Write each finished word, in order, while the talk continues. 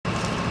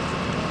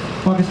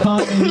Pakistan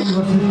navy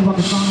versus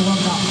Pakistan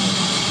वापडा,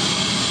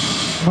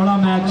 बड़ा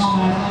match.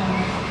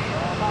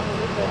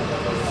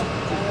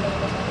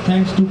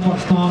 Thanks to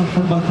Pakistan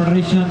Football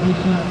Federation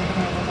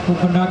who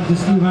conduct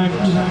this event.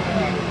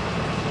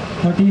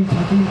 13th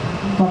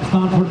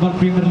Pakistan Football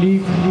Premier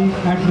League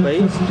at the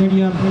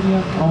Stadium,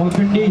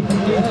 Rawalpindi.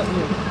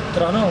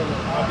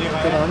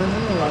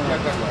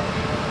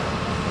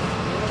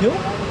 क्यों?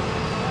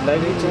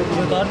 Live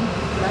उतार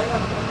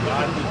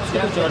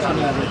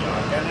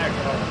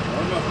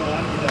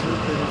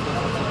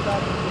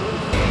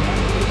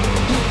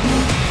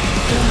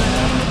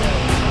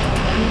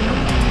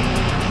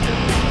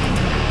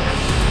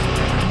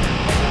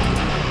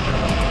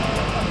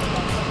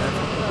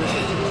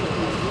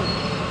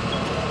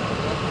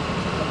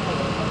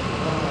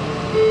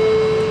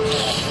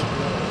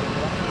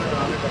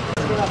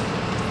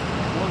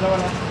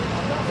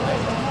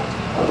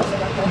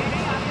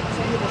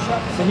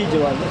सही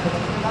जवाब है।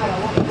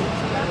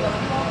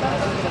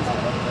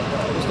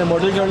 उसने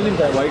model जॉर्ड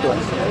लिखा है वाइट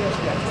वाला।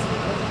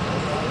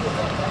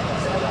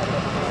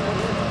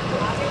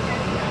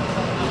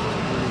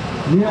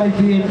 VIP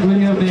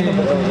एक्वेरियम में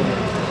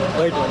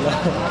वाइट वाला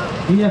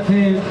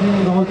DFA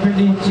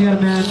रावलपिंडी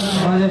चेयरमैन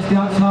राजा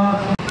इश्तियाक साहब,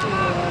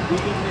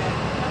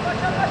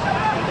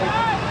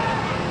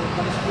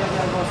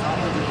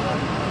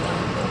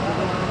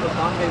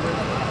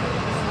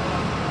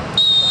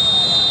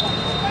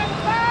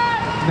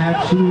 मैच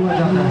शुरू हो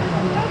जाता है।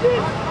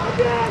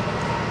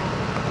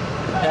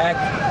 अटैक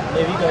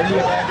नेवी का अर्ली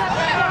अटैक,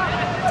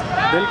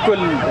 बिल्कुल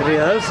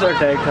रिहर्स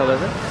अटैक था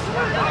वैसे।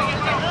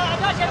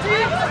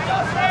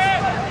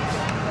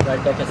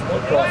 Right back score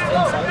cross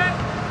inside,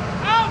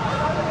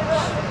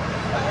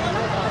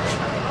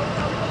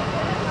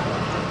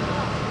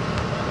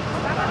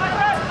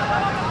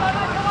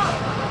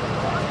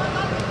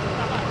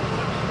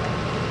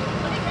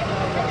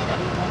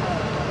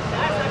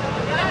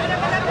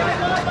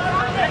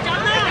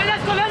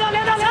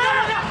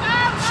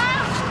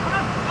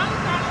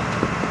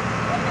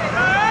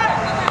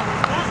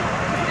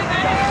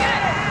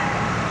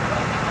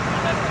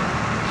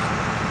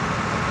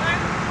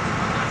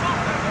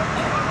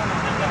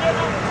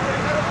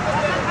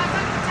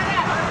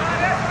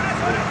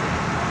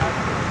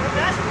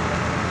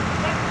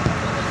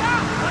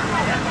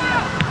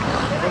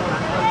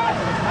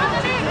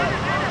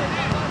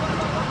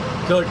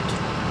 good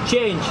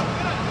change,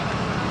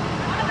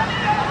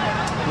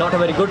 not a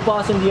very good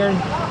pass in the end.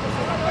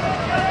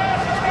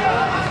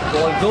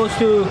 Ball goes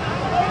to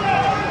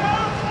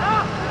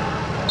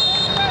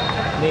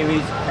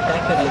Navy's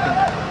attacker, लेकिन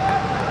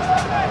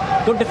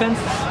good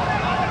defense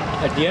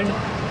at the end.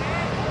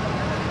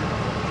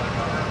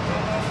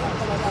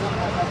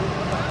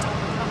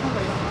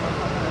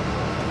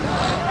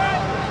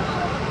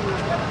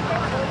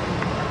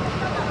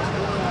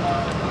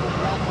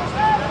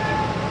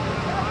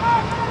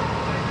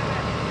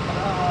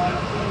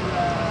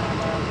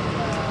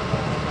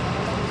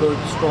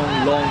 Good strong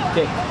long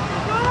kick,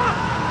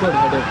 good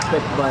header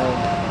picked by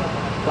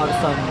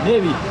Pakistan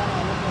Navy.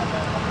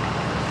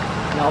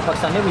 Now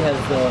Pakistan Navy has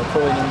the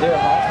throw in their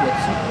half.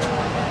 Let's see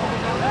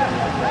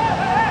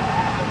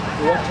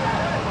what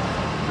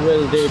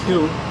will they do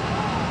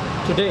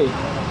today.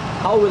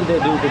 How will they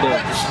do today?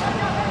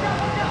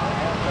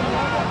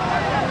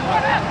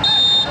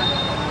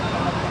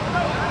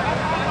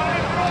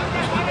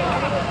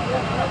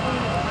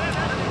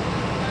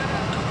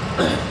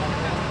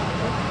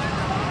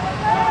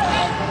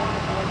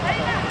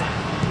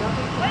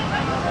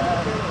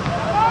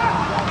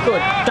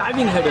 Good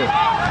diving header.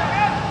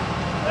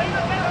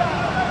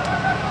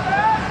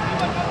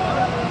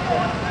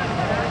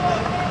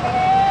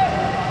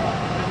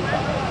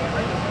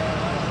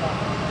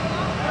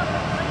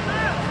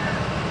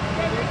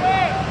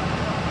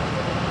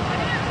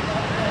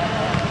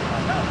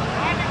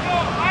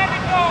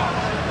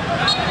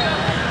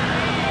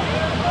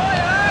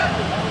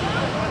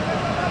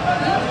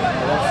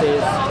 That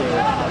says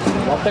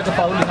WAPDA का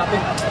foul यहाँ पे.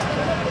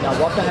 Now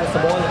WAPDA has the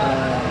ball.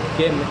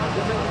 Game में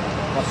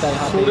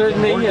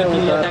WAPDA यहाँ पे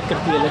attack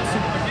करती है। Let's see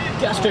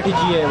क्या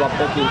strategy है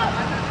WAPDA की।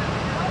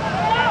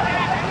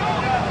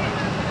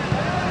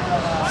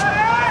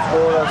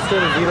 और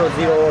स्टिल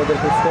 0-0 अगर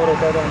कोई स्कोर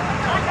होता है तो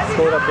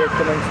स्कोर अपडेट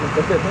कमेंट्स में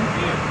कर देते हैं।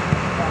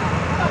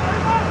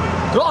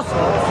 Cross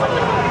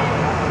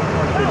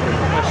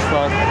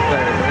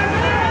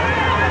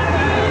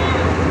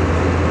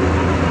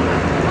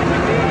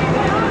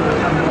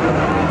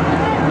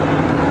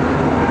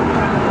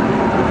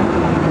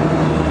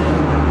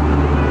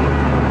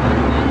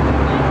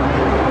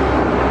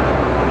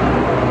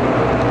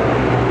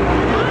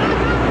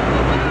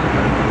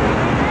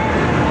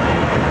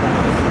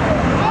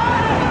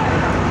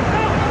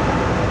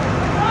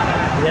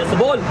the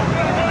ball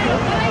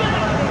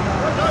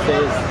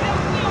says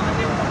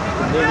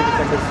the Navy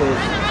defender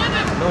says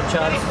no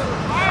chance.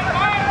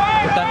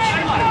 Good touch,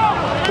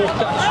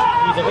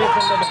 he's away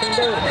from the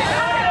defender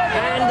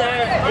and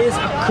there is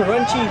a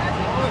crunchy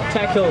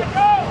tackle.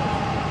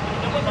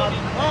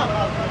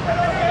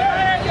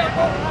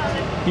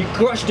 He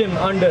crushed him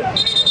under.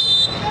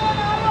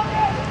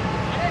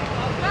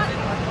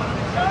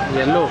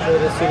 Yellow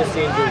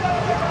seriously injured.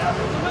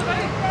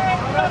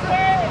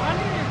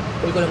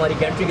 बिल्कुल हमारी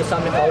Gentry के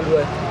सामने foul हुआ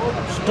है,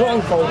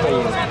 strong foul था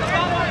ये।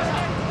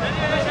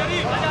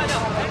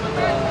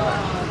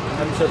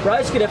 I am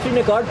surprise कि referee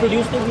ने कार्ड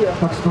प्रोड्यूस नहीं किया।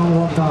 Pakistan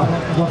WAPDA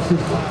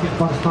versus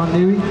Pakistan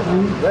NAVY.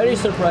 Very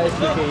surprise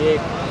कि ये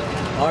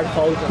हार्ड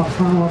फाउल था,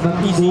 Pakistan WAPDA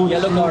easy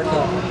yellow card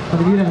था।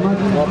 तनवीर अहमद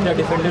अपने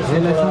डिफेंडर से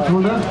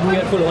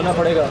केयरफुल होना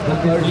पड़ेगा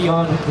अर्ली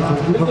ऑन।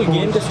 बिल्कुल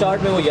गेम के स्टार्ट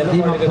में वो येलो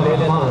कार्ड अगर ले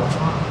लें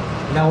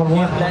तो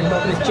गेम प्लान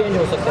टोटली चेंज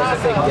हो सकता है।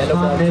 जैसे yellow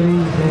card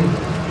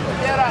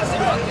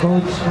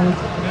coach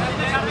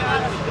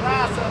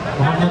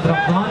Mohammad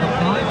Ramzan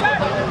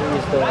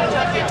is the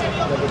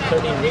number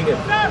 13 winger.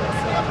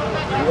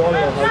 We all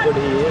know how good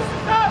he is.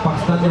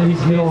 Pakistan NAVY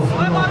 0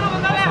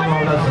 Pakistan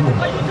WAPDA 0.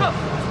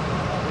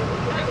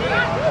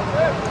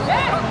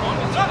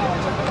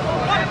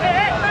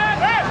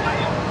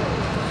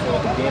 So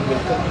the game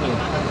will continue.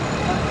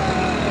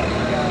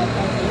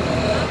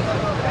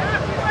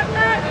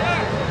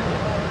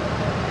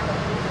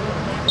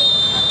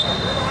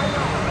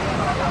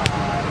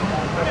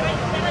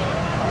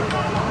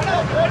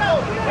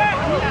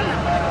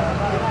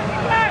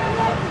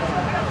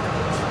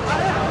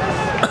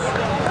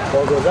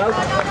 Ball goes out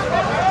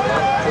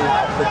to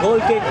the goal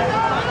kick.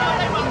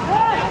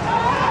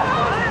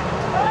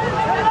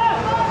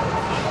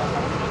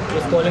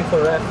 He's calling for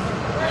ref.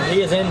 And he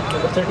is in,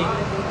 number 30.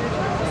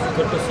 It's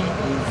good to see.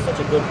 He's such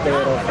a good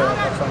player of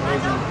Pakistan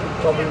Navy.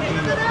 Probably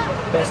the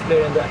best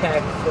player in the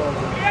attack from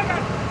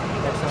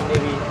Pakistan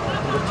Navy.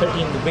 Number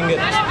 13, the winger.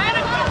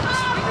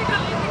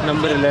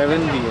 Number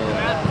 11 भी है।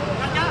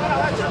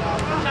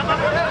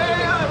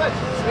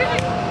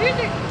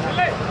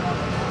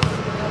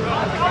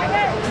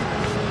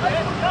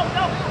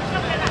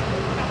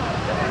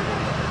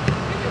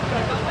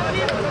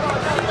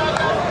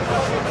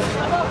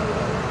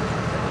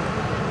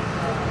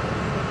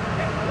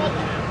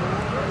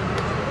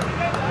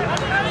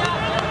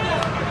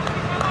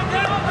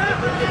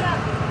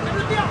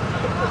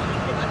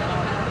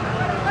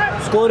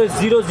 Score is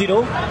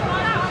 0-0.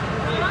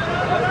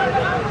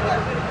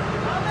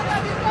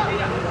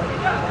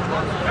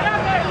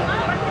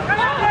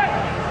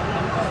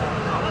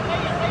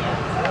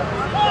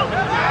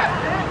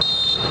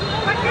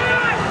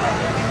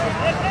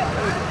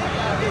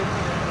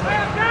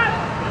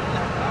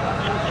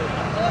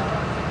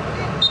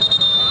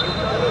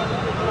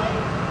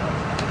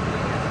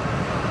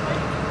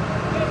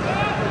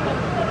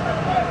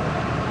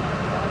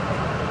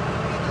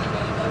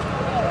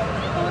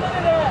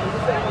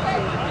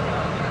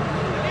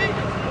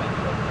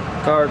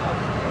 Card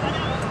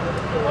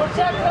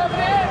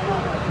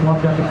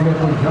WAPDA declared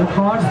for yellow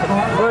card.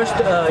 First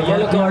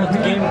yellow card of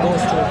the game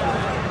goes to the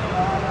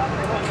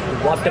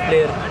WAPDA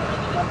player.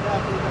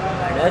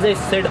 And as I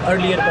said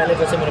earlier, पहले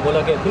जैसे मैंने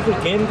बोला कि बिल्कुल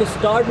game के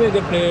start में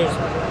अगर players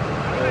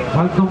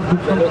Welcome to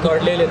yellow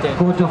card ले लेते हैं,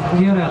 coach of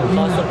KRL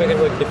खासतौर पे अगर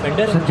वो एक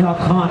डिफेंडर है Sajjad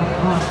Khan,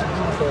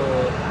 तो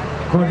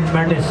good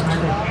medalist.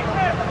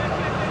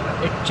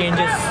 it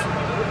changes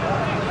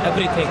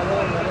everything.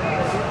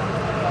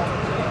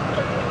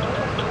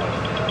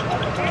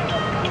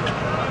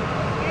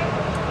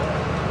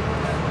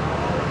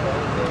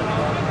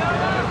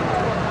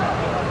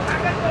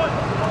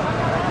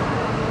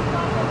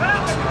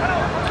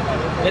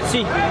 Let's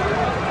see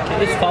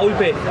कि इस फाउल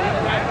पे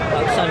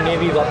पाकिस्तान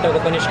नेवी वापडा को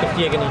पनिश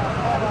करती है कि नहीं।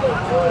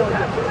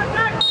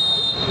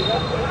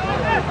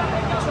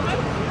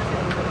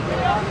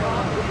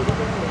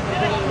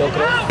 Low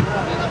cross.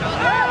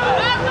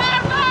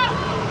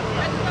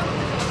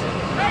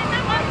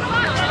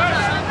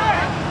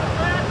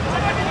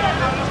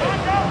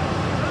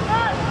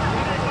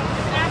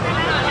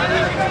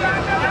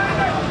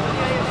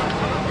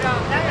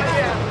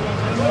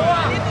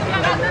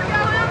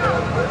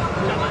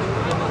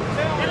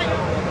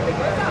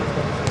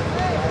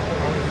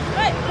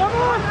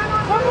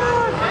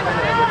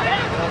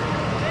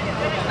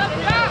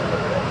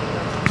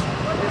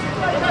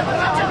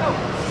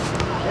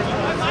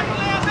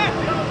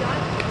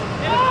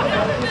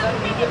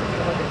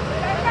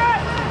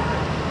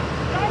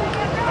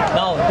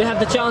 Now they have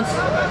the chance.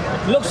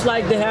 Looks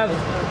like they have.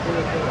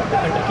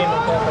 Defender came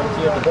on top and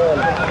cleared the ball.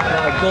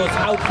 Now it goes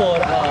out for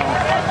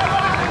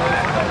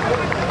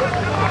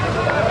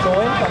throw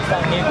in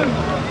Pakistan Navy.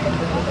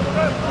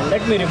 And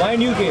let me remind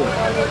you,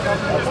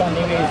 Pakistan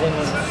Navy is in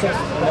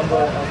 6th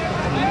number of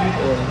the league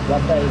और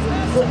WAPDA is in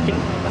 2nd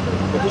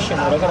position.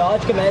 और अगर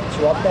आज के match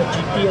WAPDA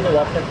जीतती है तो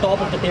WAPDA top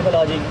of the table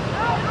आ जाएगी।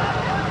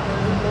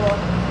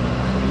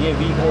 ये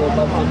वीक वो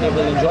top of the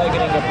table enjoy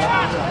करेंगे अपना।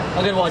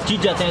 अगर वो आज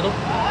जीत जाते हैं तो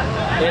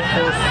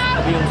एयरफोर्स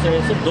अभी उनसे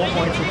सिर्फ 2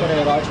 पॉइंट्स ऊपर है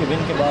और आज के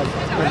विन के बाद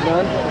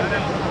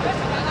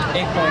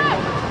 1 पॉइंट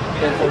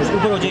एयरफोर्स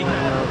ऊपर हो जाएगी।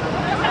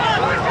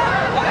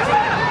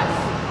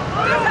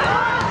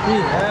 He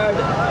had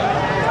a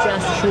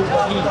chance to shoot,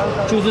 but he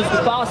chooses to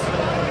pass.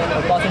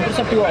 The pass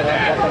intercept हुआ है,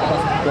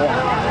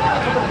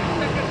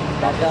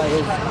 WAPDA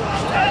is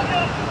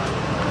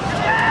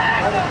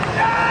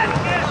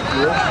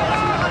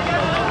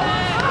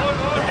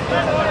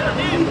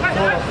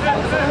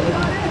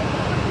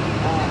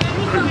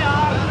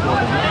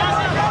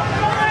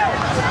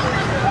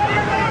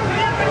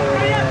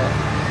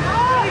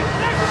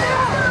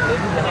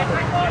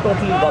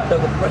टोटली वापडा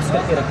को प्रेस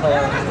करके रखा हुआ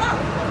है।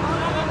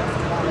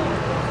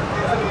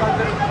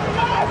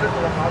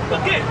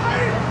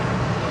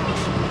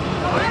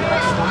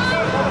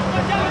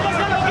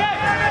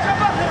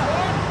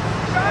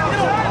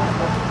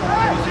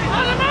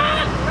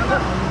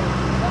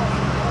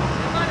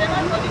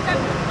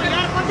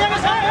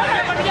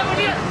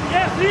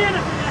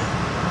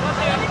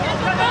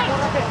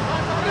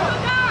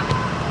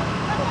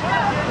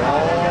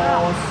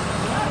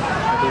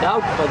 Get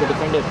out by the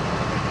defender.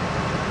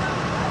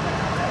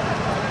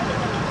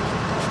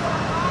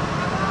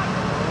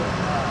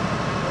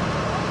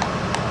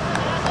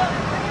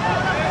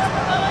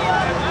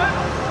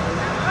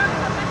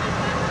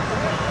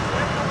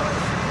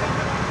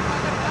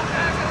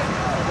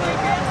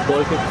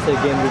 Goal kick से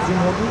गेम रिज्यूम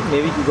होगी।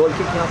 नेवी की गोल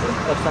किक यहाँ पर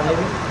Pakistan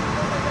navy.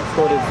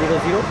 Score is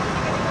 0-0।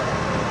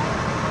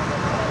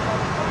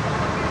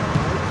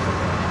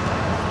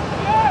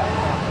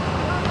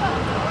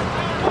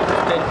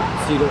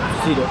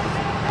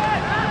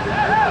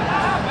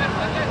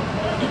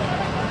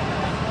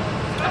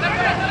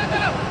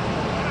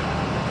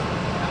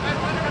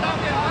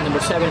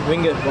 Number 7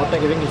 winger, WAPDA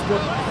के winger is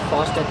good,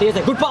 fast and तेज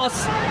है, good pass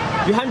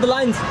behind the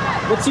lines.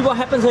 Let's see what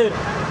happens here.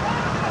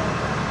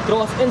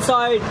 Cross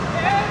inside,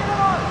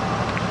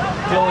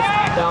 closed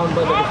down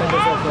by the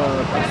defenders of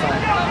Pakistan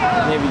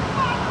Navy.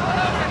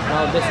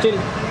 Now they still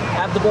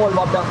have the ball.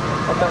 WAPDA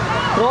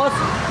cross,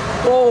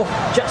 oh,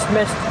 just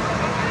missed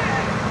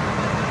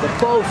the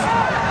post.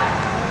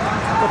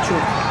 What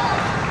shoot?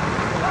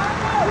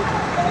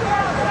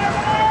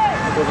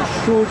 It was a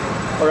shoot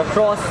or a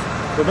cross,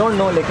 we don't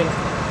know, लेकिन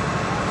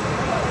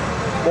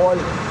ball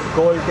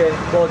गोल के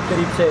बहुत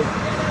करीब से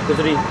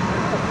गुजरी।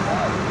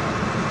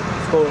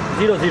 Score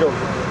 0-0।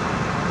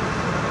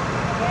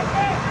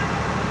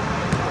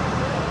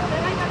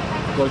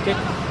 Goal kick.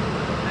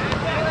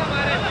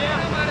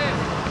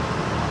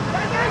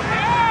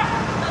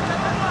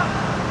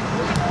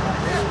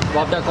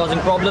 WAPDA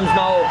causing problems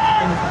now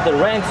in the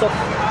ranks of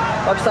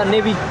Pakistan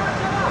Navy.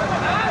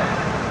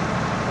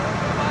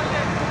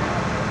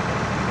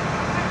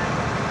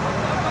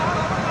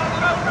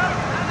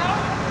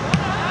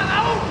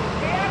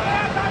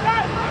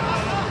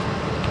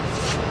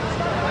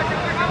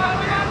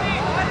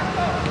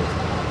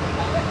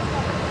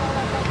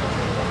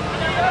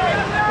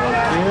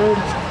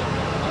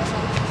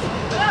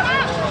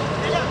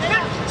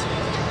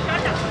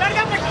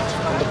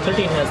 Number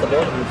 13 has the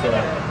ball.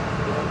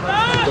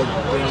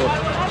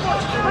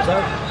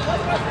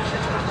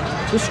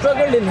 He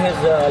struggled in his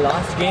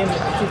last game.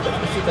 He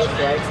took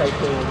right side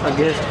to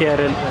against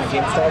KRL.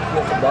 Game start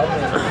में football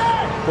में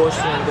coach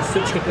ने उनको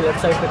switch करके left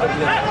side पे कर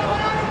दिया।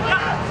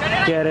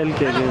 KRL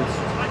के against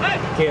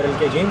KRL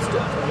के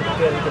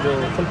जो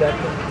फुल बैक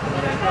थे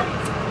उन्होंने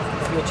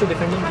अच्छी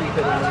डिफेंडिंग की।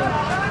 फिर उन्होंने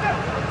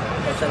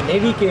अच्छा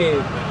नेवी के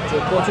जो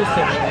कोचेस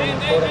थे उन्होंने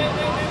फौरन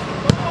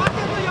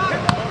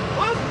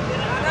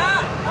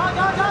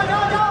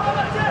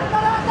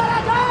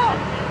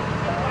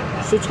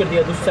स्विच कर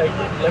दिया, दूसरी साइड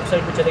लेफ्ट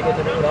साइड पे चले गए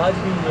थे। और आज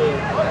भी ये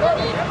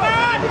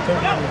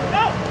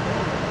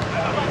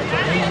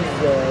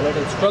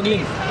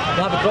स्ट्रगलिंग।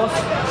 यहाँ पे क्रॉस,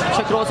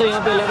 अच्छा क्रॉस है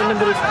यहाँ पे। 11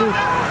 number is to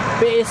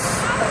pace,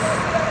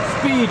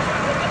 speed,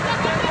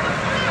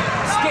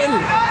 skill.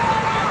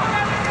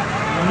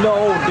 No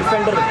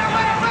defender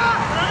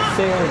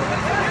से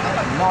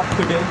not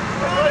today,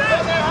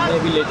 may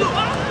be letter.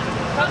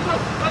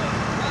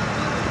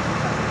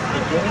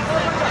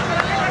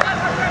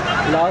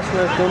 Last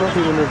match दोनों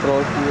टीमों ने ड्रॉ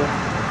किया।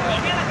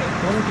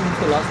 दोनों टीम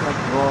से लास्ट मैच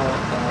ड्रॉ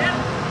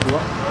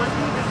हुआ।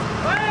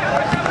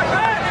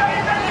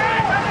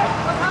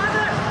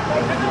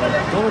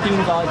 दोनों टीम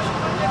आज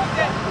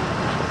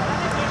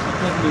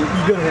जीतने के लिए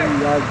ईगर होंगी,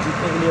 आज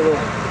जीतने के लिए वो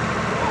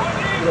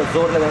पूरा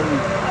जोर लगाएंगी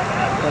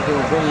ताकि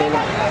वो विन ले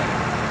लें।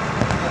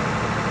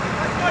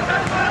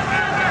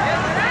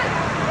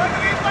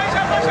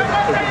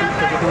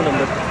 32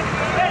 number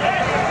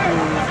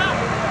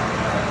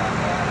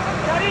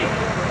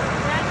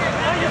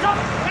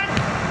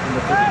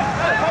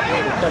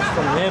touch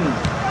from him.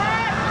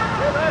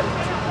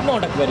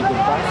 Not a very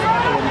good pass,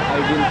 not a very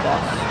ideal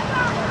pass.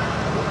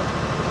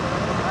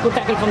 Good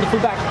tackle from the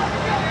fullback.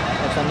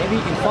 अच्छा नेवी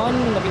इरफान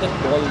अभी तक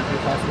बॉल के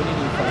पास मिली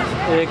नहीं। इरफान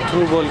एक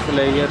थ्रू बॉल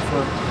खिलाई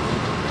Irfan.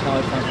 now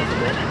Irfan has the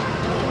ball.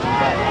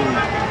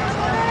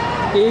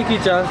 एक ही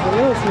चांस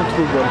मिला, उसने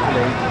थ्रू बॉल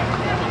खिलाई।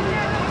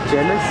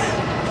 जेलस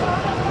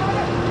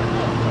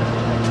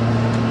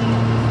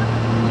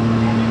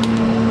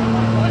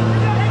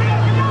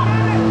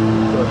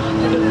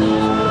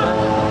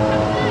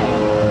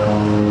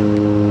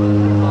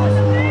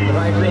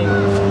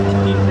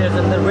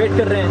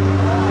कर रहे हैं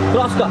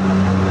क्रॉस का।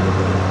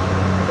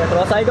 क्या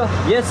क्रॉस आएगा?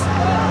 Yes,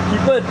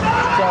 keeper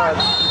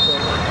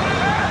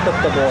tub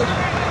the ball,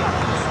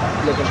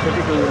 लेकिन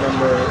 32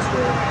 नंबर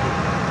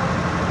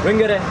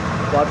विंगर है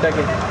WAPDA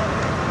के।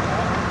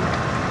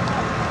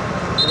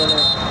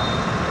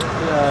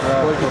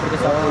 गोलकीपर के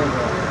साथ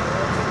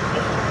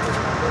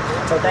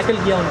टैकल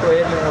किया उनको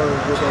एयर में, और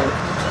जो कि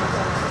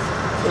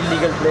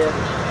इलीगल प्लेयर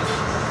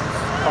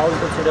फाउल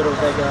कंसिडर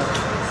होता है क्या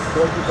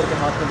गोलकीपर के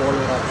हाथ में बॉल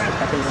हो रहा है, उसको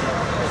टैकल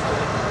करना,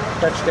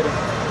 टच करें।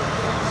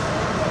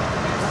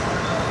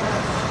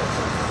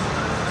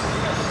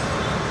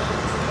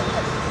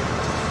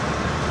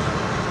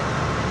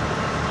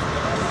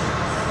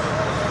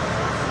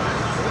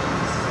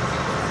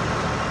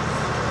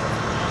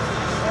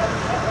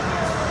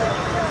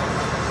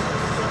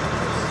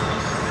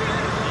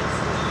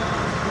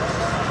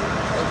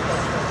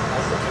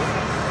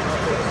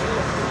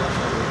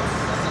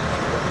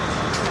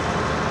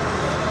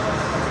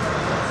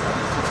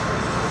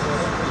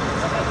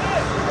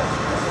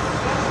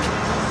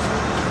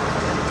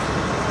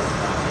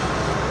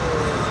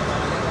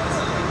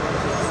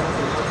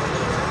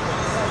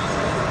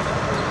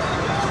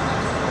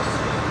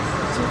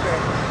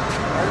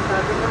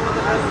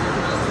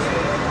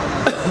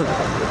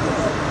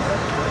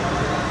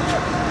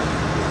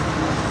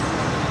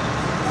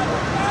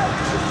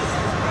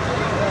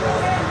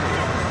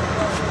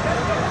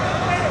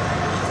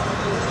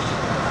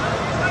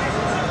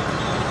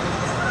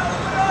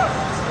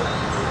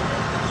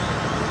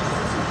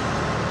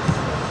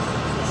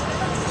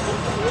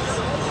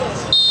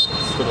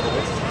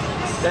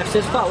 That's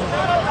his foul.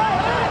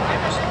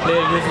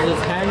 Player uses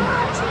his hand.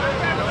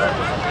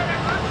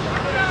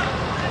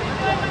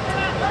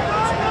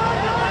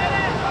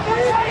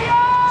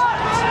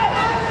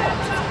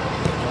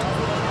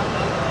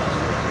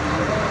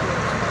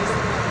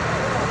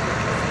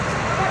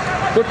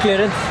 Good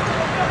clearance.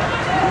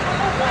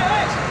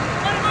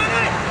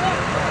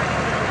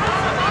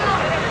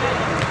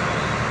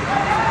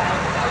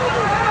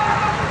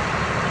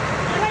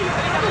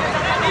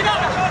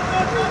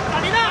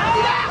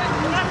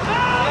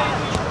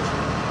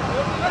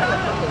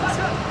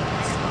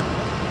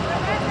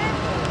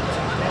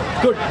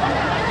 Good.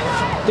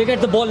 They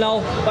get the ball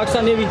now.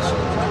 Pakistan Navy.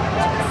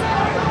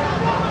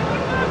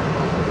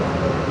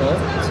 No,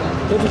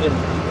 totally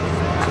didn't.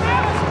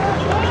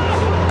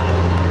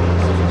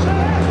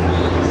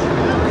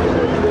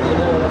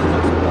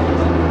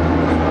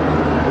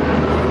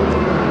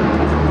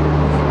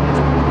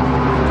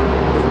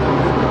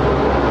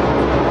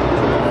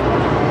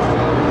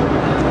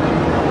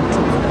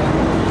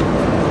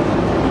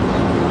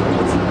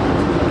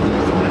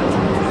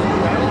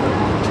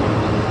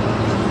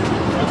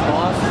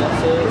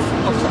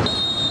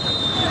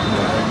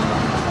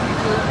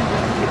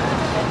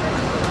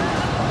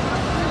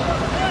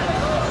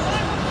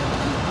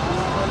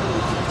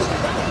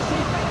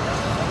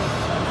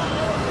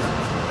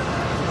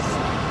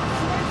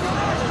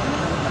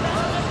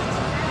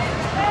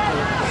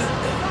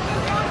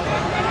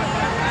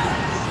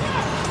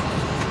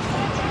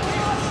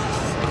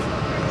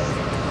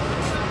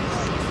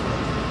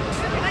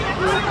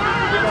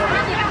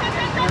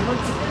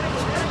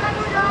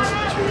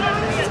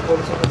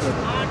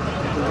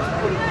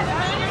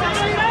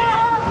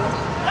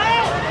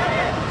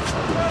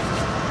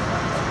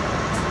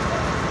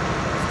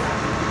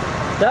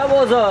 That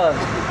was a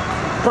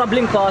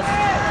troubling pass.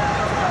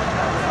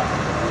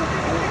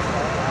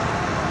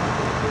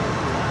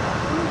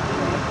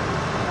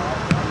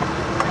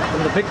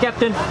 From the big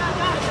captain.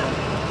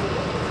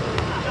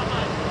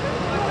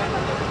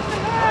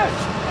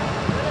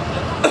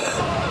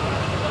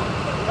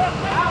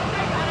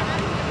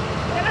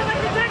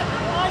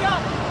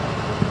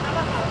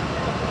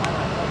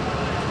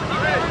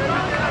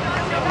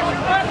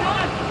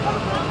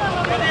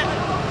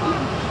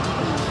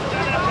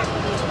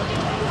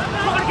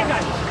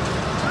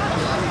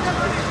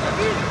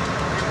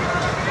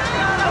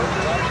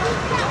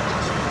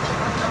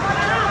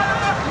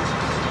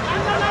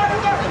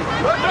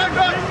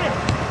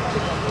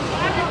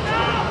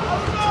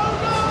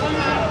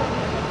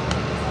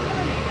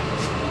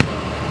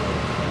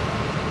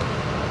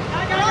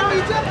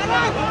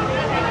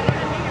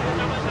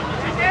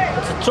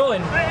 It's a throw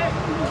in.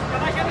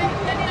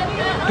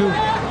 2.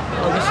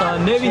 Pakistan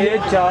Navy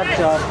hit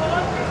 4-4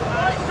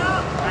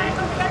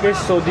 के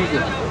Saudi के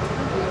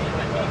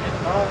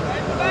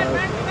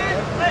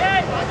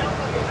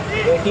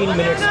 18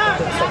 minutes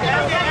into the second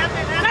half.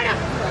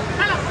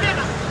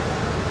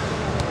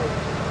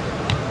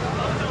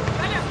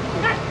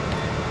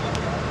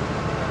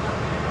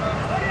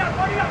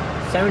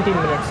 $17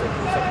 minutes into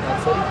the second half,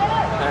 sorry.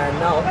 And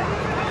now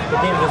the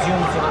game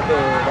resumes. यहाँ पे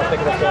वापस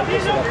की तरफ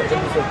वापस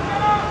जल्दी से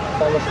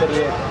फॉलो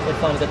करिए.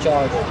 Irfan is a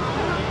charge.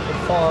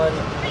 Irfan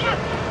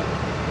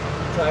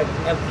tried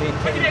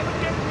everything.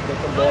 Get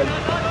the ball.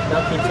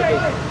 Now keeps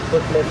it.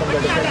 Good play from the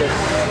defenders.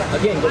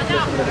 Again, good play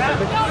from the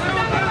defenders.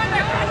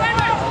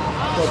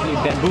 Totally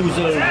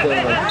bamboozled the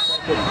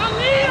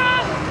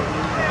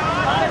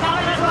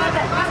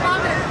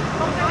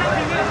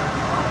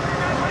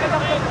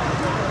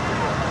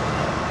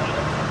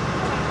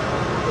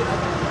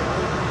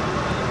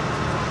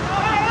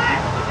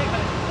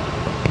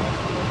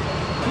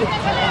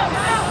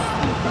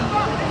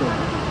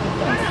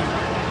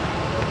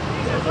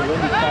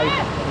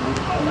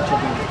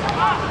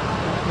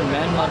the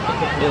man market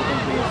could play on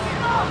place.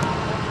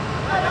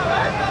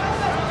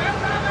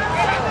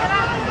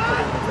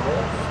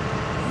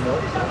 No.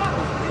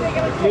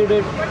 They cleared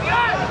it.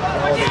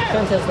 Now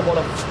defense has the ball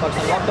of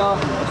Pakistan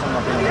WAPDA. Pakistan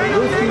WAPDA in the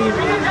loose field.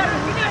 Good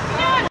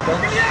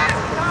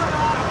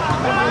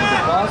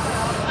pass.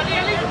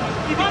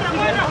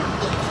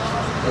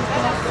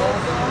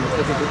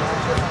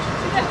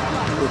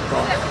 Good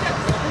pass.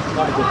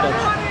 Not a good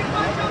touch.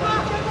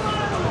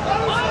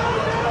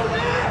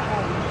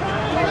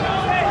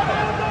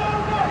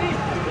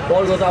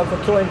 Ball goes out for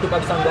throw into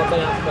Pakistan WAPDA.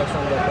 यहाँ पे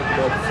Pakistan WAPDA की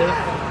ball safe.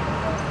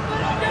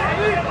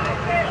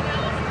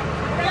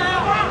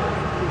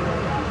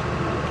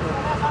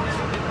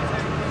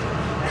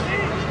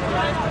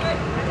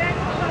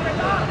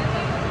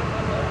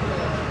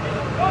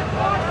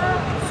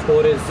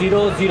 Score is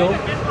 0-0.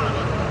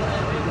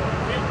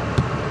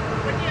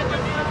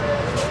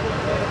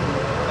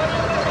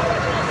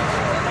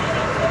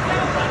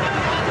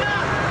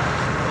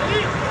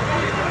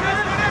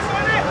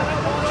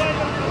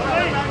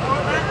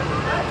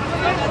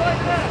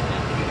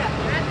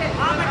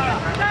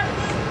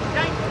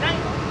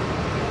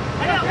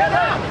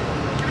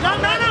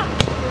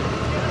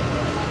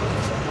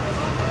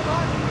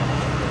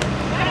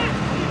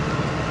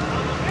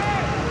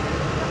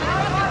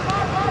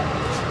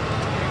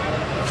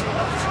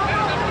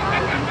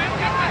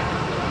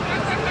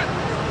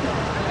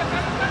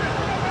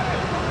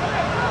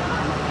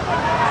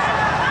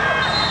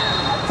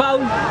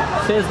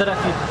 Says the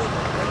referee.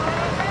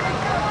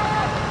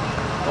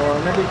 Or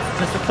maybe it's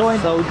just a throw in.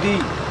 Saudi. 3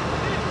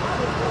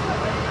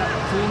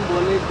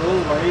 bowling, 2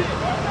 wide.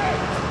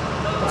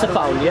 It's a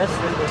foul, yes.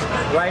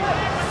 Right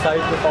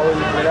side to foul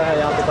मिला है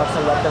यहाँ पे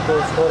Pakistan WAPDA को.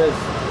 Score is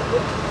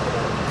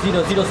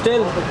 0-0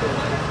 still.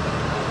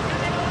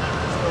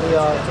 We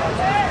are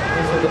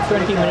into the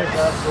 20 minutes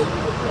of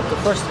the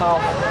first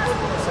half.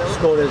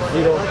 Score is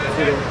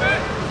 0-0.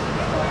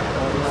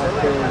 और यहाँ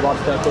पे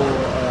WAPDA को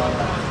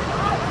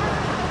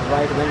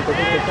right wing को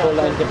टिकट खोल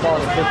लाइन के पास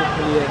विकेट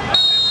के लिए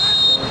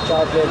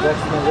 4 प्लेयर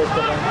बैट्समैन वेट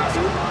कर रहे हैं.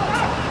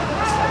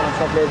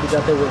 5 प्लेयर भी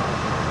जाते हुए.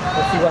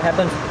 Let's see what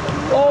happens.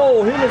 Oh,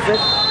 he missed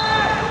it.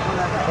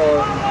 Or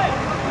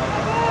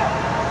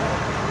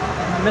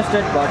missed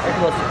it, but it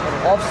was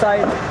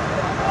offside.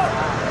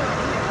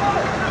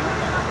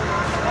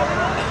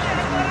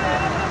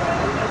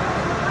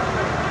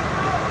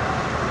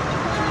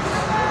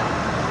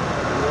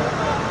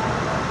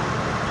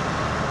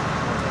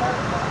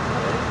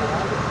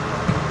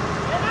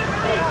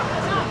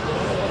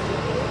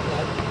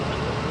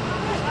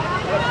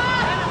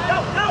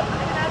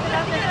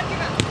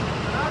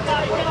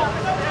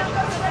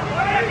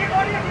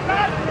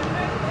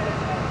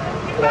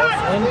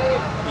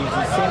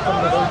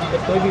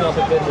 कोई भी वहाँ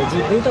पे प्लेयर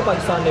मौजूद नहीं था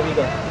पाकिस्तान नेवी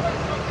का.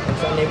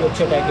 पाकिस्तान नेवी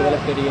अच्छे अटैक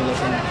डेवलप करी है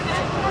लेकिन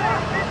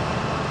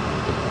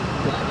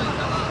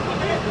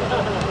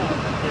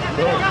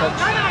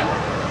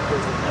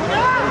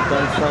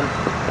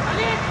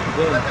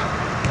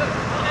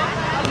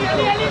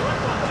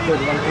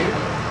good 1-2.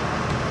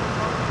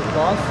 Good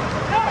pass.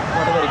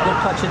 Not a very good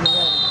touch in the end.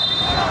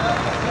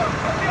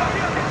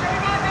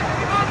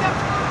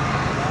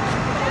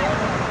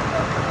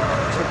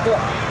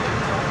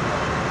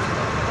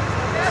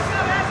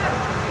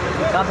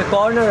 यहाँ पे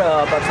कॉर्नर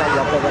पाकिस्तान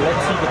WAPDA का.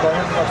 लेट्स सी कि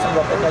कॉर्नर पाकिस्तान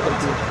WAPDA क्या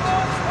करती है.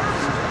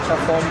 अच्छा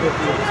फॉर्म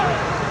देती है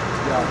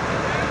यार.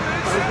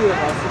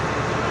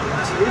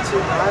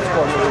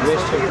 कॉर्नर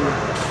वेस्ट है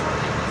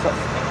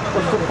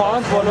उसको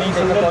 5 बॉलों की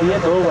जगह लिए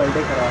 2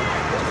 वाइडें करा.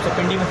 तो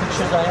पिंडी में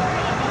फिक्चर्स आए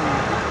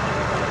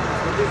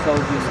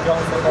सऊदी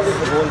ग्राउंड में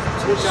बॉल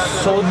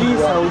सऊदी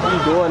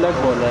 2 अलग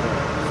बॉलर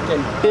हैं.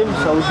 टीम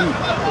सऊदी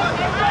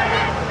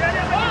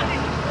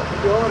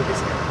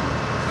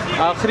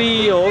आखिरी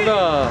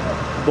होगा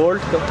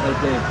बोल्ट का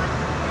प्लेन.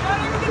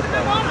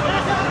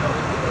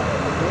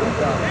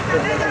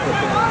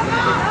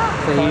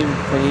 फहीम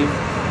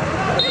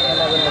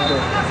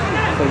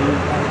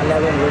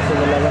 11 versus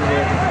 11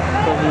 में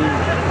फहीम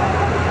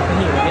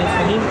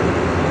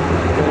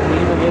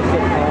against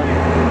खान.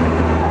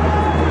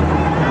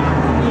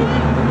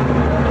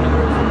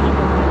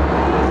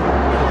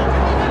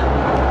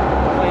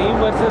 फहीम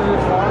versus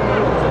खान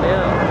चले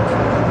हैं.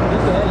 ये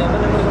तो है 11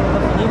 नंबर का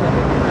मतलब फहीम है.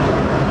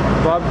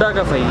 WAPDA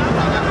का Faheem.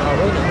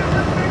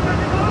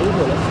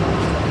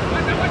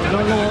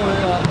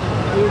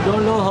 You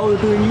don't know how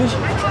to English?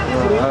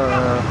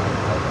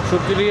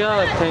 शुक्रिया.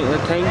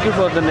 Thank you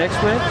for the next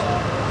match.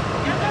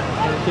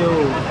 Thank you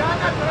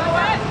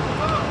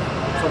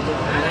for the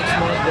next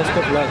match. Best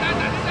of luck.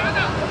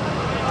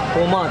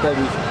 Coma आता है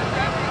बीच.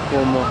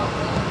 कोमा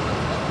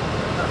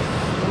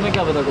तुम्हें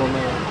क्या पता कोमा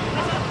है.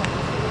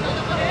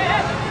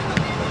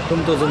 तुम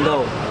तो जिंदा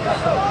हो.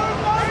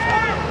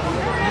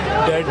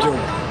 Dead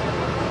zone.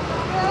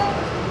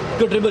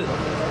 Good dribble.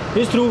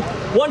 He's through.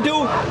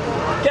 1-2.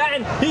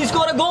 Can he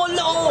score a goal?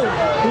 No.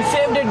 He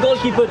saved it.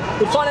 Goalkeeper.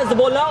 Irfan has the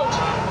ball now.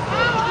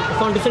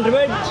 Irfan to centre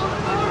mid.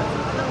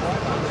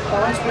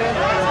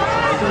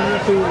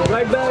 To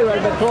right back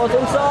cross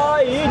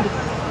inside.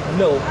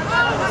 No.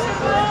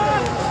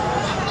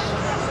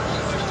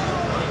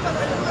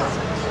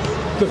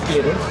 Good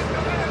clearance.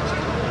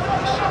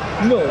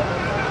 No.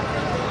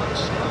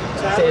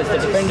 Says the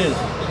defenders.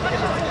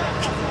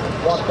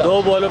 WAPDA.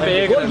 2 बॉलों पे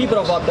 1 goalkeeper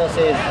of WAPDA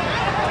says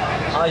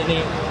आज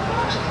नहीं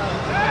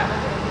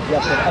या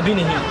फिर अभी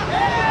नहीं,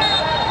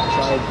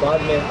 शायद बाद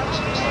में।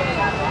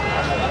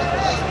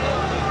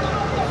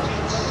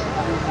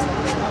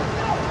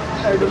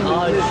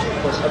 आज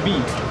और अभी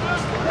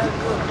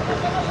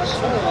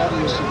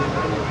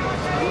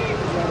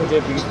मुझे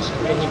भी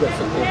नहीं कर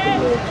सकते कि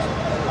लोग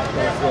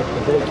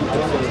गोल की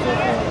तरफ से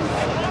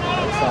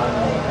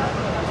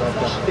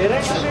तेरा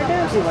इंटरनेट है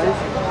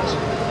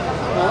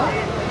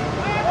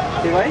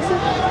डिवाइस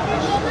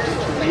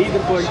नहीं तो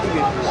क्वालिटी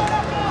है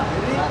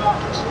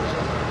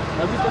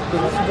अभी तक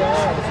दुरुस्त जाए।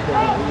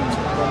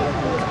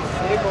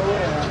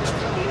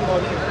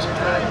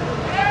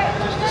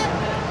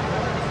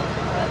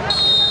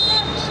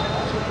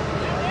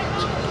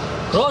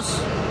 क्रॉस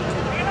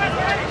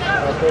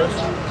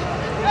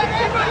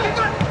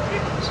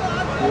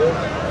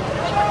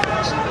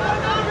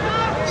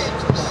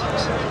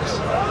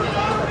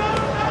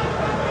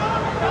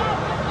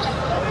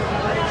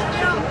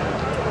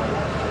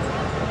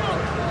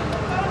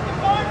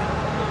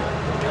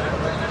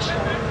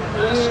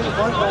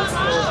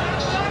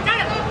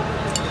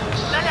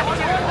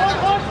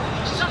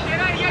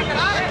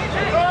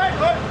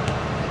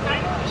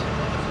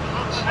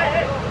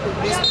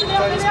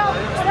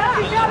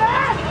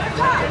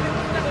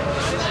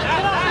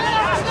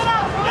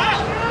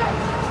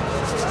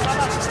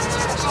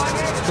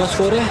क्या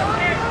स्कोर है?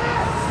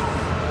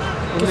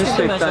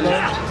 1941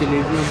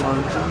 जलेबी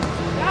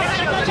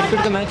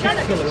क्रिकेट का मैच है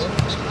खेल रहे हो?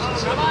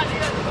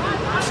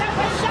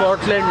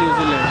 स्कॉटलैंड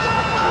न्यूजीलैंड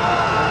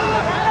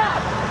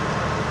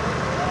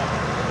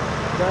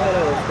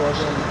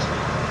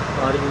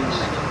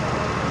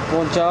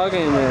पहुंचा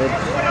गए मैच,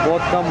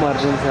 बहुत कम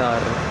मार्जिन से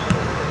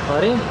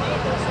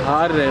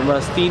हार रहे हैं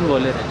बस 3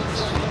 बॉलर हैं।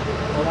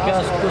 और क्या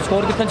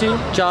स्कोर कितना चाहिए?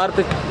 4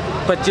 पे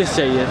 25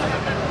 चाहिए।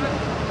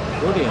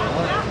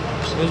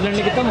 न्यूजीलैंड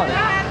ने कितना मारा?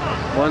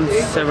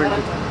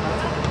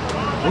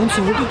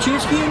 170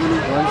 चेज किए उन्होंने।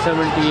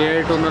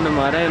 178 उन्होंने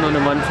मारा है, इन्होंने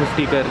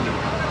 150 कर ली।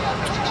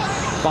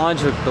 5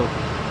 विकेटों।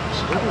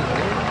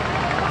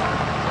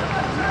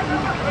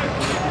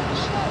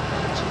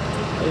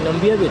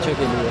 लंबिया भी अच्छा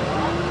खेली है,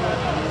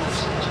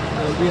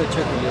 लंबी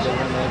अच्छा खेली है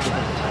match.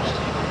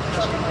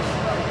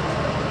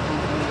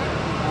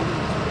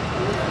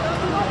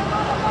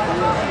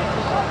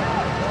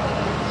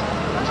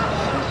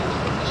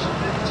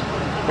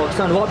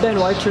 Pakistan WAPDA in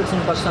white shirts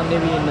and Pakistan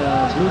Navy in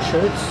blue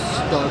shirts,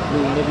 dark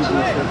blue, navy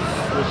blue shirts,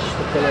 which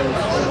the color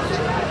is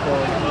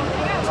for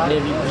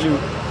navy blue.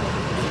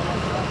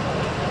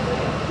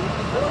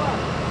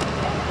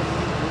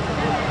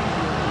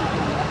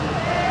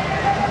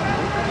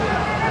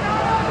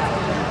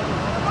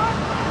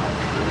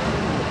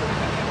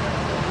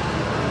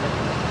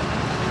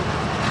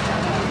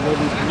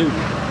 Navy blue.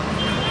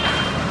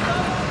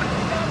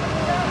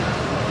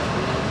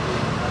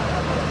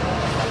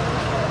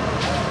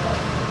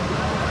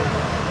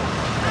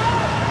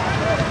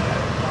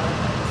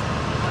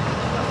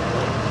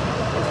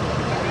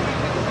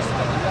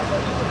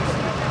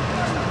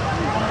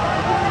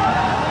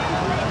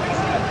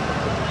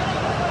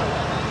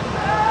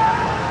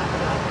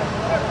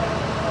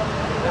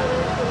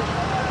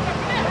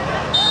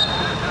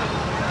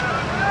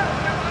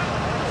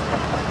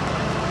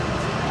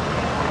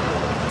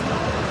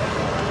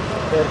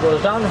 There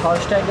goes down,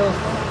 hashtag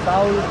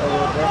foul,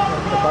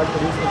 the card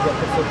produced is the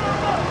episode.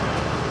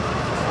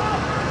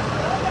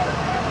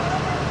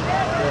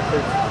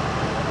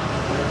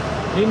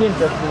 Lenient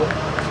referee.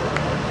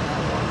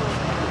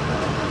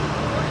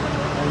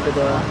 And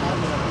the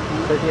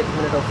 30th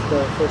minute of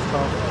the first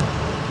half.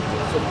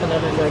 So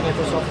Panama is going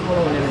for soft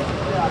ball and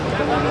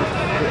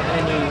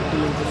any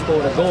team to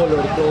score a goal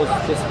or close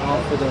this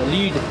half with a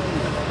lead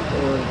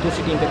और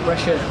दूसरी team पे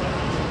pressure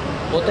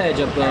होता है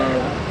जब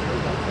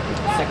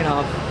second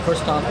half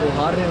first half वो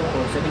हार रहे हो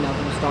और सेकंड हाफ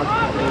में स्टार्ट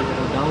कर रहे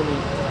हो डाउन हो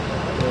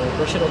तो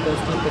प्रेशर होता है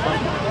उस टीम पे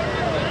काफ़ी।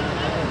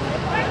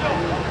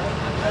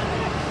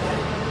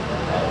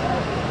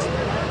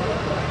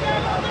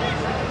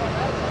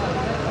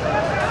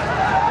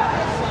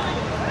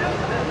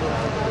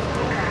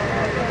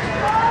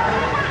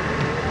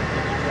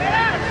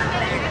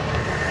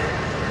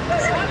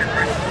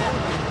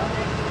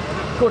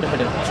 Good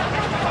header.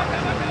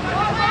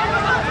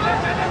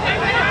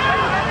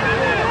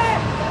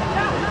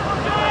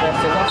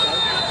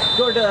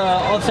 Good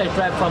offside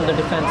trap from the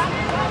defense.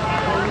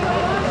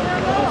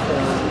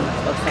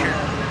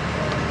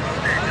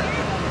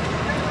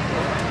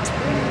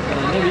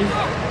 Navy.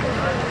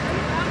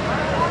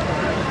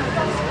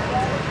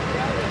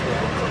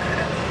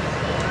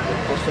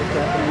 Offside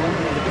trap from one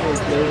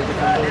player,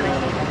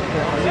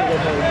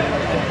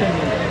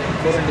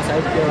 doesn't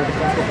decide your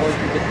defense को ball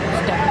to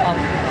step up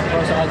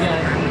थोड़ा सा आगे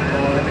आए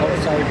और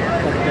outside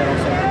cut their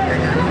offside.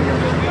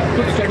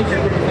 Good strategy,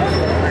 good defense.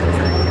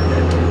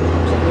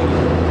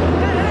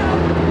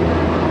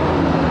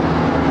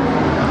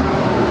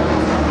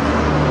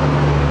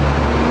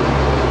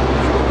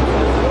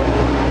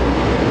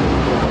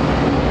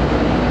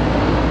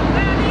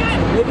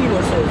 Navy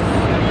versus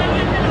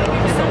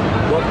Pakistan.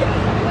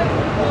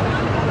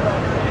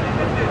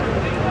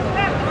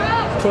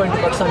 throw into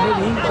Pakistan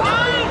Navy.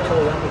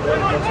 Throw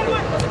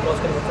cross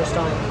करेंगे first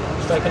time.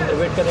 Strike करने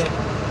wait करें.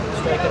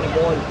 Strike करने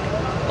ball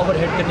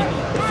overhead करने की.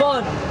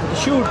 Irfan with the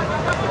shoot.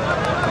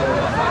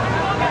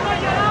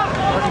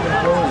 Not even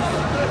close.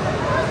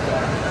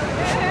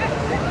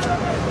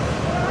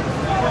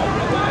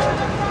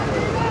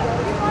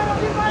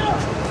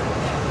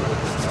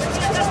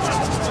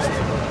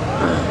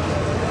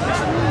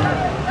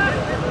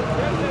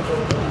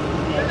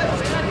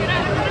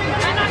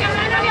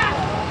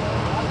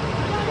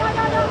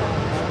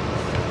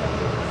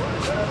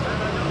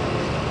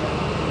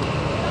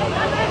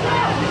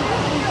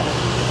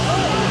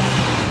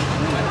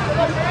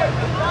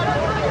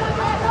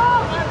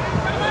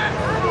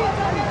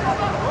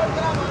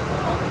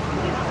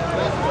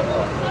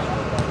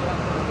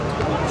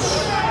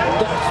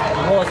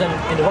 Was an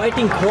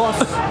inviting cross.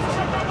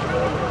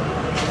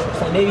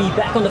 So Navy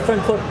back on the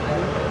front foot.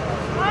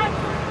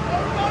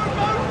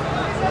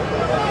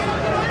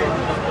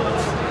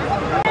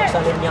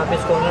 Pakistan Navy यहाँ पे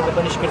इस corner पे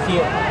पनिश करती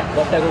है.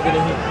 WAPDA को भी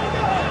नहीं.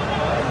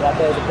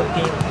 WAPDA is a good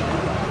team.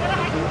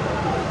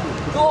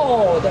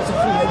 Oh, that's a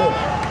free header.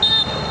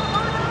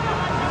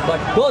 But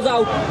goes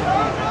out.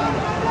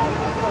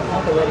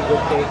 Not a very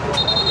good take.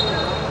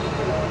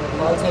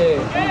 Ball से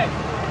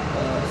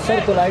सर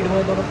कोलाइड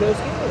हुए दोनों प्लेयर्स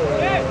के.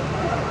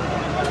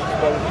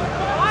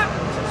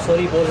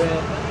 सॉरी बोल रहे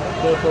हैं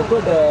तो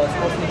गुड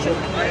स्पोर्ट्समैनशिप.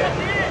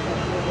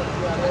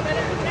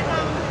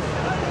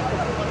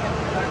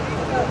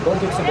 गोल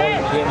किक से बॉल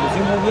गेम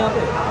रिज्यूम होगी यहाँ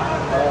पे.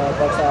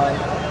 पाकिस्तान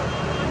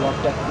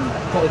WAPDA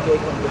करके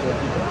एक number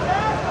goalkeeper.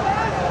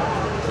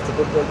 Such a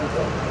good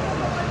goalkeeper.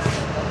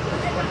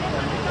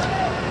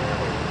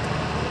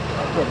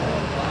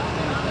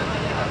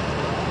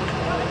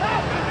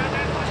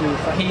 To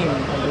Fahim on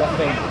the left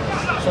wing.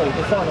 Sorry,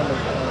 Irfan on the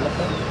left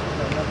wing.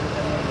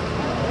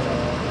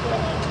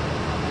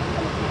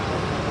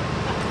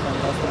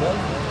 Lost the ball.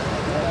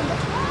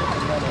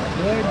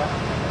 Cleared.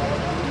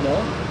 No.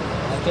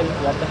 Still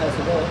WAPDA has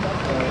the ball.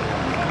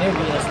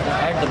 Navy has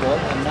had the ball,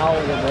 and now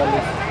the ball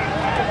is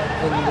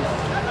in the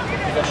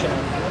possession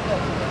of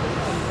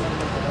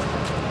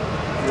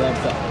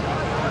WAPDA.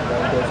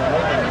 Ball goes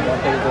out, and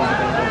WAPDA is going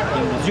to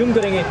game resume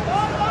करेंगे.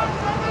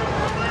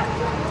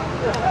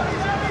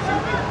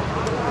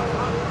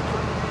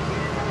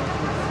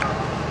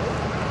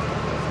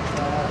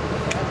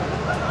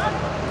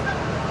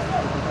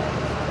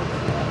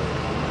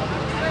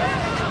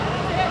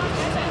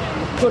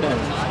 Good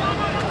hand.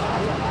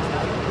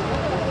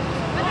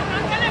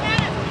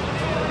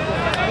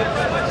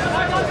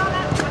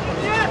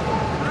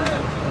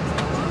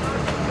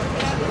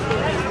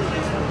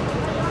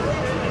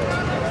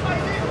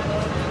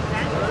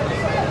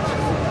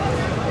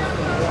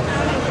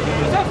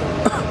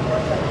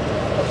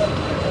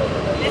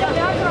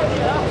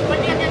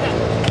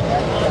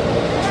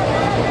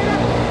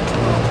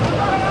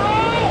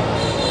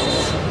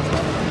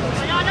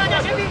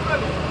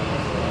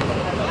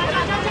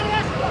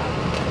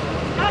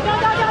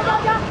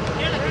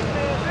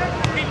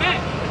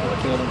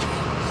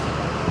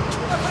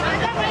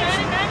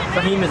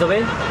 Fahim is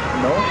away?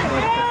 No.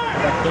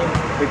 That came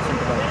big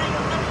center back.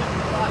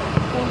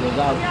 Ball goes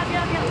out.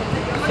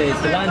 Says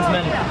the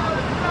linesman.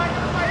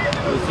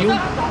 It's you.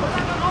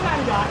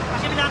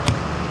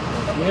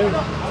 Here.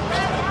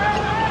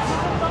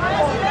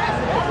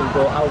 Will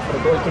go out for a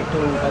goal kick to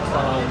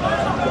Pakistan.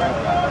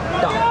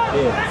 Down.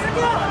 Here.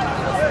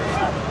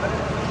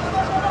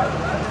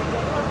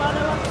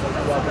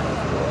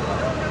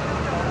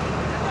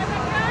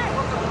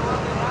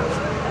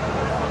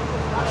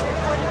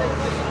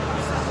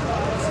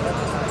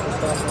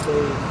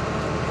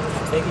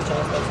 Take a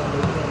chance by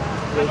somebody.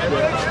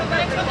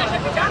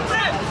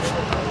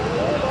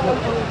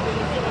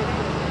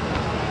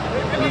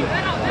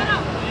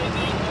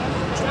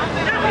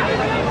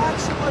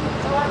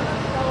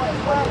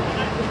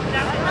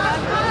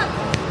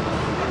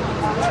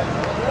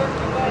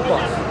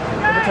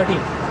 Number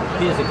 13.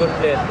 He is a good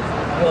player.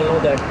 You all know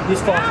that.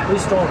 He's fast,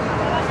 he's strong.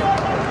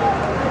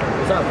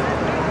 What's up?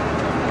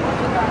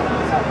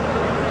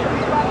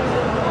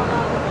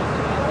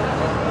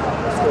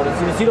 Score is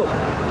 0-0.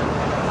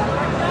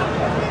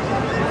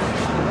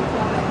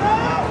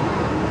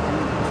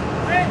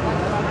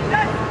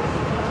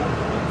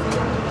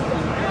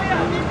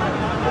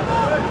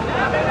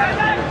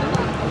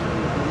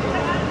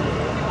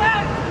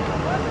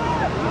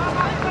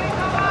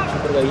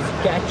 Easy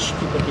catch,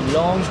 keeper की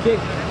long kick,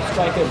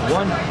 striker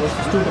 1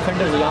 versus 2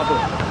 defenders यहाँ पे.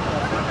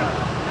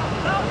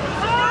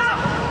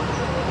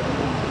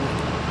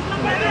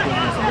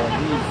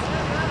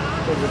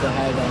 Good with the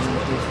head and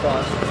he's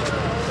fast.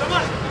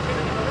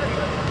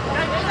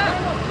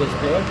 This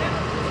player,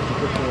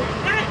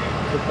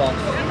 good pass.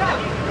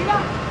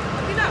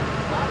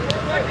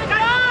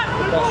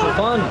 Good pass for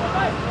fun.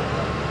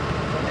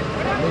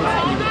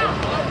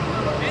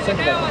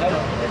 Centre back ahead.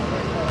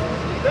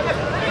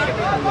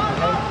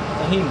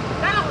 Fahim.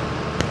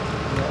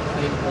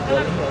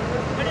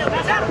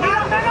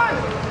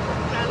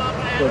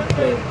 Good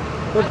play.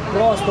 Good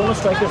cross. दोनों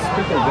strikers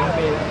people wing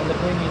पे अंदर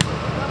कोई नहीं.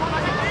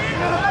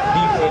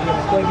 Deep area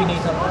में कोई भी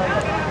नहीं था।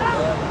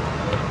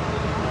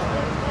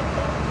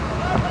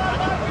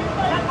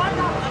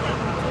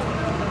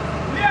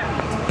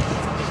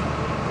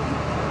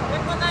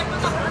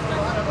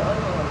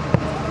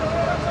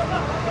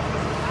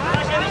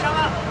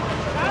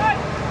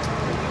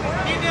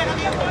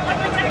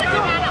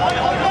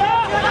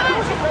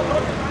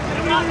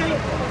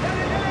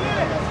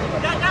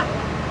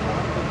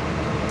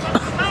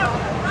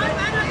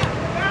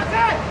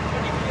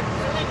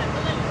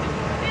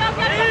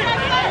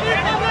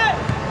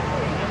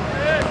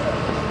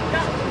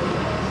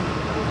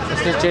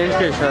 इसने चेंज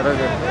का इशारा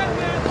कर,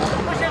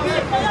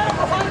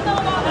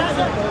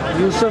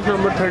 यूसुफ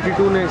नंबर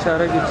 32 ने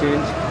इशारा की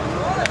change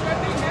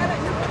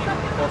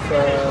of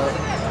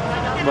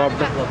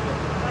वापडा।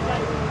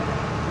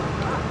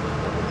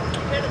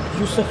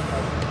 Yusuf,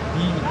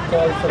 he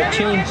called for a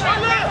change.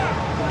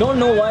 Don't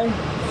know why.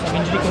 Some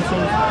injury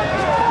concerns.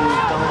 He's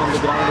down on the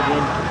ground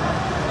again.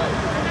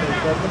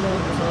 Problem है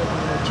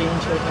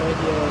change करता है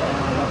कि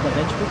आपका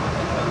bench पे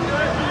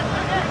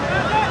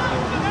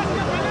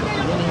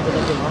ये नहीं पता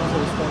कि वहाँ से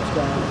response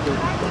क्या है तो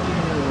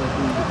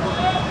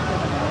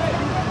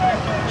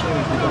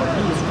change because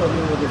he is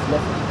struggling with his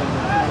left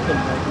ankle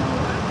right now.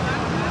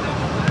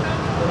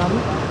 क्या नाम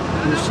है?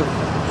 Yusuf.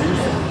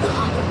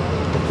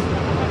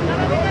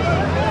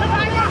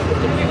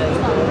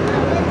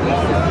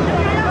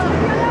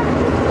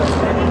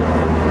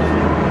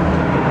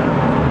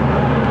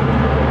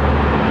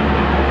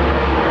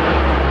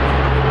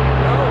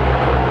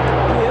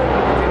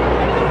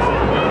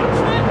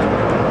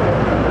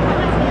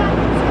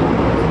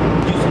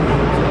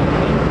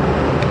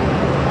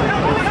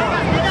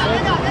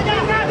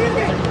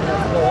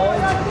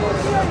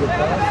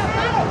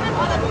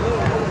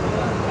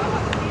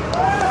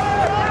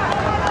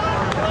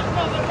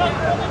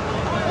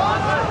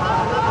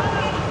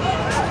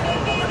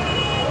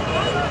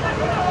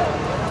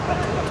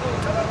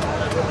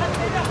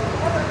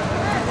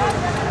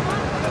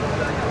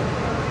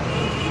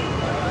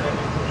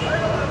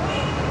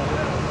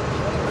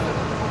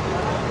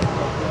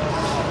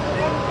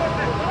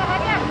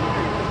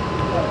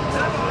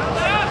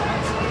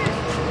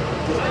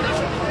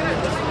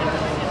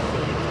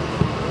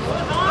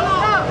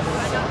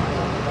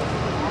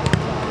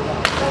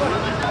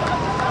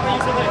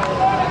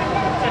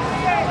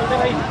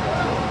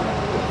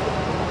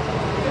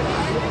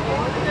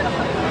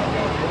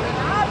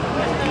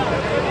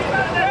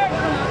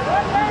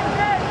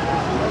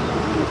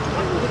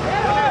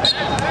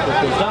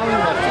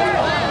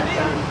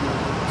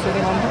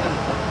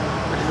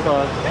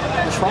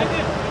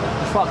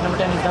 Mushfaq, number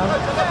 10 is down.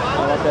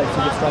 That's a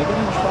good striker,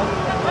 Mushfaq.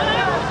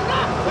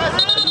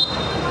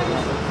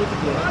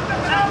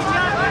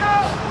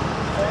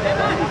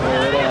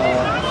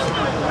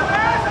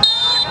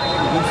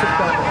 Yusuf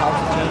का हाफ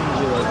चेंज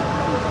जो है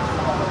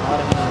आ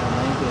रहे हैं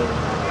 9 पे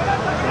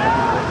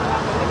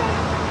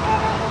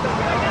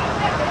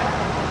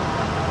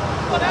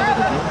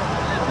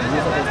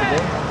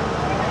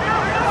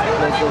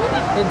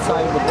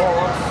inside the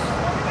box.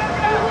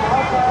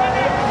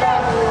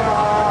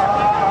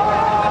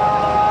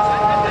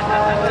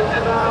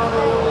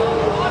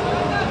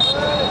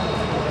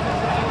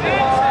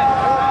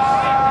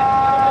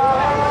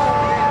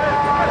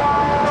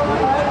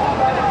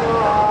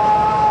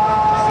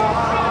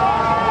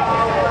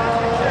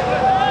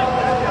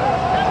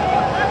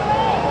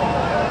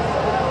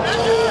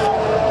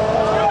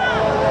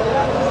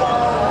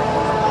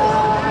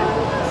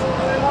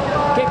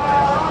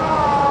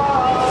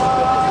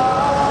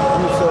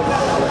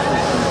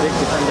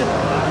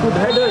 Good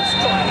header,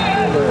 strong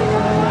header.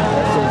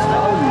 That's his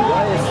foul.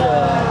 Why is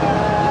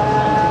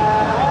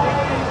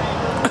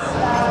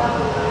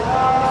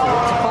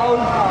it's a foul?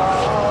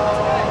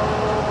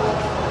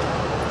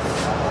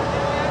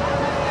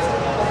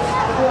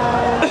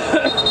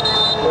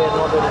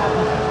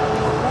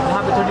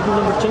 यहाँ पे 32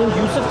 number change.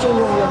 Yusuf change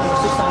हो गया number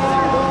 6 आने में.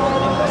 We don't know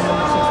the name of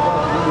number 6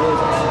 but he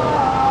is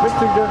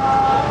midfielder.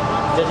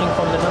 Judging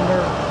from the number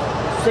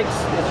 6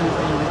 is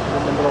usually the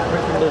number of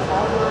midfielders.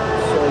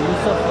 So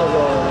Yusuf was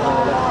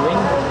left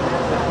wing,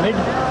 mid.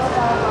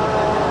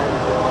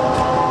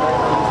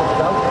 Yusuf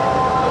is out.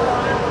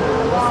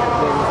 This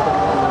player is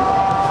coming to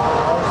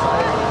our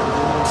side.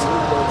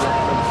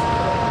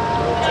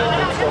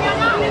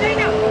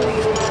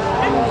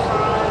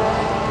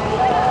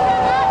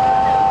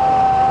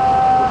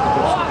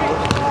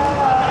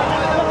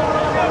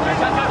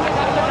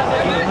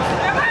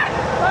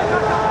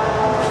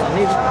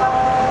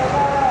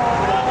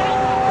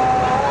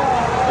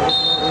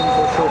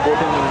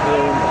 Showboating in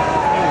here.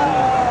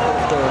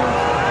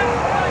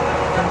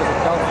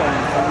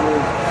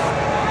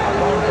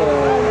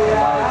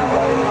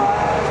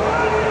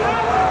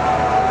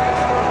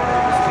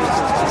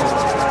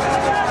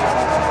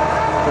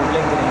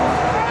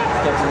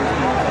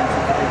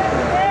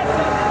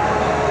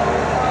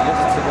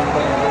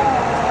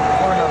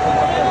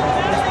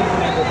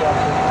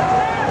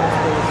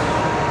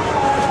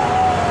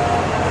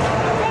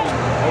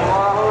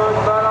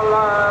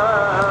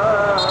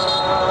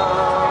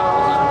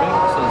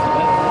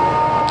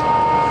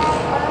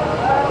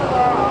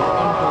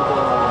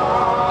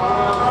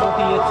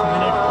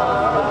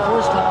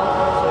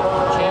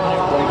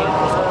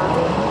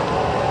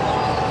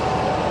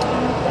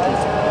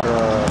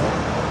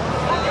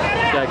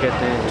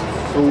 कहते हैं,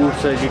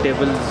 fruits,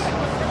 vegetables,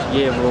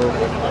 ये वो।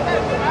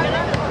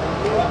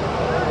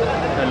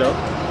 Hello,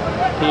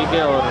 ठीक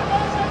है। और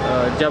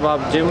जब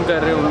आप gym कर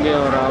रहे होंगे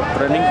और आप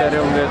रनिंग कर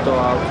रहे होंगे तो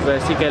आप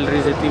वैसी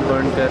कैलोरीज इतनी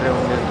बर्न कर रहे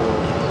होंगे, तो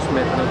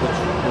उसमें इतना कुछ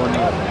वो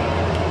नहीं होता।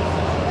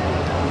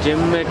 जिम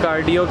में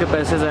कार्डियो के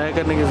पैसे ज़ाया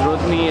करने की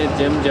ज़रूरत नहीं है।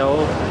 जिम जाओ,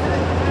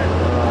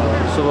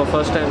 सुबह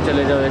फर्स्ट टाइम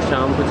चले जाओ या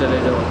शाम को चले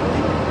जाओ,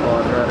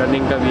 और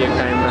रनिंग का भी एक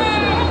टाइम रख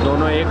लो।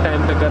 दोनों एक टाइम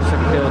पे कर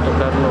सकते हो तो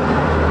कर लो।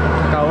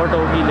 थकावट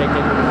होगी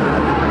लेकिन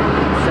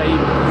सही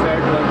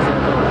फैट बन से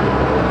तो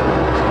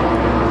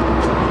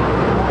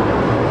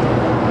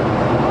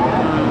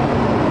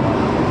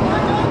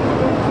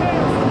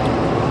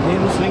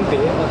स्विंग पे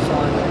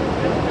आसान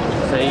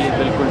सही है,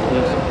 बिल्कुल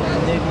ठीक।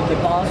 नेवी के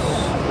पास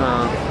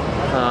हाँ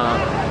हाँ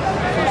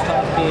फर्स्ट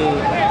हाफ के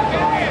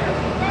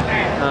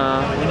हाँ,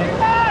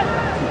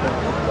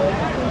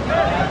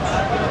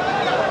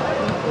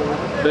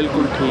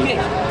 बिल्कुल ठीक।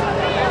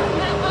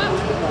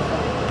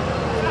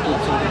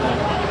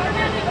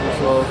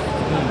 So,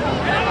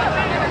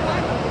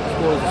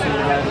 scores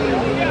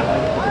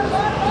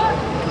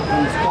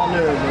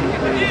scholar when you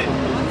play from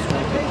the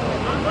striker.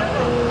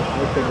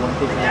 Out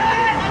advantage.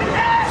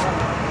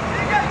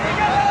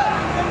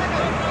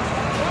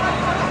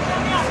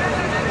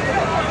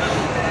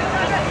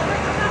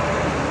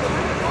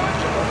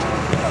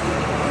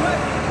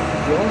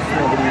 Jones,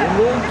 nobody in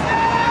there.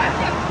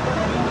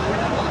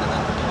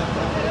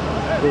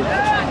 Good.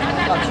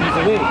 Touch is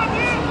away.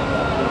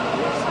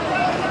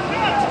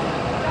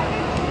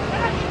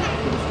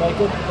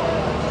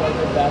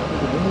 Striker back to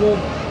the window.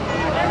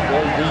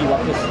 Ball D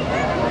वापस.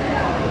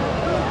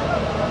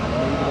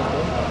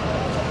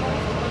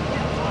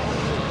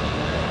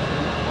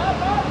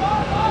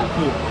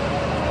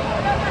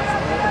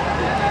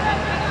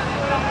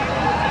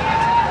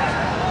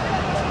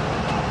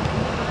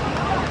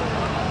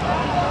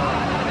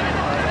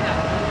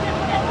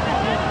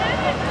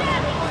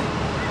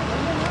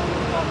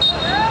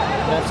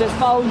 That's his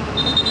foul.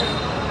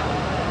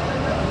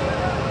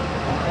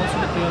 Also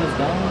the player is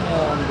down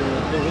on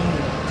the wing.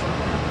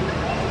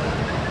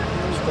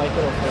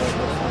 Striker of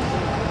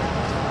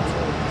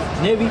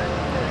Navy.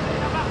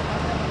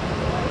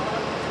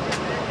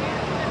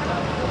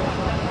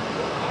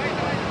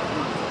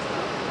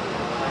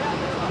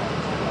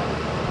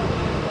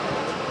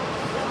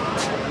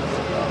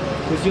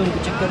 कुर्सी उनको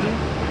check कर रहे हैं।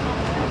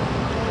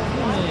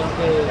 यहाँ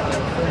पे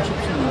friendship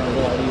से नजर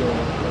आ रही है।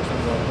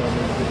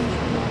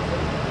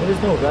 There is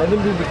no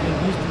rivalry between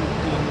these two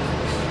teams.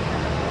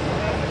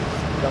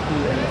 काफ़ी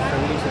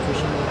फ्रेंडली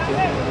सिचुएशन में खेल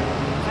रहे हैं।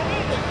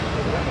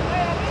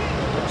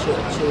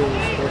 अच्छे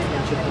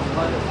स्पोर्ट्समैनशिप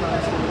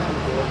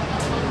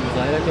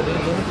मुजाहिरा कर रहे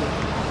हैं दोनों की।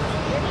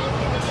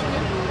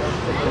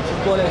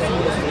 फुटबॉल ऐसी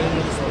गेम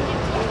है जिसमें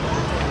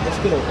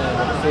मुश्किल होता है,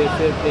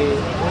 फेयर प्ले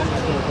बहुत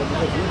मुश्किल होता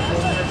है।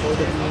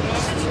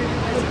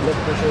 Blood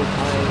pressure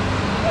high,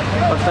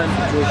 person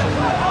situation,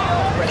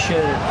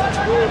 pressure,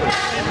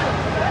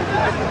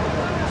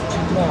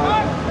 जितना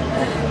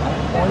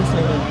पॉइंट्स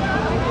नहीं,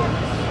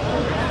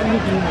 only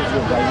team is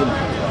your rival.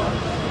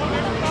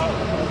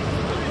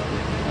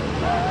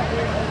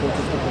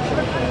 Coaches का प्रेशर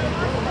होता है,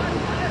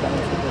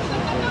 फैंस का प्रेशर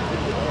होता है,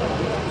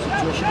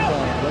 सिचुएशन का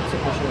अलग से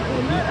प्रेशर होता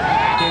है, लीग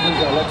टेबल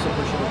का अलग से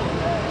प्रेशर होता है।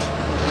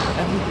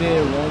 Every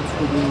player wants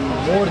to do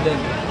more than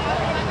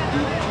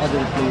the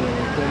other player.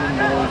 Turning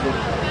balls,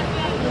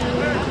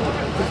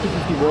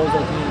 50-50 balls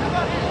आती हैं,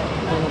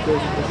 दोनों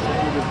players को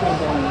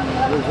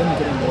वो विन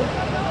करें बॉल।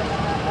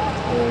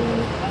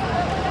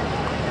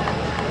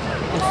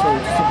 इससे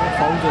बहुत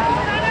फाउल्स होते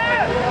हैं,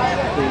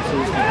 तो इससे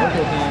हर्ट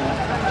होते हैं,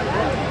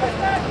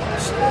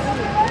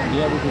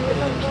 इंडिया भी टूटते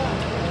हैं।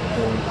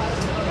 तो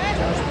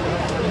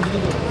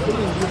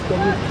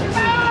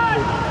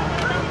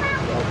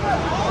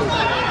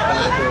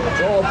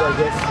job, I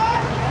guess.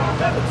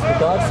 It's the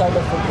dark side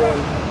of football.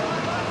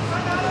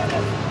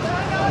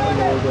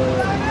 लोग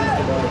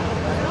इसके बाद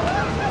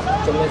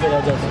चलने से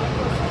रह जाते हैं।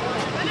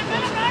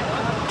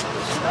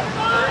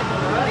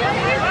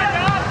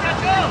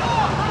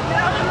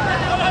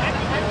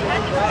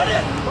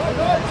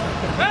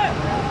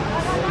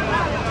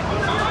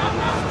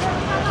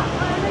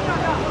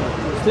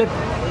 Slip.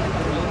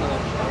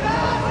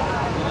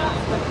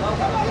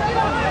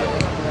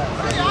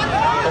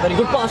 A very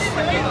good pass.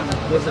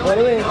 Yes, by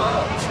the way.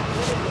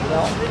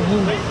 Now, he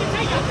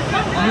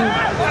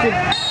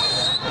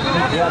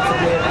grabs the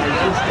player and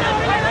pushed it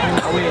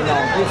away.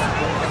 Now, this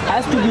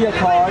has to be a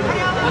card.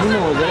 He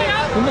knows it.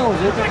 He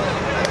knows it.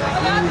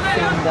 He is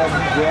saying that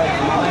he grabbed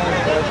my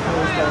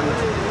personal style.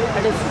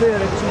 That is fair,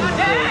 actually.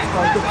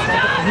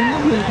 He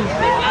knew he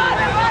was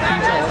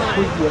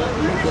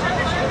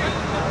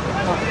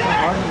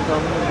hard नहीं था,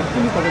 उन्होंने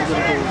बिल्कुल ही पकड़ के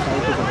उनको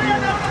side पे कर दिया।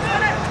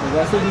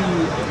 वैसे भी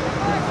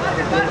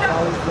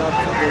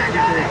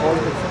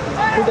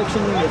खुद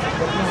एक्शन नहीं ले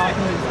सकते, अपने हाथ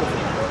में ले सकते।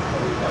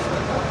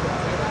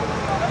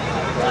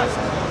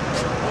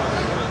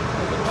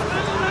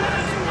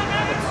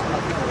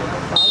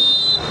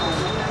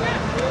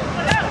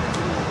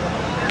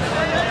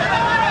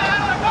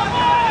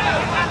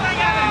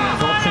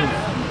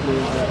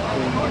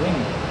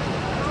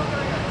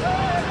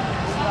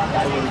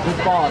 Good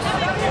pass.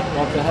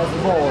 WAPDA has the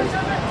ball.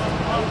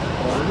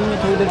 और अभी मैं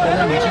थोड़ी देर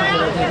पहले मेंशन कर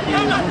रहा था कि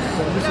वो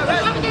सर्विस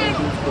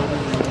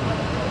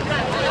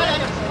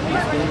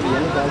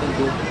येलो कार्ड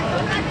दो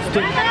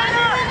स्टिल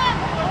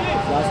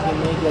लास्ट गेम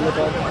में एक येलो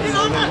कार्ड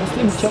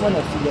मुस्लिम चमन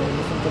FC है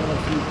मुस्लिम चमन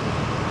FC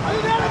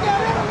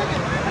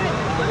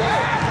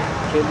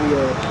खेल रही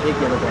है एक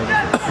yellow card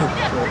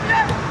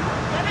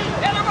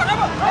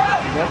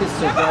that is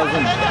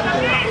surprising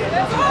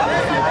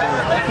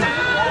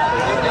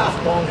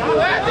strong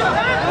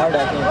hard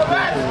acting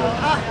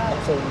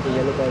अक्सर उनके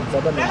येलो कार्ड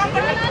ज़्यादा नहीं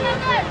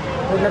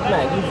और लगता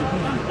है easy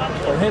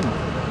for him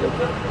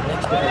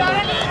next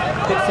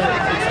picks him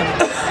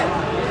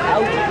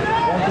out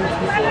 1 2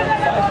 3 4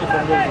 5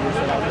 defenders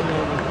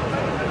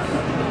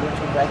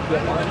back किया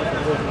 5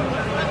 defenders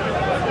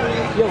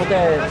ये होता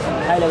है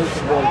हाई लेवल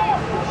फुटबॉल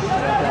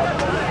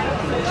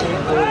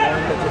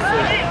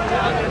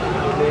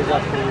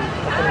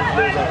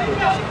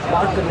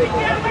मार्क कर लेते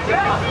हैं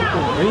तो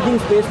ब्रीदिंग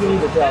स्पेस भी नहीं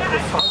देते आपको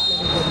सांस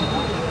लेने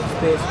को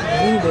स्पेस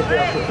नहीं देते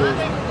आपको कोई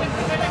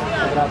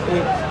अगर आप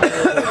एक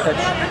टच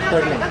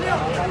कर लें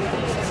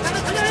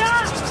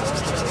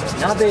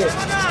यहाँ पे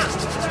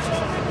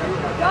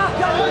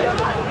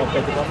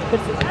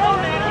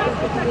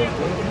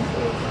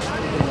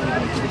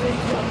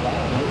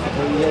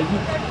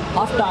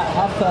हाफ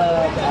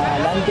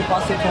लाइन के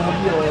पास से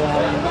होगी और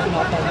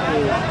हाफ टाइम पे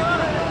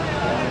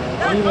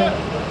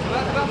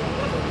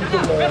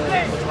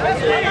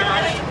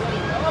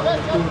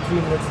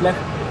 2-3 minutes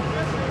left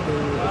to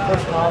the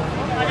first half.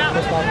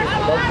 First half is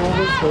about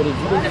over, score is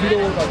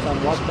 0-0. Pakistan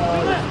WAPDA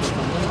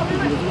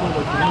is 0-0.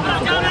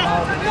 Pakistan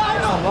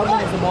WAPDA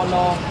has the ball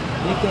now.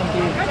 They can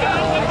take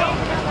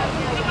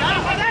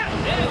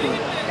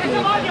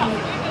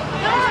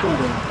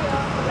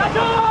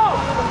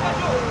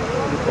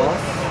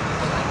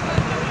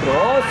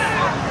cross.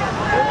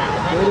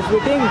 Where is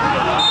waiting?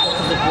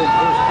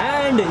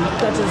 And he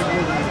touches it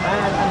with his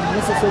hand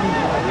unnecessary.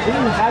 He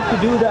didn't have to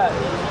do that.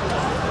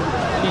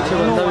 पीछे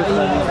बंदा भी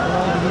खड़ा है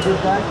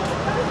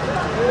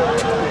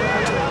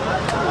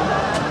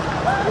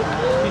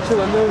पीछे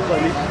बंदा भी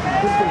खाली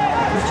बिल्कुल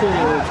पीछे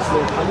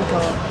खाली था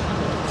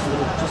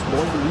जिस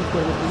बॉल को लीड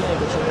कर देती है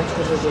एक अच्छा मैच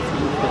कर देते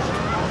लीड कर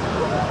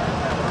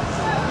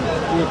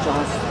ये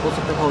चांस हो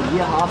सकता था और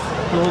ये हाफ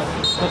क्लोज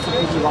कर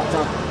सकती थी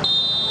WAPDA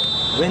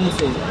विन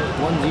से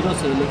 1-0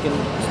 से लेकिन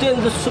still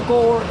the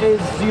score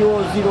is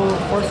 0-0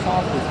 first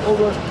half is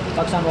over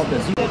Pakistan WAPDA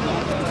 0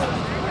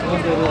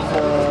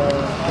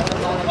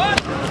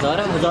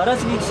 हज़ारा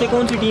से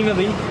कौन सी टीम है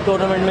भाई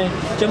टूर्नामेंट में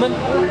चमन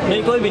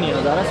नहीं कोई भी नहीं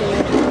हज़ारा से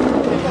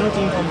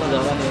टीम फ्रॉम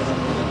हज़ारा है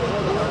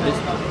it's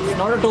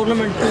not a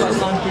tournament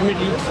Pakistan premiere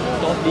league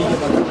top league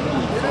है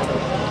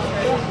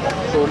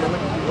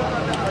tournament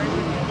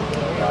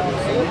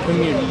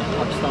premiere league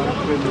Pakistan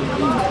premiere league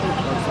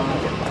Pakistan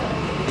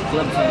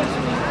clubs हैं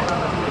इसमें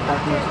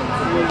डिपार्टमेंट्स हैं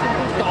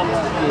टॉप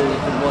के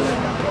फुटबॉल है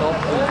टॉप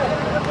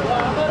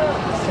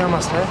क्या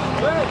मसला है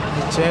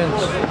चेंज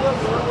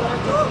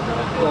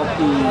टॉप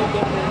की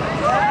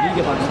लीग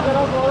है पाकिस्तान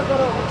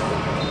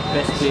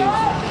बेस्ट प्लेयर्स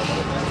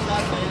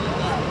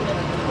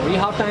और ये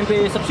हाफ टाइम पे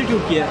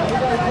सब्स्टिट्यूट किया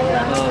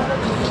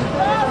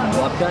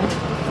WAPDA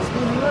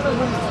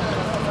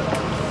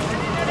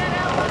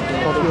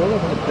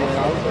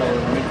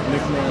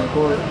मिड में एक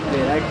और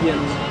प्लेयर ऐड किया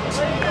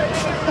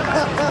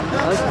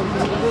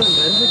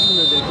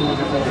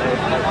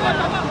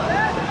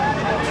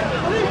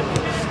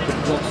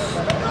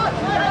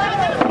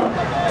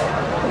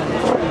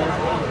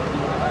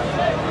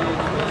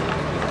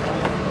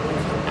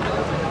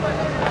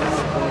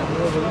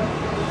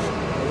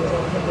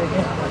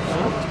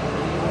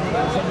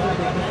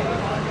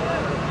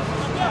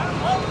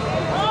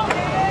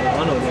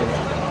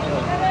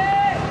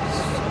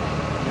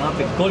यहाँ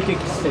पे गोल किक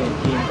से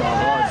टीम का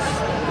आगाज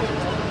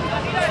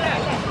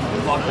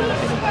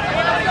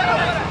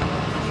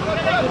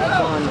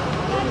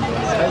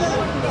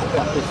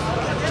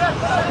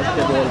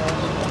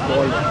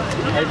बॉल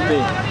हेड पे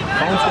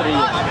बाउंस कर रही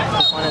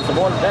है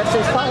बॉल बैट से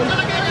फाउल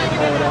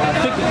और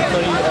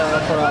सॉरी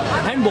फॉर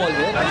हैंड बॉल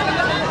है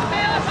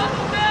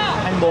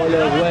हैंड बॉल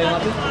हुआ है यहाँ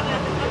पे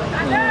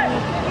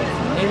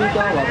नेवी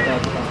का WAPDA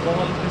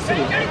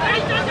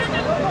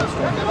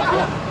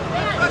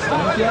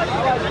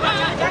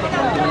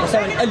number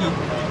 7 Ali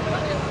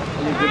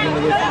dribbling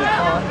away from the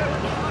car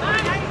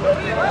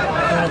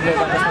दोनों प्लेयर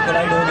आपस में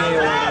कोलाइड हो गए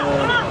और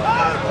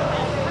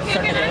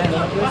शट गए हैं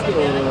दोनों प्लेयर्स के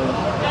और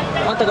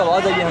वहाँ तक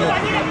आवाज़ आई है हमें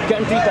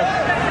कंट्री तक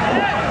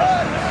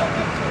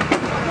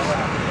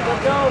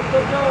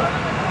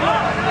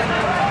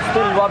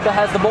still WAPDA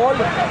has the ball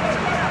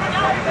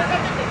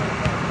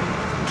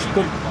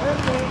good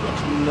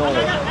no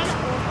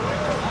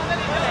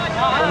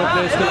दोनों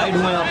प्लेयर्स कोलाइड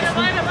हुए हैं आपस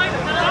में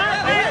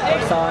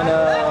पाकिस्तान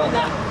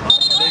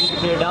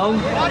प्लेयर डाउन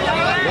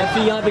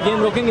रेफरी यहाँ पे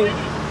गेम रोकेंगे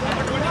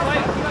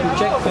टू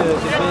चेक प्लेयर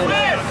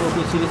को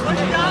कोई सीरियस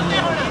इंजरी नहीं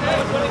है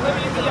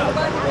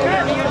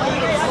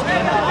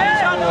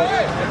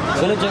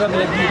गलत जगह पे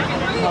लगी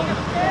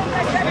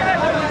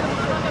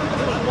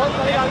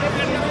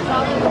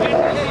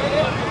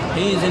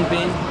ही इज़ इन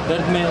पेन,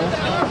 दर्द में हो।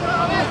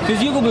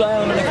 फिजियो को बुलाया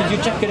उन्होंने, फिजियो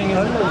चेक करेंगे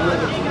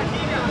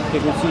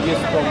कोई सीरियस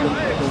प्रॉब्लम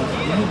तो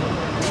नहीं।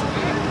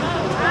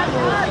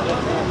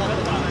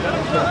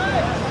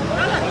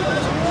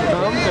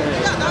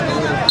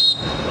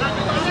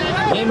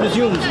 गेम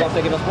रिज्यूम्स,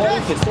 वापडा के पास बॉल,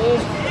 फिर से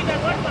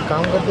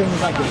काम करते हैं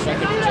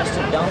जस्ट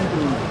डाउन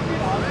टू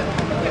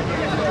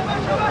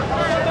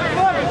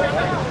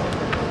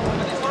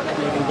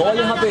बॉल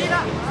यहाँ पे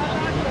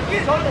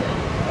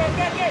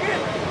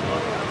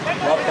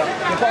वापडा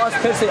के पास,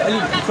 फिर से अली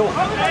थ्रो,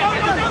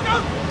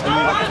 अली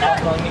वापस पास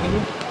मांगने के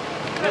लिए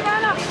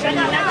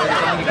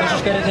की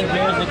कोशिश कर रहे थे,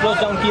 प्लेयर्स ने क्लोज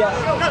डाउन किया।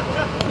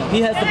 He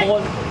has the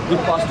ball,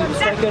 good pass to the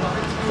striker,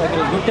 striker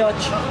is good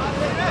touch.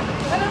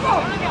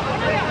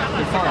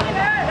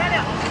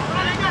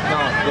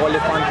 Ball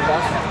Irfan के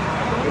पास,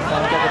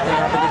 इरफान क्या करते हैं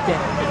यहाँ पे देखते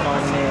हैं। इरफान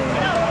ने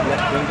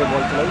लेफ्ट विंग पे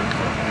बॉल चलाई,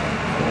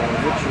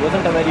 which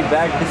wasn't a very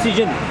bad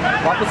decision।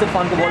 वापस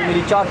इरफान को बॉल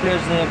मिली, 4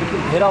 प्लेयर्स ने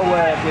बिल्कुल घेरा हुआ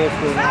है प्लेयर्स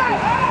को यहाँ पे।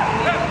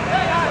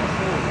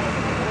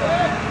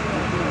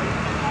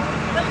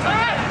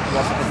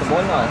 वापस से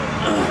बॉल ना आए,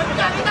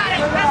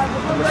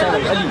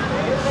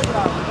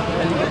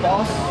 अली के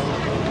पास,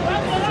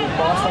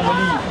 pass from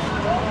Ali,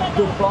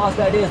 good pass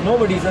that is,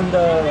 nobody's in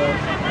the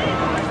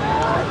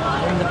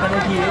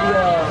penalty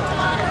area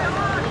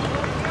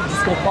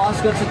जिसको पास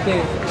कर सकते।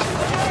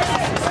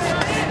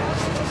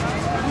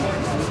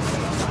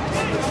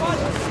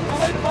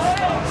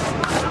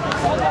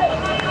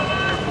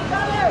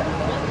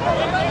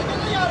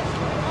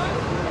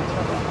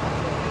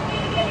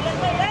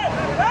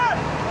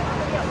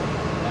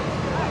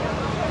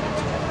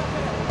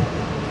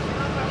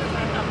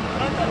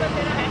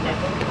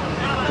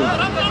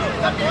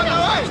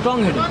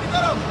 Strong hitting.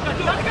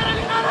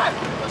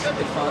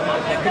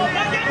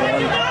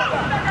 Ball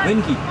win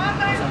की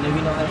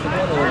navy now has the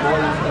ball और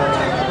ball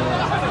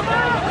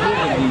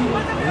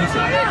वहीं से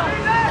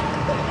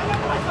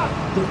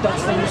good touch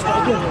from the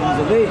striker, he's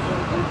away,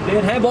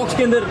 player है बॉक्स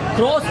के अंदर,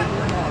 cross,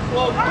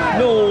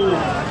 no,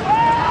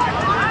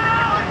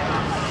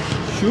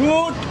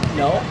 shoot,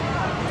 no,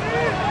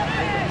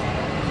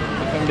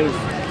 defenders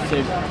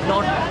said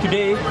not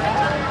today.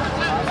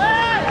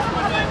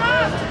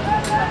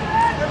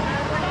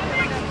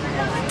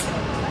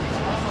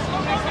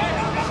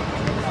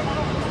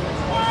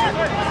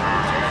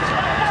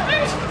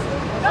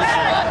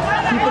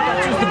 Keeper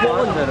touches the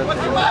ball.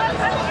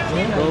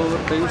 दो over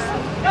 23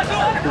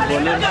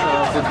 bowler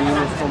को दी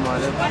उसको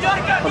मारे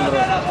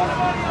 15।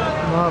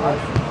 हाँ भाई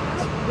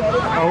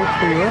आउट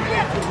हुई है,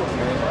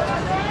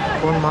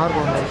 कौन मार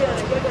कौन है?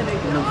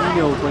 नबी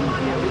ने ओपन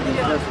किया,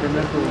 दूसरा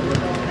स्पिनर को ओवर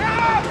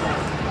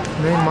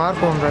नहीं, मार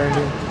कौन रहा है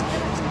इंडिया?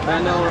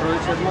 पहला और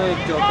रोहित शर्मा, एक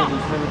चौका,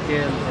 दूसरे में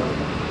KL था।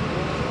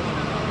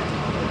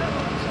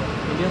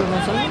 इंडिया का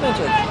कौन सा मैच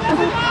है?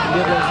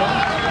 इंडिया कौन सा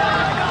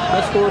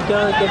बस स्कोर क्या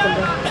चल रहा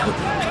है?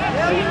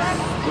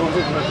 2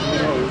 wicket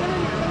Rohit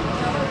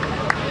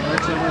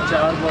Sharma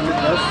 4 ball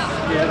 10,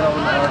 KL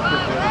Rahul 8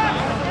 पे।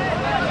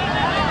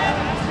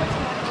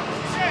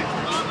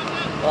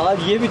 आज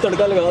ये भी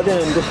तड़का लगा दें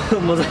इनको,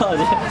 मज़ा आ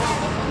जाए।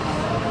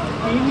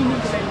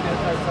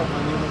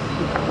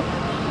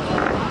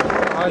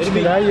 आज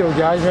खिलाई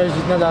होगी, आज मैच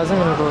जितना लाजम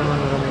है उनको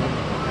उन्होंने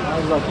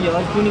आज बाकी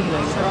आज क्यों नहीं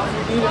खिलाएंगे?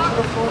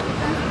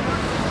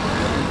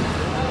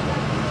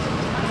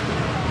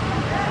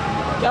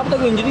 क्या पता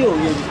कोई इंजरी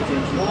होगी जिसको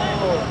चेंज किया।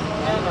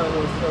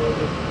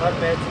 हर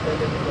मैच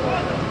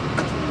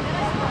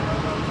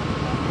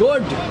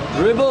गुड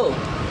ड्रिबल,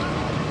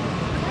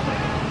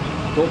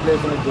 2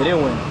 प्लेयर्स में घिरे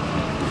हुए हैं।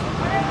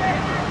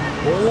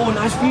 Oh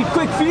nice feed,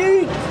 quick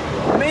feed,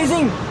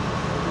 amazing,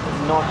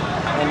 not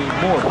any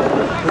more,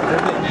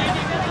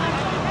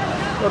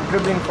 good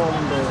dribbling from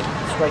the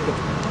striker.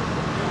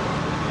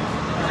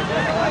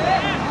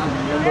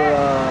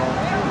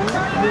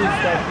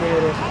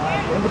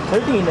 Number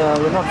 13,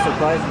 we're not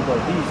surprised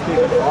because he's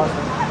pretty fast.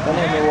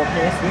 पहले हमें वो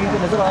अपने स्विंग पे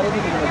नज़र आ रही थी,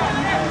 लेकिन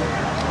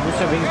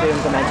दूसरे विंग पे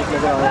उनका मैजिक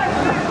नज़र आ रहा था।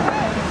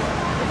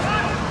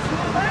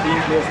 3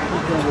 प्लेयर्स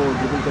को वो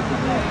ड्रिबल करते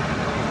हैं,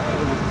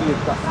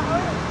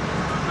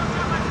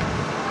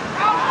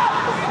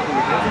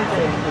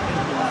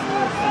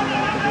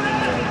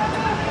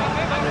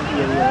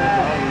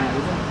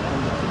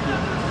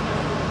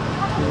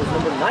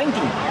 number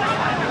 19.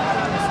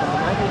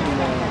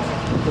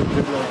 Good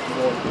dribbler of the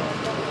ball.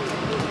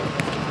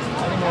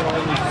 I don't know why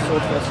he's so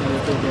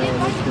fascinated with the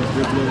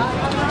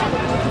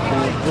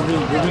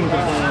dribbling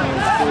करते हैं,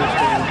 स्पेस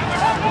को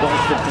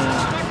बॉक्स करते हैं,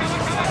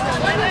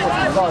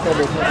 मज़ा आता है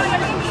देखने का,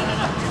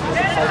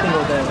 एक्साइटिंग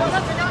होता है,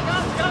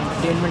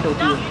 एंटरटेनमेंट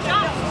होती है।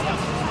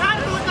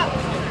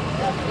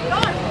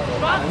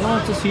 I know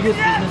it's a serious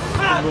business,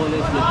 football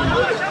is, लेकिन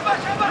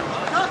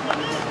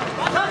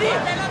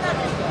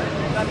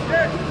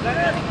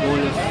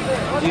goal is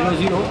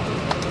 0-0,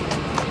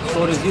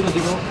 स्कोर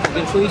 0-0।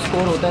 अगर कोई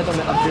स्कोर होता है तो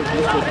मैं अपडेट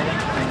लिख देता हूँ,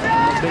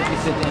 अपडेट लिख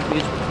देते हैं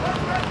पेज पर,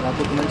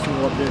 आपको कमेंट्स में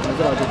वो अपडेट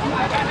नज़र आ जाती है।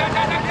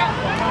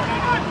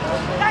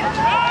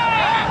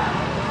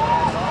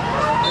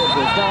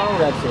 Down,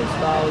 red says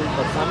foul,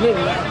 but Pakistan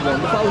NAVY won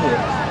the foul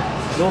here.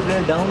 2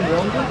 player down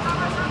ground पर,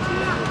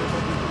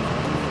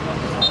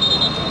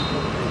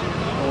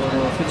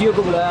 फिजियो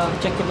को बुलाया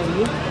चेक करने के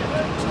लिए।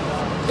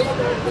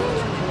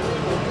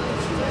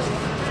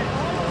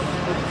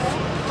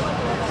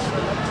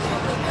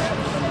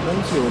 कौन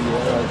सी हो गई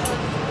है आज?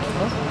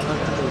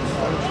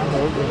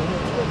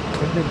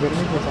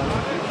 गर्मी के साथ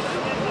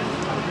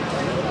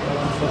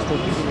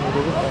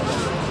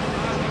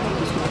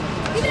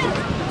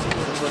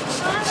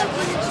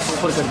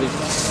ऊपर कर दी।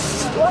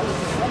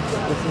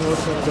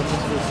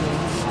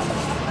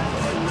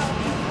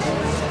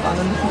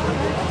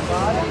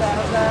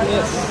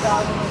 Yes.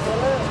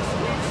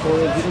 So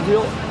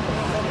 0-0.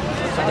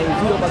 Starting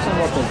 0%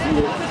 WAPDA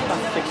 0.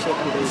 Tough fixture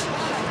today.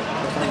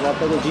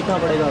 WAPDA को जीतना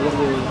पड़ेगा अगर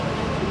वो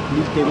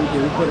लीग टेबल के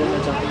ऊपर रहना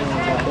चाहते हैं।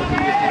 WAPDA के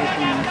लिए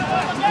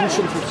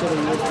क्रूशियल फिक्चर है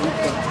लीग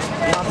का।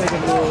 यहाँ पे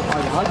जब वो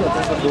आज हार जाता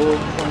है तो 2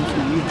 पॉइंट्स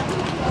की लीड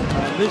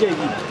मिल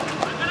जाएगी।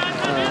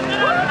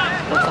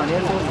 पाकिस्तान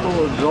को उसको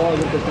ड्रॉ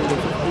अगर करते हैं तो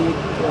 1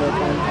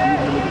 पॉइंट लीड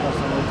मिलेगी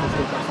पाकिस्तान को।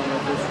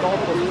 टॉप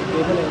पर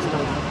टेबल है इसका।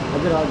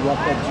 अगर आज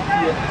WAPDA जीती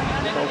है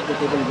टॉप के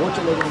टेबल वो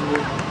चले जाएंगे।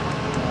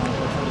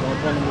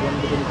 WAPDA नंबर 1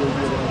 पे चली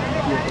जाएगी। अगर आज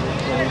जीती है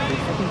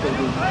तो सेकंड कर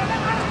देगी।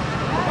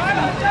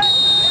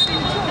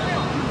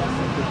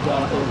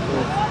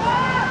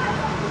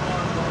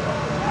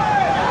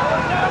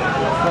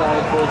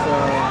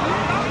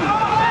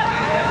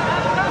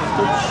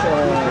 कुछ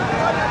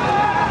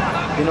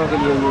दिनों के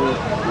लिए ये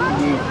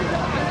लीग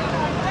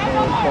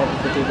टॉप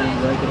के टेबल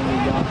एंजॉय करेंगे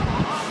या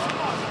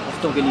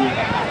हफ्तों के लिए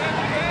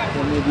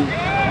हमें भी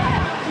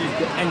लीग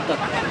के एंड तक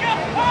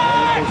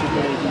कोशिश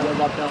करेगी। जब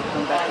WAPDA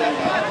कम बैक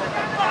करेगी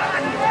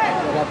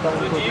जब WAPDA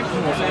उनको इतनी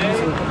आसानी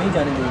से ऊपर नहीं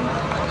जाने देंगे।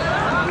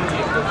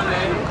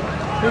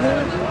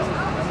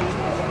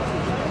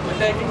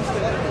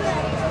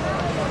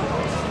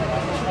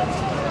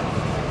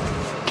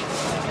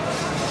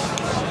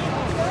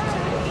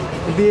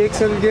 अभी एक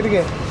सेल गिर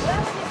गए।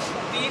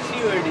 3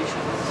 new addition.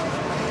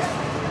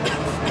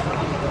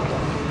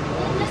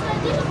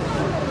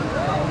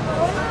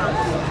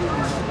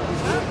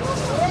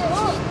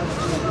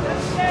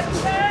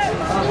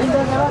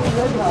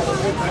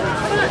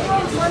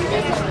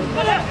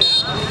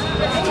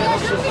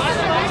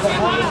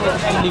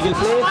 Illegal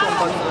play from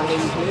Pakistan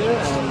Navy player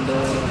and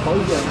foul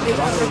किया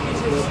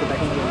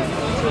attacking player।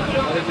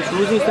 और एक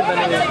शूज़ ही इससे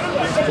पहले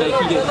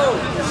लाइकी के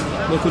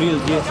मेकुरियल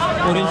ये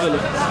ऑरेंज वाले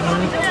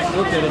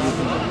वो प्लेयर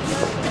जीते हैं।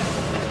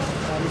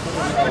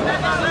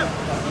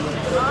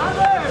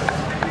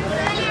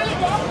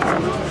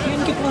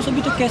 इनके पास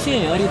अभी तक कैसे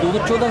हैं यार? ये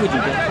 2014 में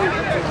जीते।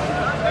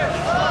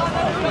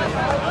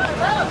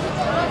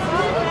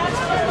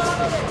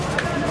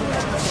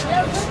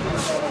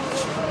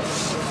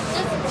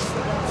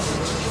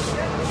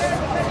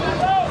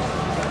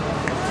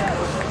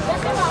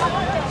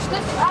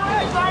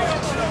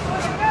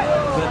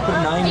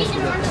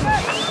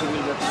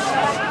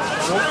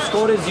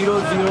 Score is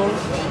 0-0.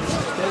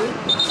 Still,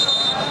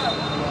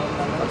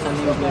 Pakistan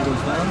Navy player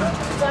goes down.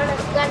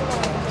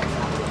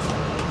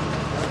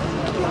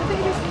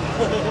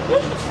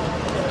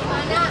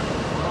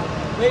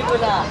 Wait,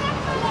 bola.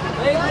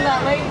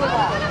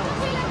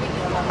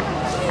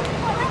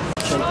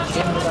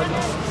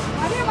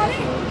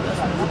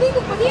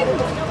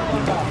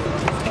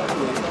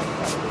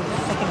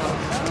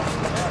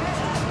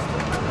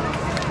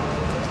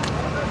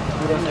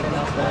 पूरा सेकंड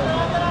हाफ का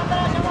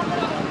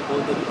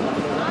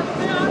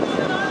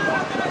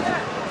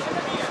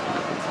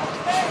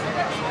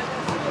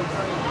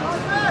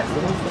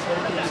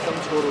कम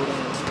स्कोर हो रहे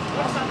हैं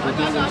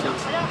 2-3 रन से।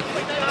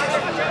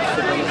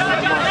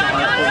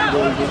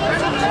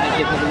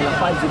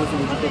 5-0 से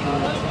जीते थे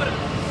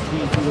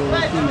 3-0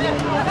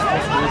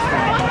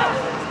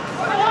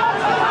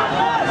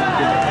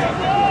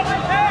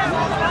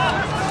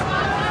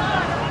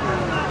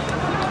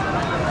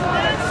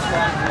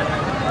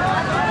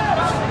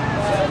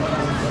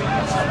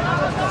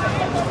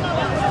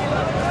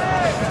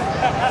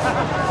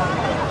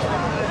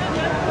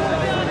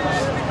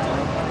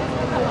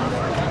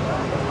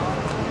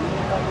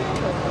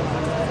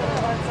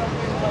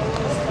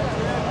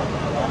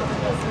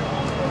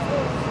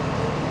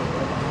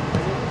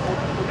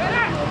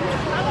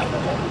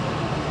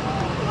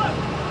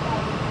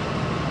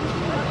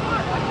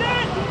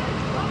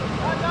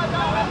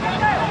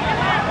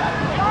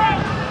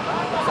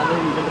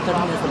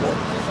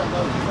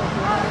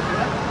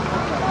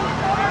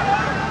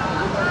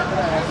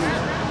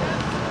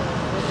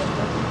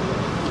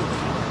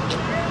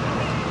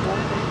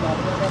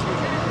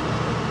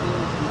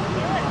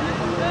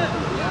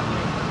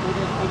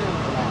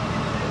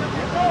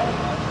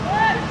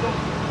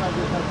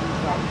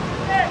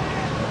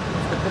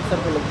 सर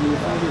पे लगी है,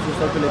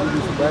 सर पे लगी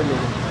दूसरी बैग ले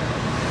गई।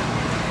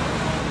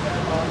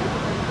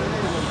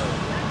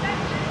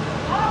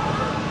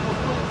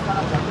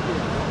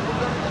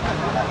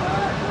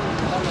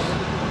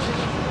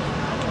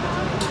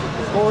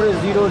 Score is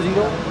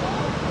 0-0.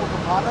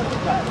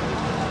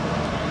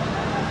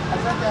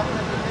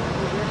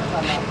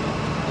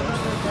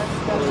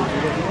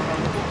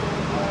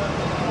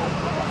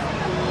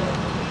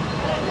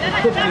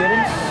 Good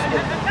clearance,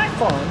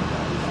 fun.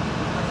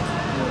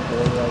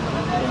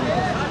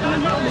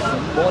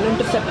 Ball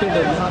intercepted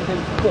है यहाँ पे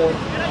ball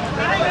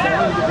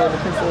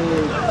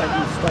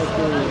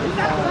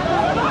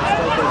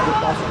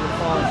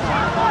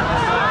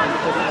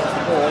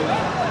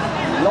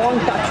long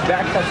touch,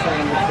 bad touch from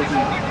the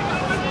city.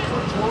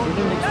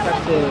 Didn't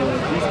expect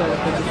these kind of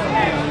pitches from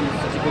him. He's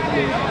such a good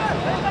player.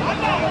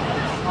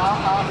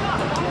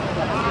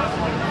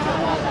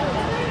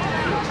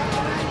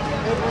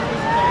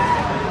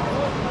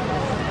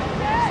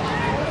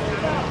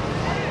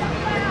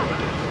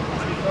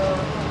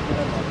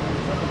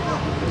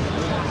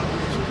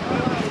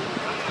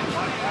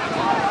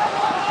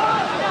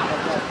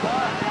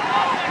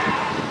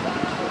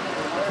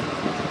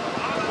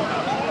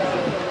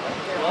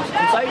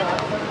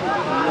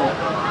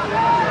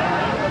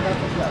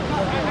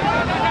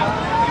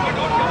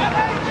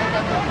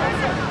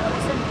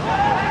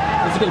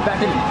 Physical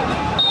battle.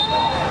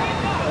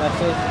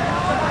 That's it.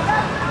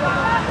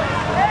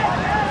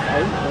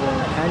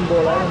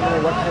 Handball. I don't know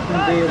what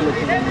happened there.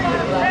 Looking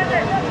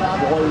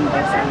ball,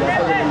 whatever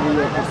we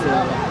have to say.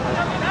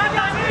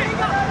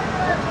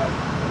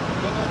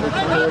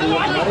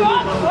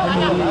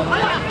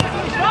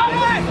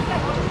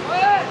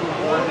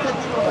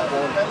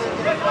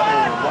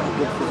 What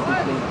good physical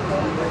play.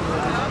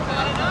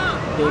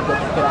 Take the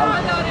crowd.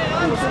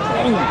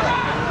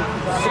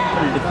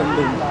 Simple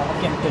defending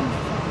captain.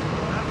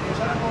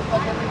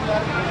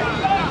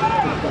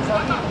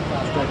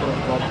 Striker of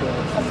WAPDA.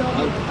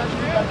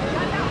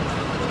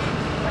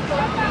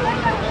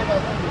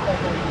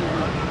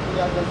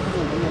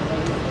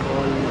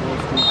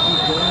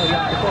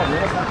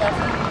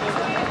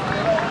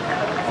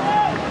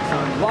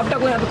 WAPDA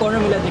को यहाँ पे corner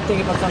मिला. देखते हैं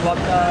कि Pakistan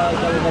WAPDA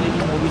क्या वाली की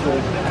मूवी जो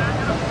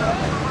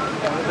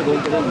कॉर्नर पे गोल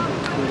करेंगे.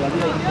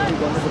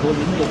 कॉर्नर पे गोल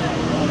नहीं होगा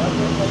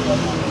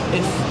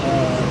इस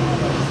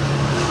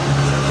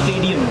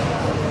स्टेडियम में.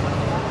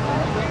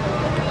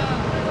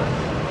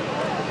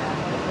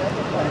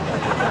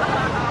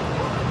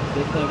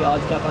 देखते हैं कि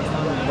आज क्या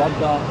पाकिस्तान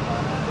WAPDA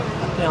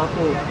अपने आप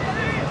को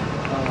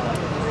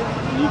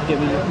लीग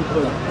टेबल में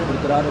ऊपर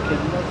बरकरार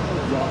रखेगी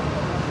या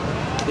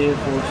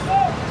एयरफोर्स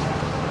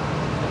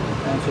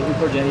उनसे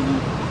ऊपर जाएगी.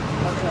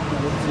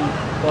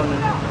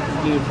 Corner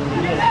clear from the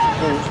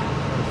post.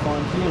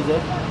 Irfan clears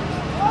it.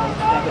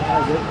 Attacker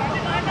has it.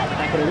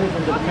 Attacker away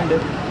from the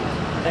defender.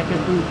 Attacker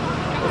to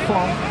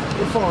Irfan.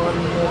 Irfan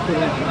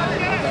couldn't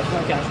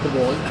catch the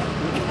ball.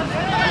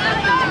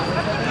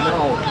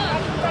 Now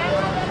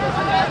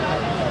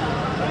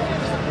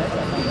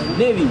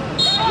Navy.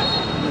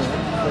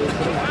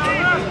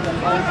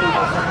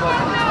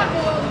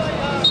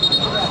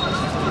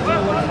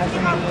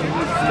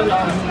 Still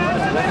on.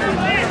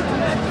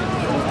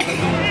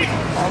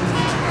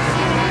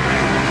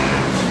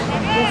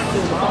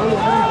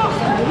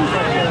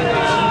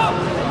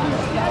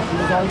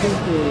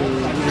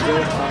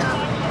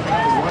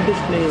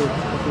 Advantage play.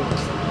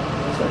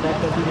 So attack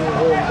continue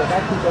home. The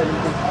attack to ball.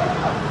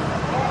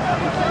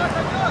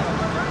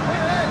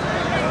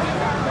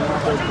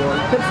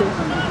 फिर से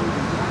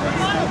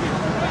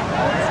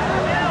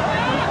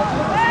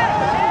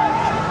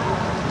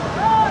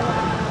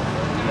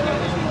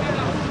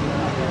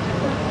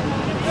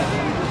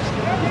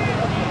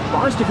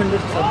पांच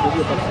defenders के साथ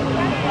video Pakistan में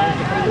 5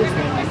 defenders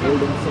हैं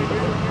golden centre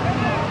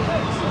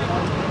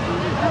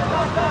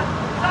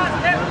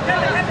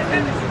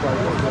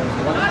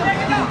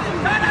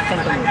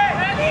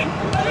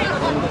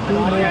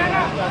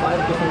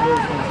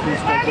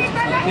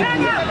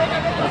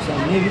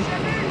navy.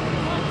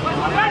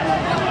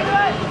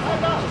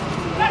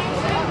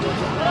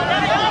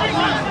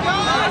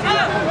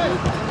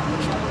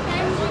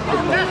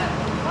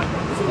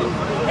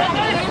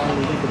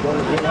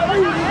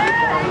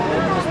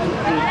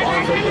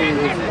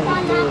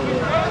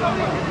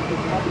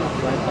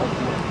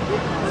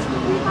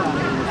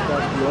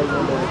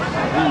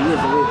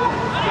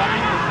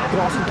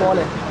 Crossing ball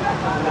है.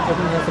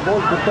 Has the ball.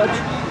 Good touch.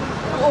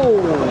 Oh,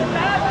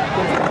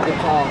 good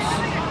pass.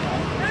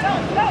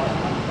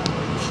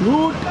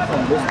 Shoot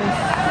from distance.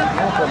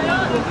 No problem.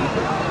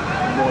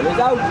 Ball is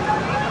out.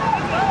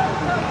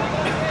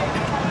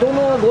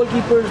 दोनों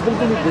goalkeepers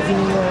बिल्कुल भी बिजी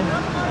नहीं हुए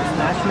इस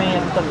मैच में.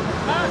 अब तक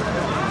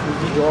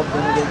उनकी जॉब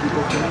दोनों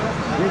गोलकीपर की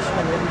विश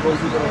का मेरी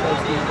गोलकीपर होता है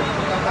इस टीम का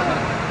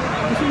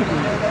किसी भी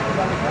टीम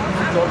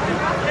जॉब की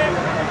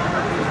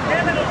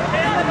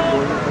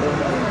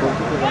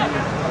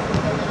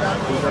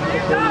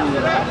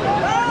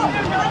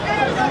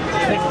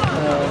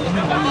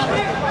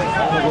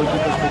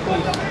गोलकीपर को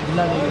कोई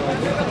ढीला नहीं हुआ,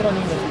 खतरा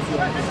नहीं महसूस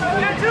हुआ.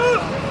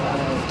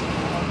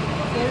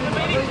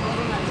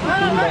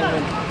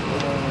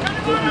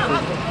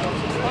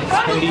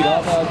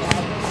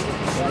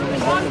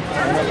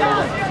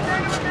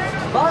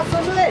 बात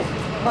सुन ले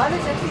माने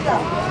शक्ति का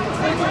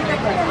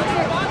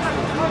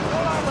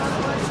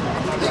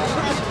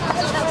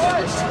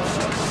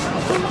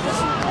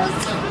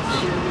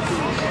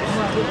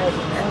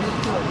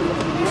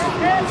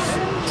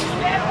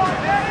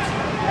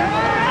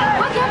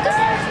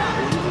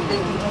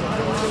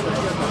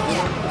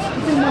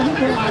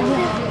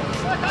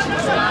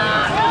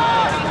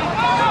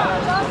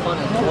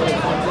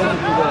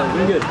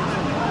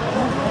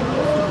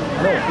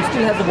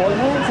has the ball.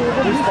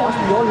 He's fast.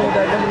 We all know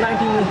that. Number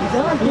 19.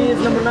 He is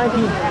number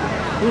 19.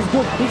 He's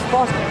good. He's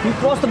fast. He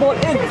crossed the ball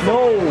in.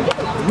 No.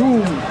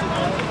 Room.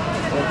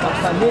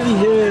 Pakistan Navy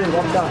here.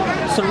 WAPDA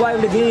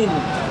survived again.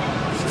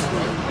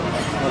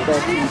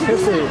 फिर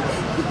से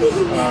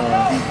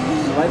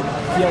survive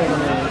किया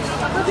उन्होंने.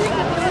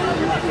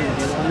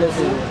 हमले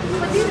से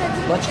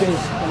बच गए.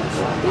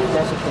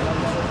 कह सकते हैं.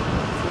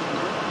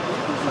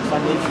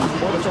 पाकिस्तान Navy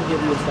बहुत अच्छा खेल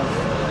रही है इसका.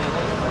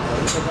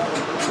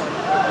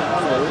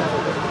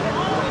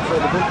 So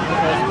the goalkeeper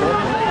has the ball.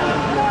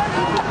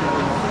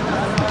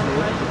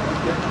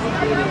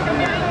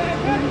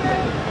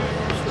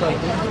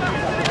 Striking.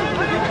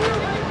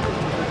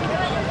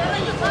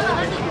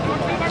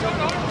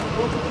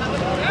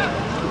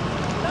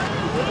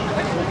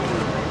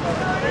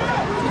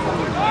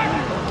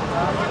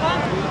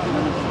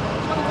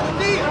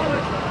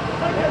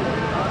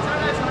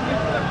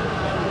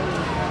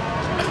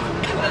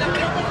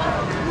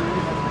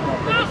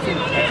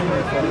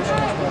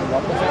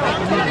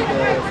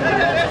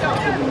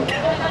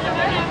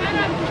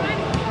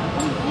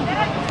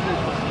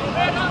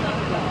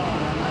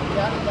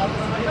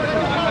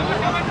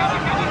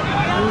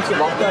 से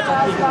वापदा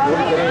चाहती है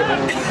गोल करे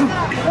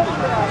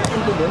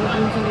उनको दोनों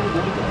टीम से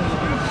गोल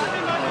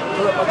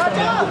थोड़ा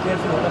पाकिस्तान को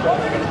केयरफुल होना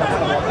पड़ेगा.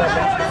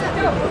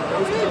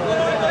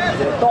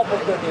 Top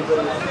of the table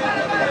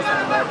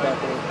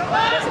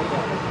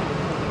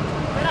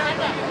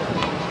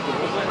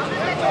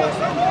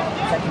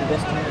second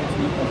best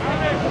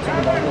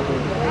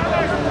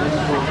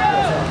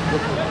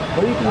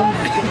बड़ी टीम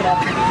के खिलाफ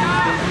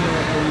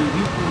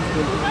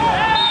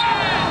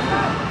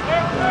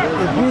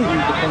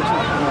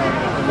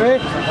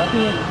वीक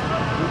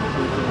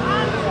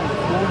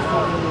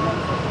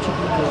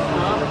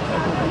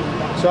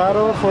चार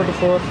ओवर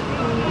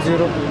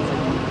 44-0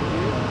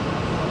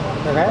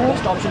 लगाया.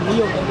 बेस्ट ऑप्शन नहीं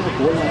होता है कि वो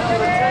गोल ना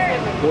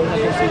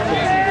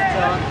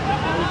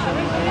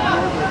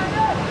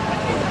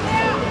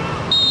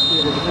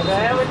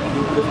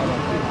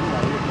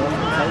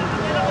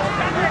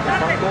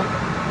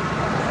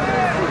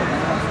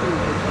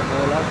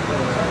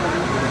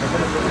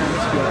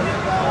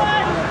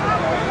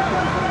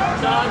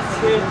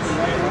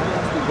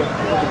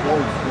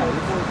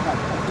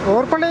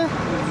और पड़े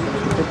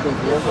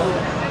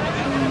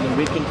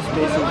weekend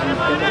spaces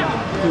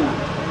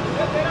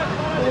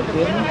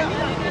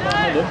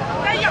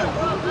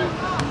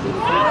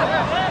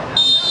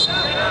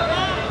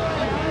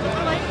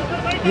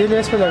ये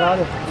लेस पे लगा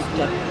दो.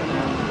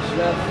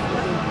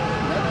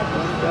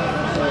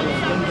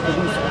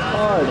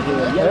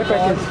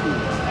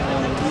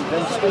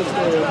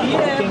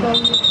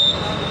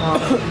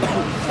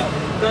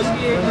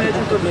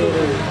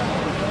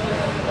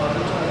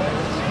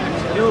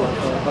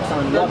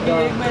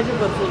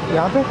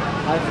 यहाँ पे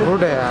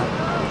गुड है यार.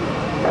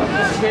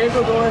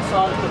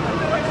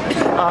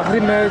 आखिरी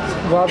मैच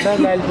वापडा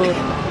लालपुर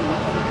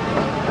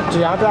जो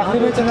यहाँ पे आखिरी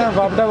मैच है ना,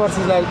 वापडा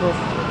वर्सेस लालपुर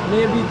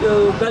में भी.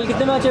 कल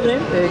कितने मैच है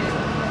ब्रेन? एक.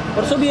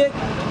 परसों भी एक.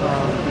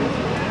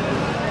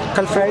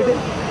 कल फ्राइडे.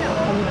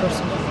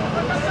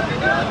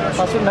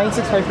 परसों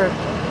 9658.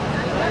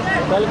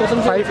 कल कसम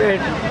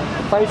 58.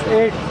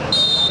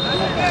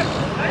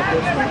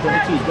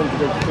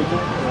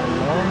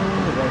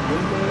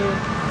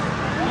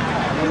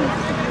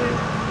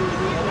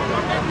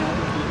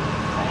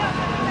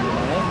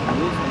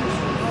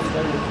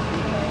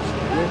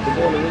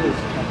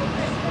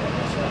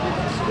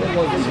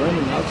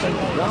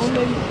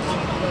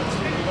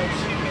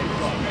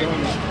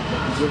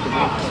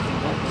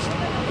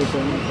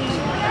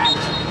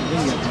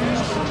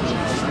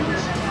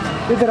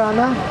 इधर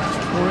आना.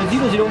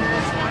 0-0.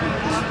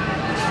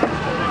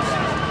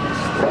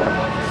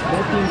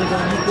 बहुत टीम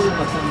जगह को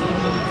पसंद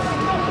नहीं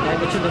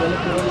अच्छे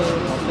डेवलप हो रही है.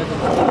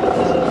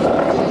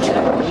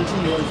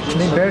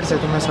 नहीं बैठ से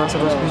तो मैं साथ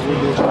बस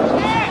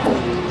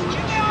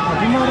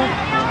अभी मारा.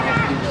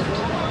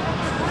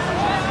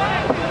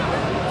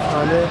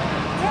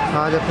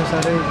 आज अपने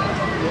सारे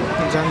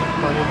जंग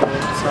पानी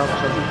साफ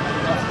कर दी.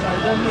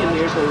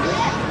 लेट हो गए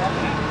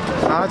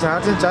आज हर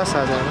दिन 4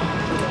 आ जाएगा.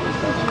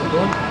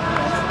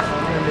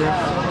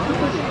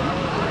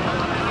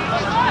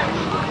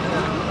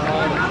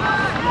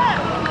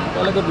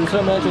 कल अगर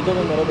दूसरा मैच होता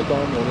तो मेरा तो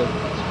काम हो गया.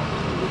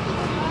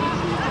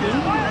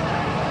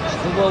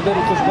 तो अगर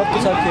कुछ वक्त के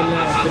साथ खेलना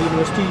है, फिर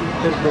यूनिवर्सिटी,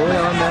 फिर 2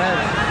 यहाँ मैच,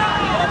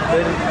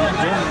 फिर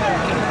जिम,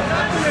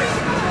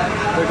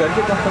 फिर घर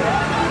के काम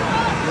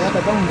यहाँ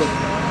खत्म हो गया.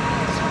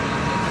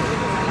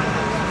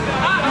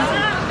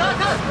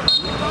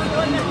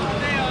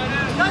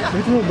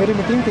 मेरी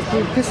मीटिंग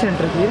किस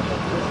सेंटर की है?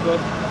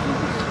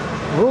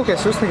 वो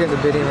कैसे उसने कैसे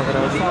बेरिंग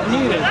वगैरह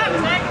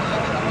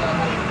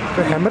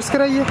तो हैमर्स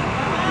कराइए.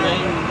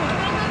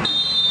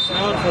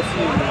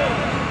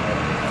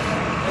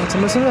 अच्छा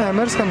मैं सुना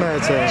हैमर्स का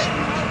मैच है.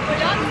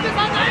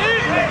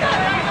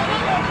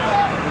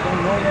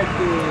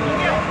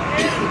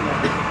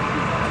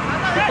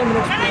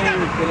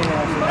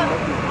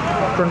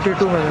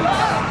 22 मिनट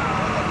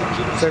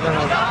सेकंड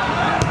हाफ.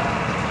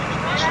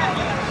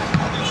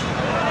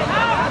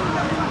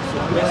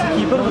 वैसे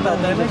कीपर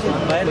बताता है ना कि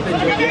बाहर पे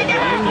जो है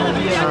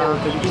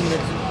 15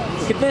 मिनट्स।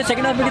 कितने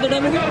सेकंड हाफ में कितना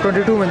टाइम है?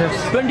 22 minutes.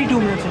 22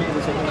 minutes in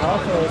second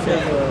half. Bowler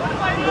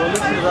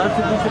से ज़्यादा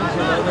से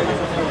दूसरे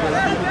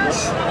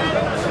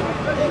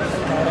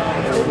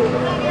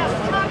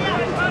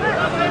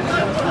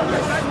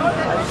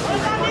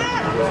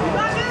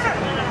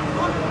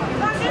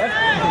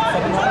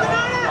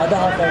आधा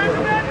हाफ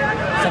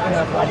सेकंड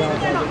हाफ आधा हाफ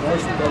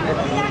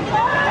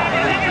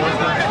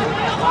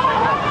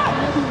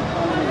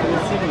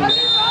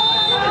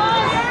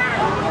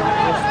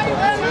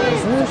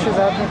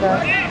शिजाब ने कहा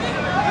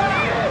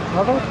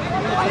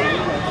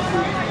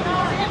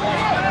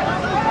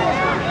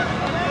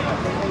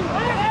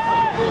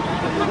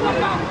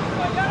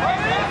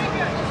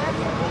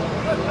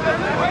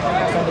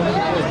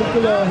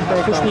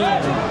बिल्कुल कुछ नहीं है।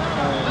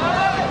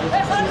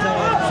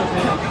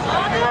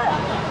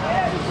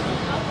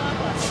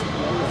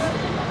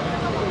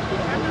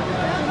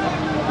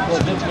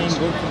 Playing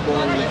good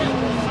football, लेकिन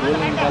गोल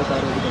नहीं निकाल पा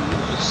रहे।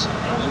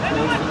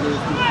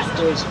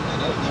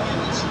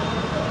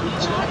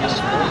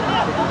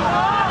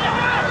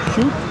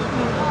 Shoot?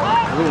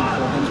 Room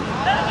for him.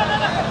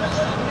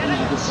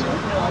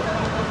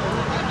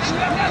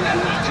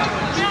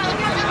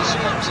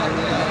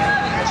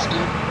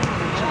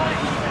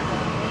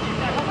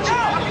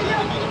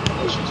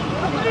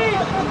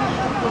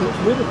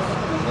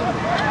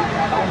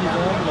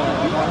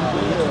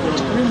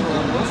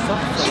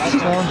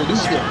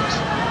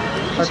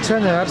 अच्छा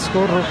नहीं यार,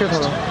 स्कोर रोके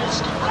थोड़ा।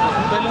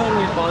 पहले और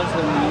 5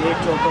 रन, एक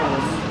चौका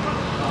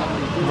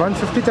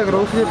 150 तक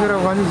रोक लिए, फिर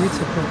अफगानी जीत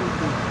सकते हैं।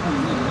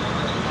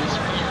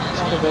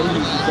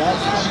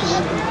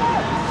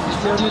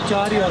 इसलिए हमें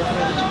 4 ही और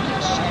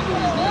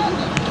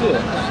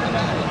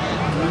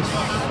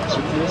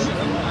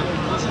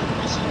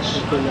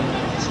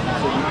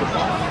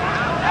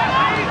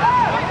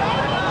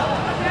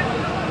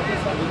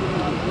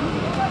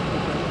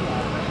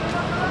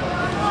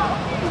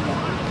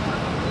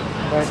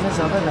बैठने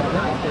ज़्यादा लग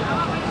रहा है।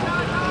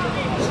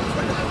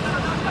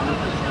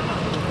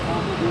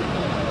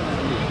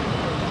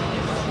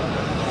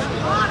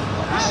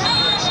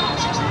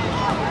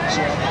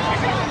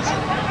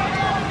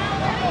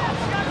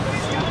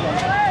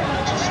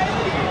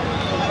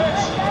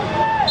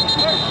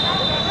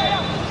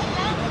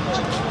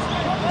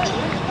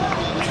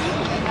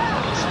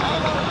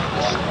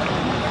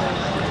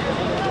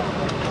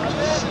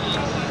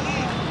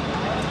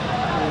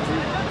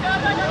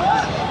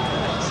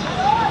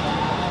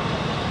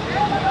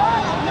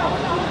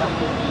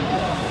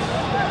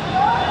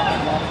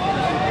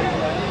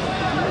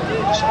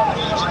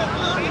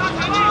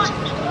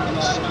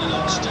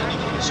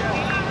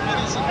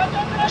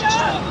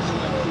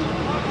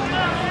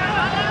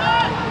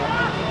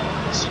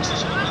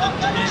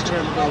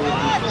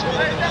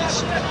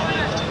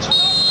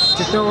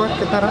 कितने ओवर,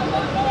 कितना run?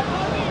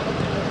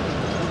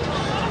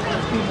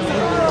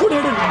 Good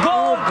headed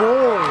goal!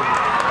 Goal!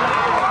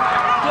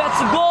 That's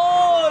a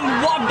goal!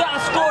 WAPDA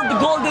scored the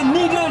goal they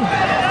needed!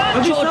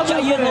 जो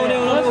चाहिए उन्होंने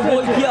वो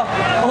गोल किया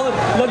और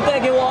लगता है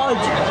कि वो आज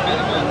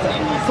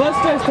फर्स्ट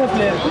टच था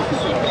player.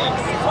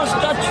 First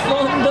touch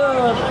from the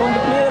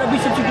player अभी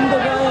सब्स्टिट्यूट हो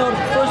गया है और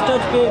फर्स्ट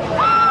टच पे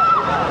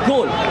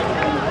गोल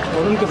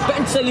और उनके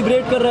बेंच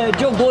सेलिब्रेट कर रहे हैं।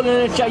 जो गोल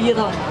उन्हें चाहिए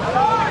था,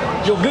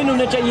 जो विन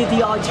उन्हें चाहिए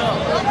थी, आज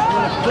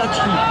क्लच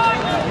की।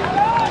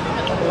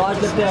 और आज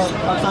लगता है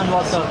पाकिस्तान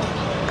वापस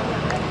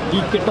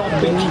लीग के टॉप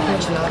पे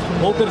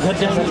होकर घर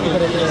जाएंगे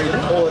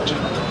और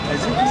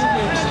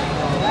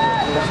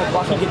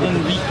बाकी के दिन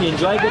वीक के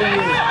एंजॉय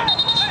करेंगे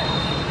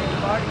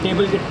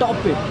टेबल के टॉप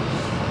पे।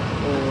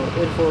 और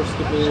एयरफोर्स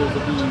के प्लेयर्स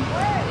अभी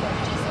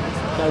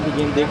शायद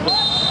गेम देख रहे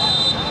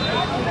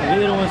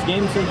हैं इस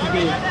गेम से,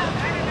 क्योंकि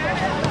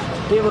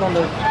table on the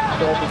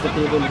top of the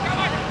table.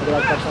 अगर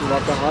आज पाकिस्तान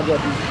वापस हार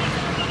जाती,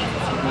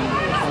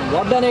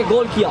 वापडा ने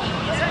गोल किया।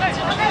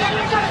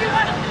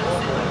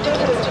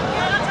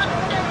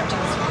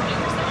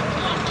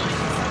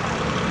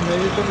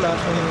 मेरी तो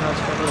लास्ट में मैच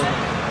कर रहा है।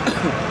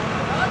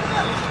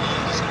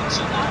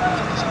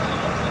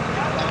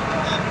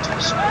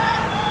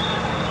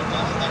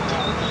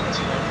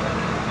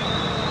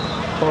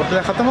 और प्ले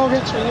खत्म हो गया।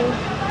 अच्छा,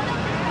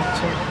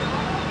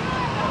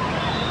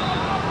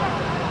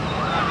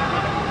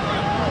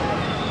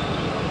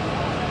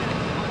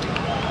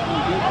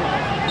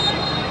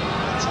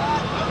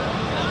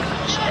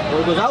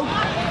 Ball goes out.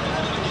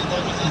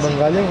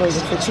 बंगालियों को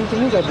फिक्सिंग तो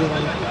नहीं कर दी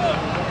मैंने।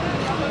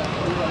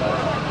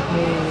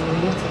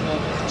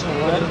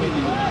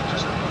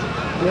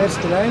 प्लेयर्स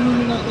खिलाए नहीं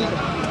मिला तो।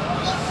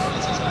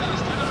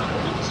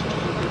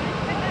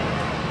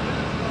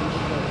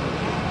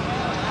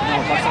 Now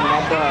Pakistan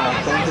WAPDA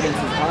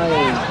confidence is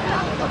high.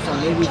 Pakistan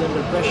Navy is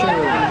under pressure.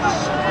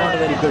 Not a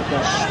very good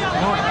touch.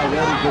 Not a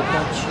very good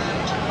touch.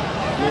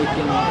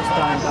 लेकिन इस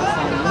टाइम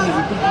पाकिस्तान Navy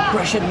बिल्कुल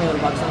प्रेशर में और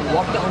पाकिस्तान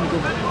WAPDA उनको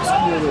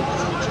स्पीड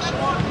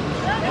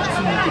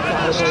की क्या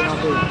होता है यहाँ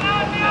पे।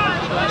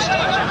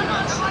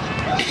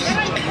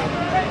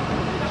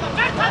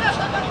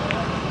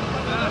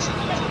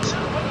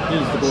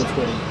 He's the goal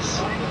scoring.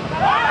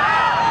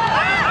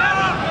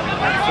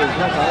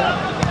 सोचना था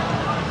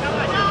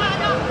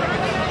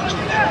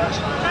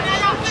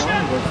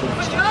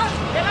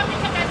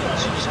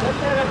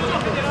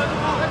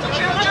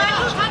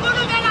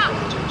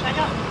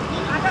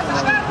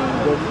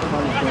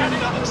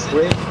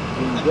break,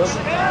 being good,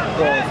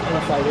 cross,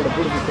 inside with a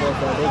beautiful cross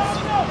that is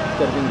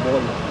curving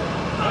ball.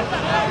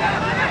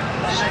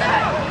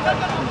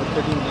 And the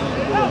 13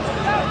 goals.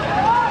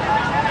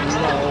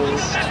 Now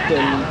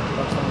still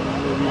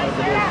maybe has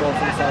the ball cross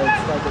inside,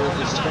 striker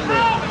versus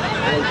defender.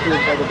 Well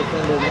played by the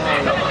defender now.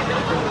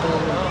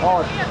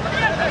 Hot.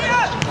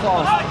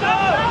 Cross.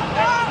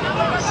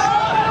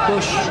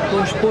 Push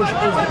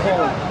is the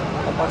call.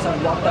 Pakistan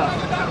WAPDA.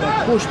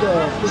 Push the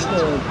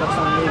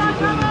Pakistan Navy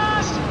team.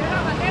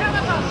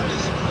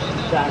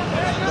 That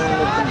don't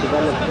let them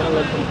develop, don't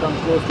let them come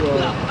close to a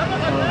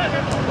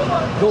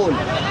goal.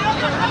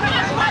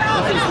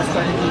 This is the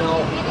strategy now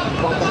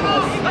WAPDA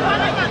has.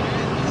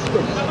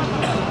 Good.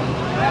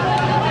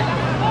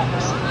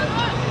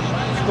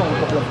 Strong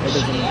couple of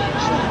headers in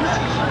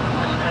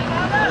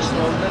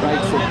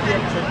right foot.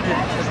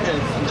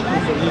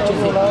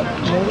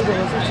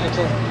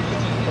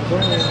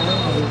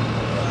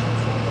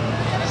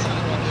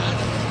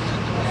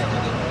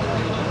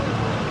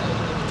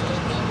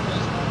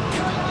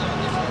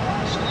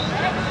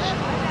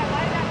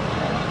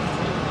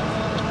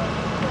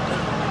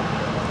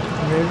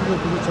 मेरी तो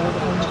पूरी चार तो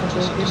हम तो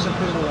 3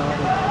 दफे लगा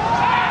रहे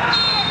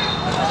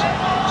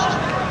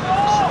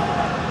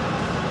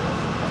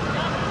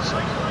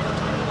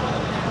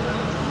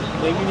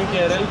लेकिन ये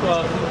केरल को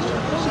आखिरी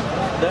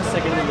 10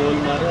 सेकंड में गोल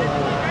मारा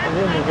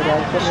वो मेरे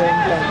राइट पर रैंक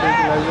प्लांट के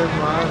लाइव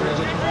मार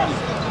रहे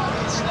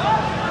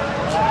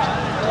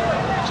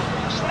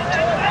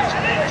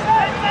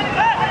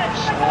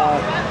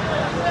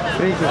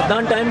फ्री किक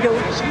Done time क्या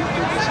हुआ?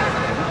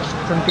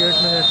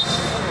 28 minutes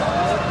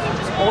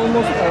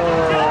Almost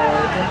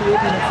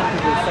 28 minutes into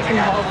the second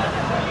half.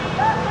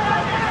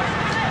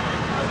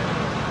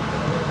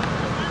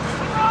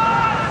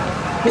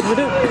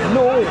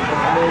 No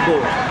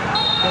goal.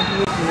 28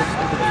 minutes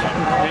into the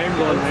second half. Hand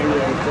ball.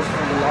 Just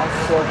from the last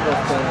shot of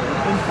the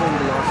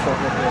last shot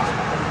of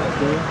the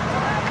game.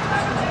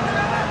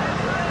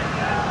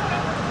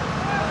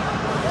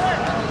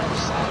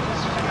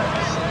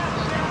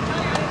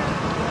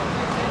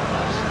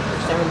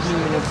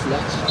 Minutes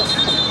left.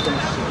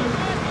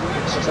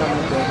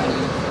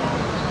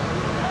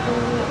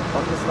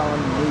 Pakistan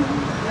Navy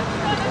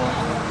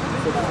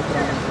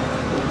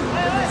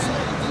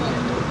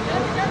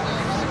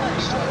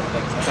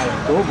शायद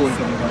 2 गोल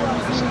करने का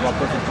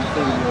वापस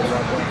जीतते हुए और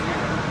वापस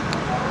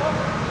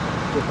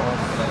के पास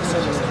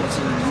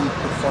league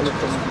को फॉलो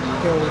करने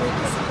के लिए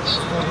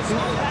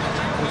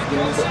इस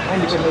गेम को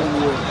एंड करने के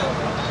लिए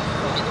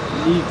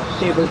लीग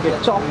टेबल के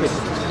टॉप पे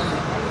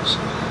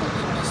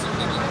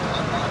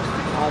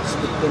आज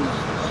के दिन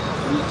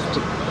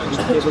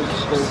लीग टेबल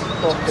को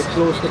टॉप पे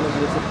क्लोज करने के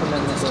लिए 17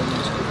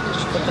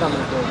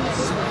 मिनट और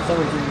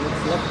 17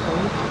 minutes left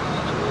only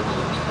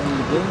in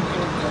the game.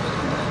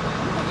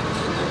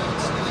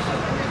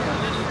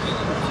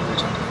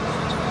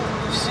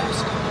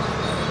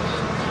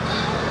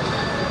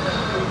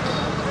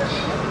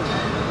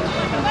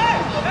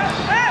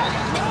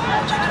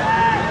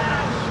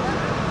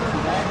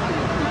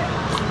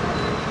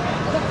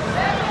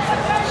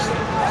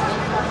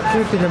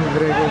 कितनी लंबी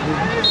ब्रेक होगी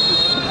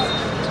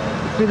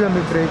कितनी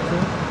लंबी ब्रेक है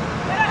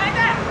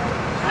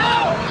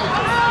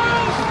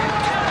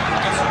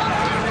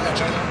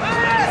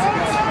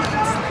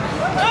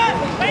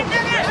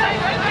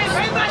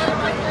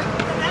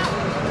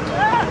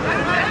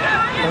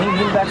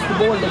He backs the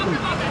ball, लेकिन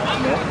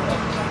no.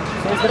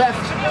 Says the ref.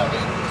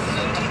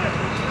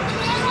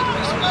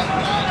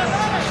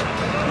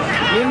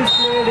 Game is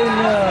played in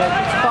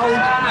foul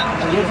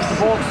against the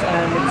box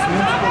and it's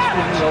municipal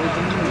speaking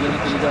Rawalpindi में game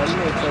खेली जा रही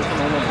है. It's also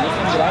known as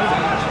Muslim ground.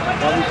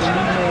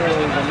 Rawalpindi में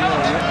बनी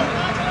हुई है.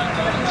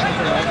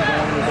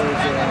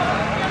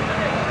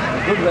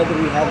 Good weather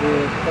we have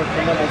here.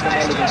 September and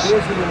September. The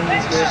players will be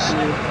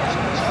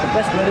the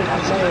best weather to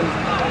play in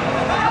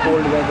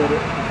cold weather.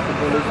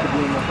 Football is the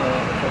game of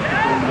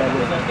cold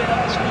weather.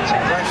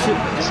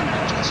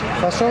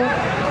 Faso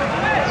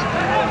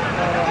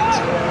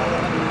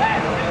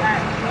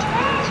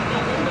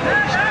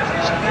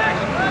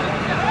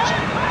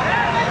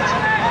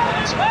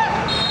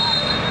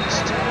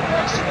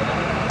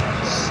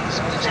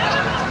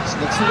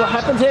Let's see what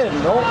happens here.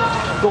 No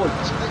goal.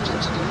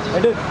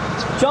 Headed.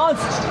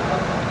 Chance.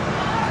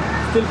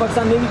 Still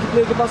Pakistan Navy to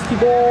play the pass the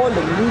ball.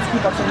 Lose the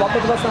Pakistan WAPDA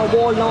के पास now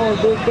ball now.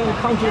 They can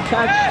counter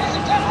attack.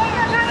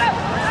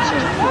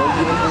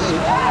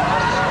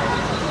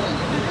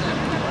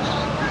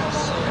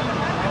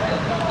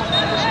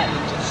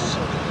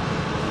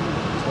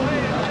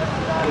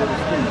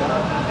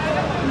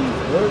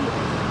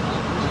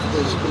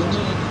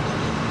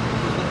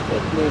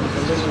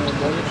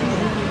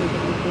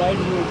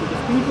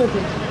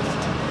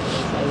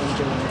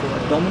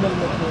 Dominant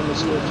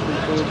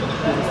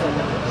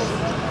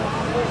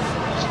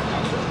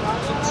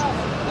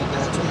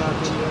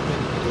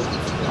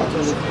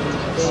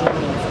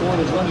score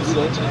is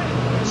 1-0.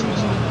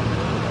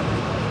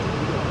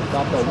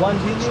 After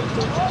 1-0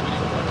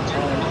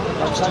 and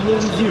Pakistan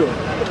Navy 0.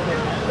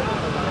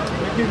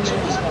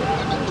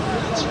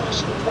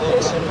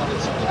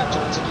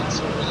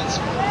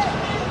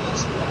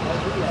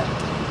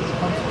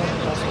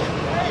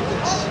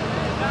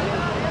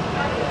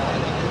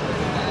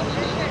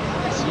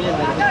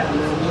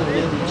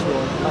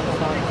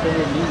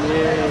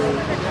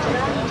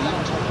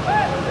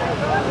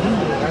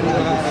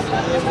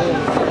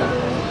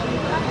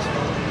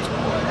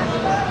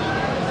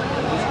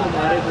 इसको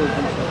मारे कोई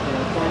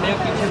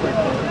पीछे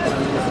बैठते हैं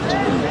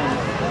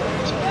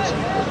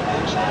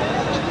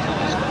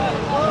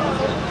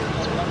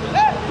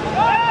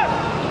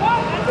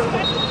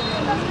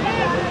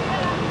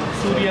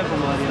सूर्या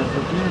कुमार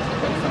यादव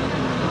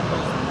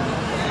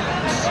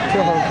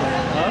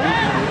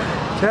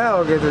क्या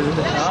हो गया तुझे?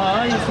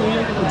 हाँ ये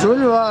सूर्या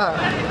झुलवा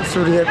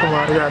सूर्य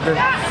कुमार यादव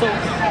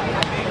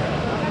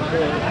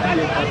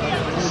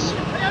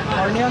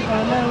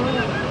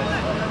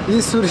ये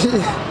सूर्य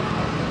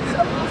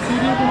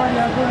कुमार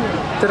यादव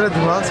तेरा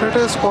दिमाग सेट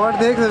है। स्क्वाड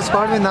देख,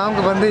 स्क्वाड में नाम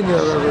का बंदा ही नहीं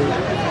होगा कोई।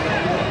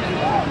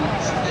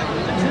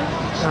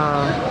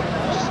 हाँ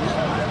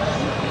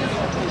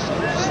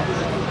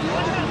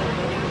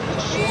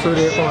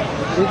सूर्य कुमार,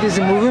 ये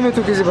किसी मूवी में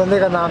तू किसी बंदे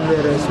का नाम ले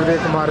रहे हैं, सूर्य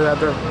कुमार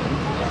यादव।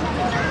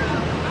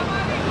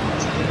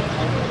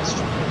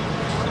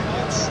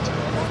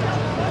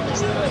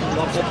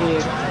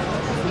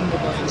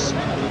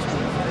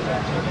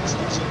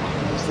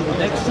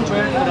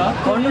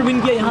 कॉर्नर विन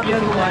किया यहाँ पे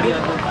कुमार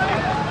यादव।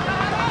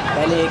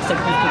 पहले एक सेट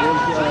में गोल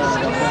किया।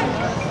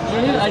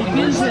 ये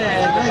आईपीएल से है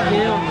ना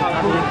ये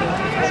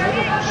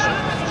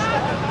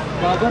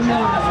बाबर ने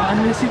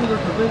मेसी को तो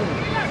ठोके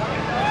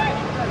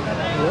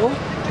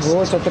वो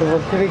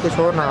चतुर्वक्री कुछ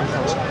और नाम था,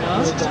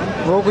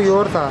 वो कोई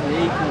और था।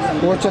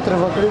 वो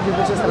चतुर्वक्री की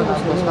कुछ इस तरह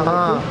कुछ,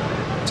 हाँ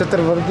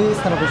चतुर्वर्दी इस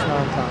तरह कुछ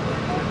नाम था।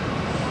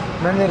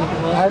 मैंने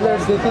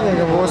हाईलाइट्स देखे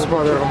थे वो उस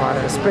बॉलर को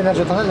मारे, स्पिनर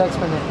जो था ना, लेग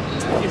स्पिनर,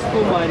 इसको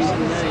मारी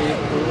थी ना एक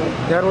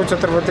यार वो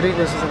चतुर्वर्ती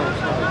को इस तरह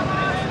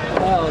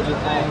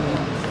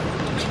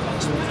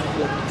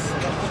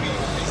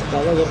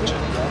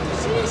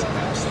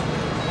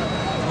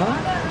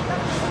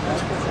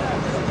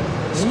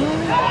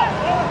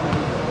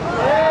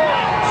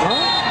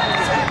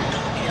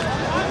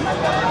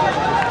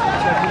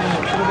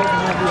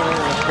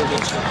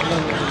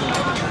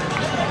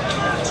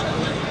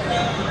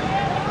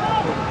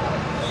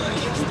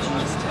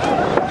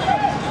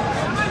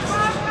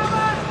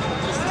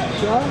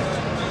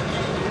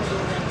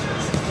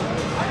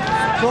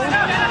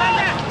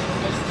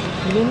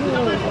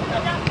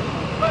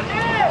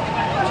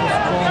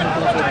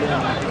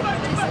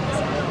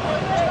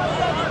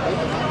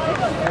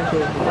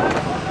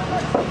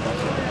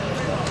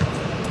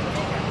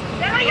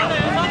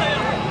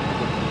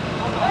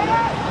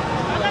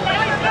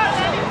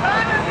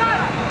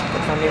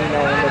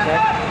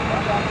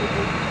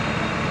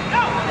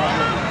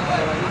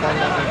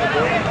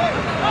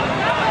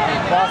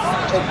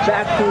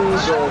back to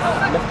the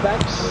left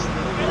back.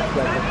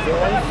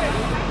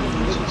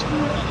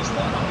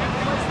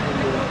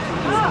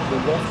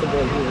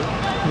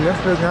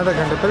 Left back आधा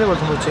घंटे पहले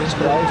बोलता हूँ चेंज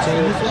करा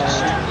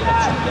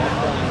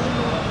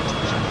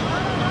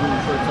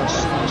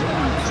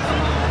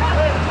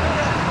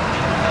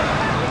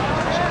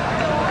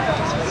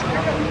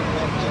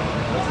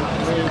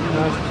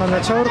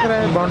अच्छा और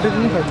कराया, बाउंड्री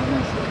नहीं करती।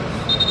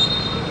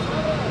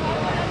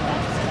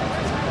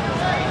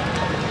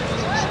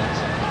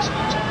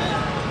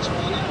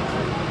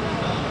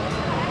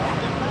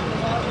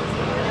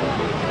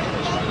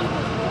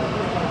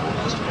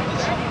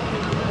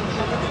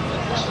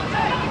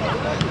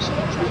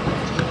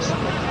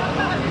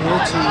 ये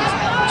चीज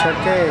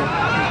छक्के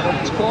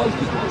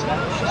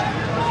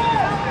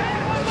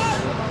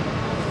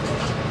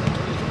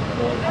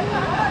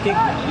kick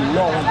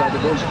long by the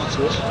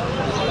goalkeeper.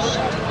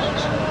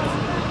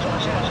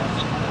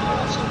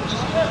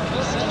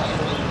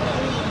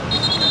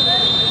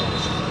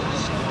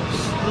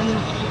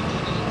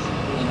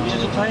 ये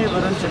तो था ये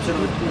वरुण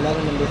चक्रवर्ती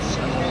 11 नंबर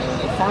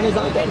फान इज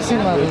आउट इसी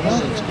मारे ना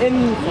इन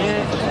ये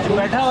जो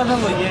बैठा हुआ था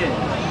वो ये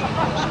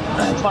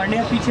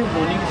पांड्या पीछे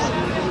bowling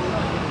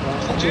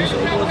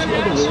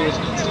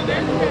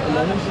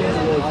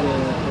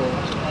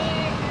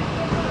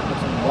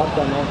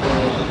WAPDA not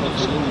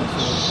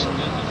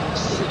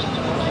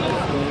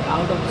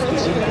out of the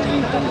stadium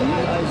you can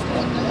realize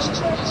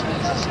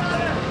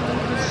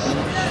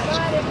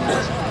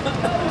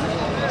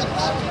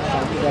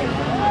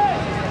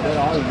where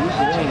are you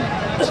going?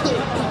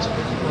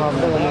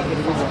 WAPDA वाला फिर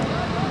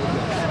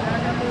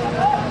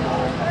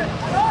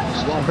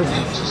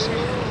भी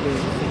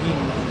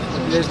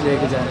प्लेस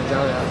लेके जाने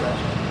जाओ यार।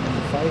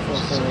 5 of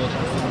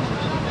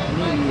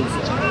Navy is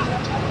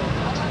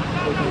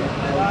taking it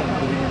out and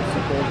giving it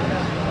support.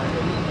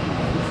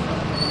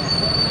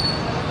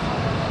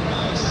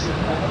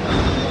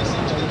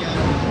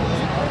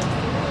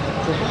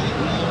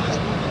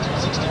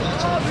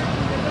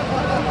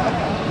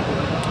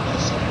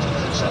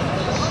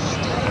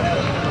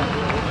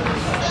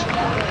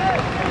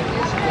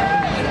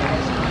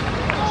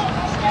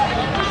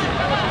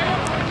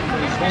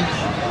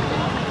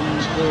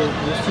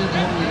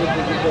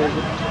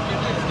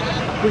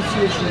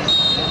 appreciation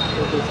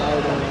that they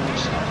had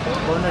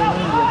corner in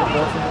India, the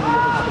boss in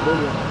India, the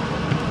Bolivian.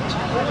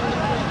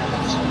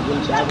 Will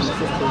bad and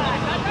assisted.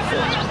 So,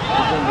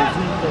 again, the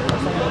team that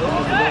was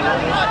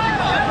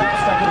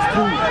struggles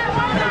through.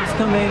 He's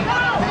coming,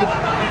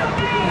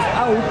 he's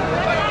out,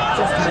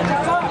 just manages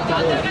to pick the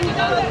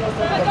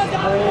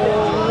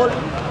ball.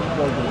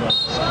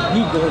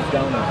 He goes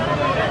down.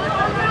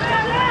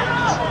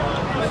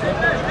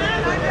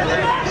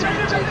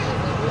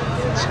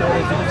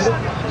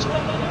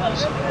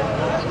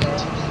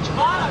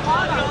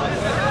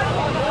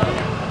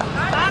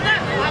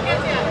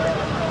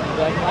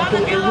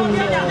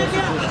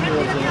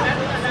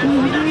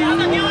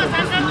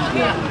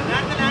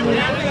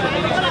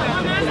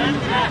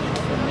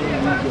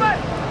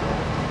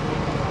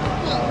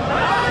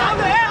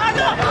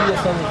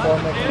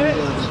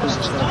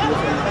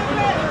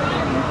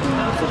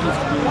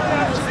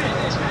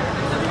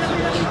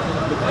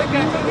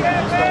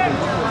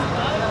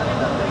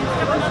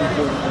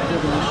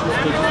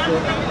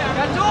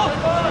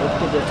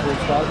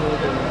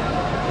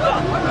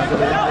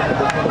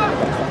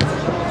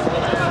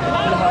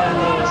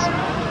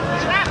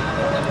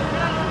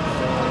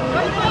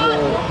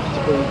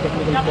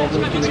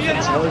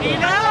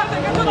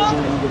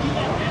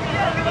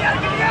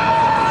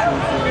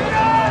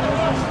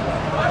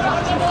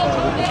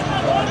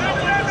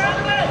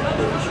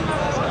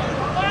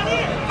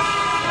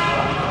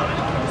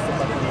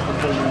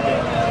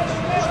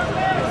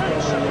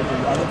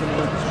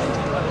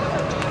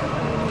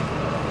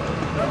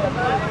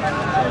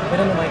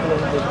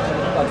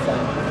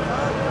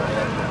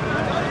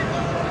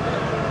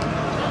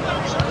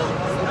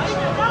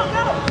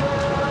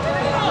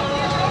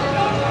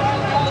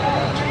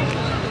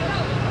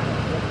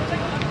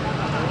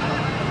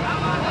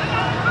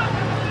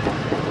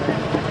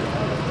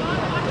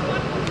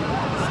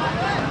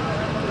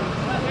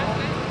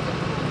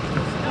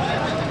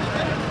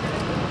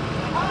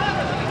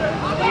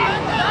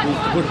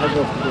 Good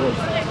header of the ball.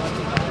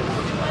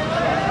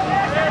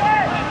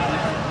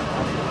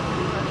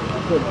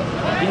 Good.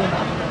 Again,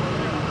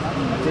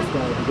 this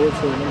guy, the goal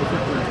scorer, number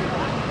 15.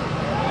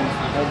 He's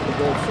had the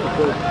ball so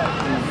good.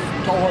 He's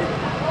tall,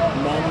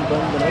 man,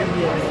 bum, the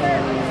idea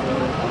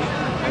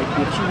like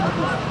the achievement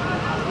is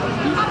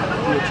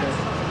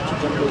she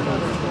jumped over,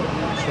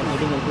 she's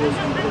heading a goal,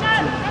 she's going to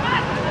achieve.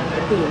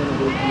 But they want to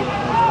go here.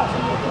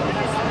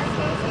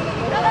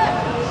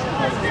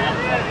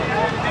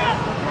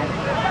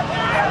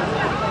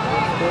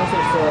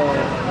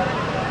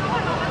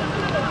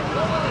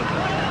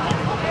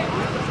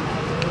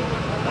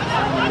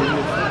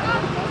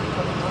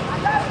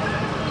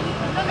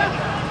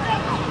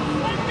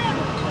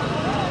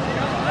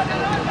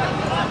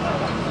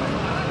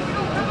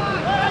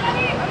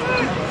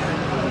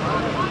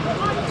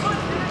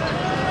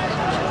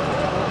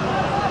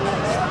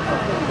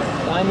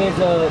 Time is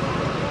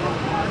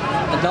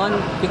done.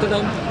 कितना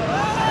time?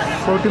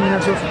 40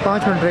 minutes of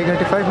 5 minutes रह गए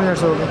 85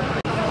 minutes हो गए.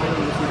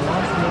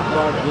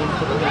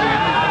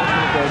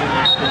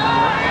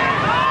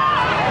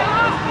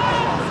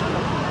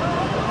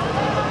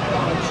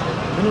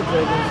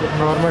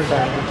 Normal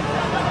time.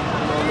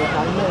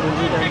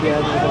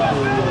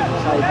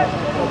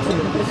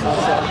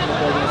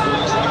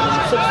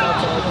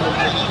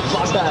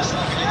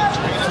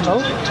 No?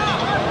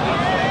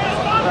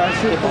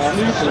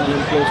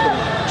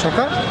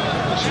 Chaka?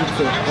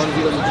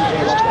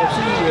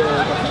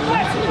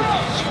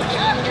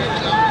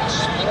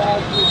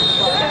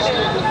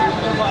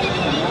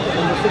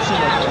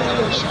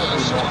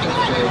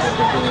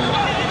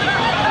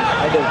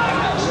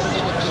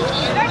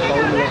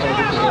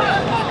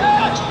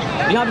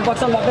 यहाँ पे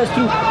पाकिस्तान वापस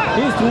through,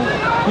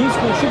 he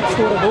should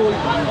score a goal.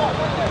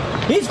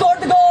 He scored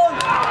the goal.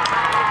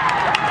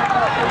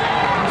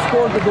 He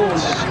scored the goal.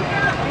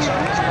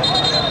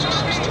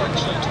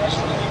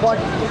 But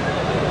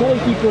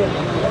goalkeeper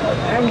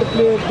and the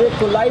player, they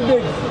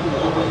collided.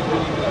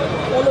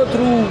 Follow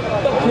through,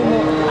 took him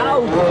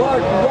out.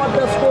 But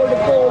WAPDA scored a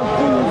goal.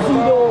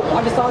 2-0.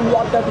 Pakistan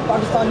WAPDA to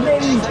Pakistan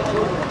NAVY.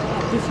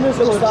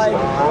 Dismissal side.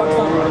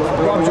 Pakistan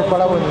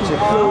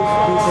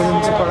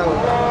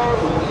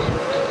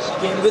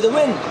came with a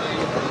win.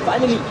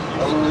 Finally.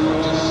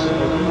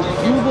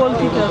 You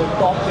goalkeeper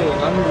top पे.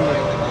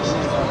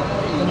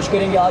 कोशिश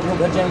करेंगे आज वो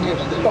घर जाएंगे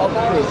top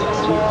पे.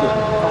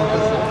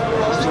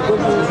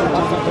 Good news from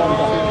Pakistan.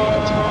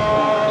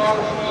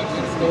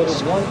 Score is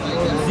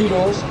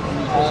 1-0.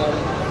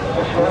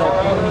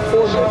 Only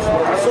 4 minutes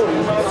left. So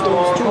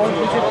score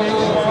is 2-0.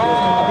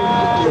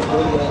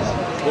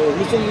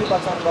 Recently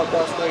Pakistan WAPDA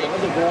scored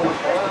another goal.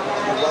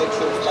 The white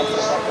shirts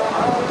Pakistan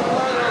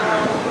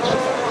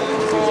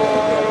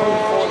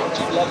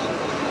left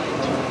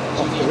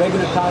of the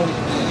regular time.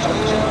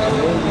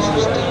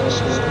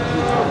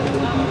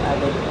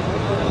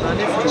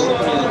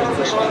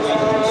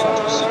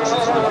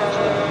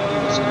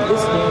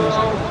 This game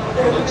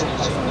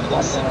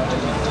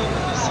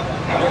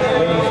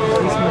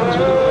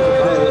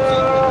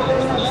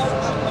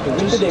to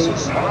win the today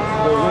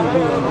there will be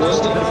a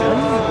goal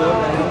difference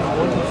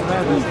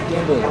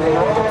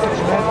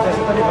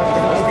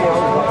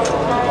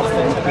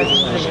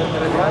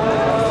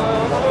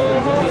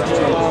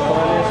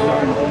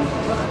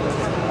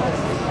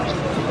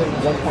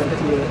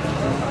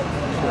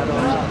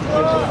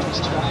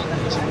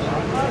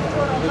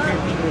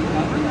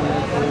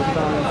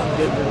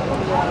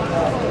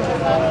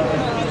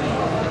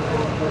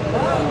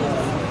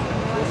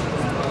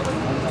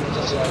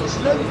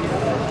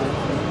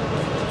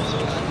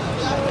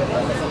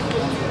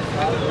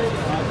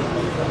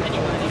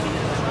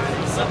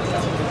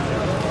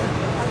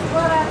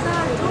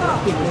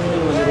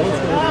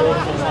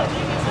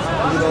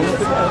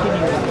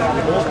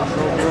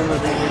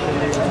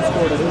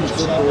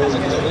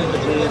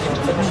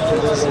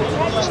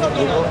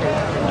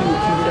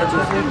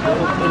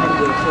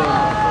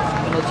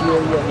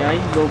यहाँ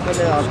local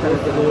है आप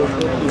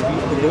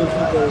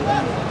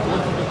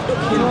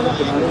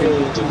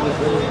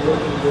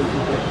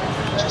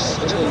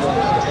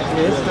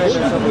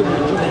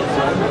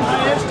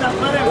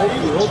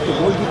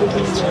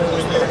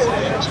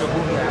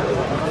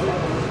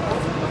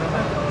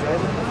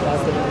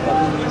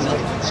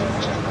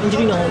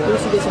injury ना हो कोई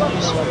सीधे से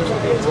injury ना हो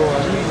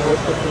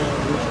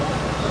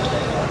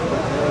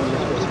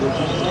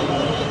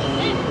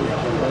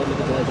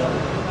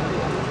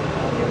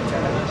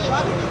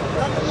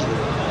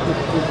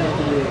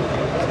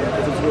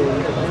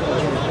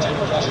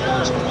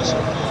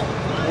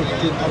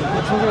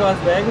बच्चों के पास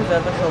बैग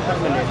ज़्यादा शॉपर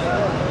में लेता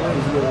है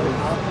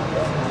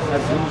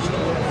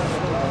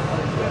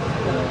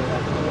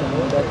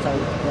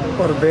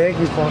और बैग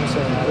भी कौन से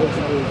हैं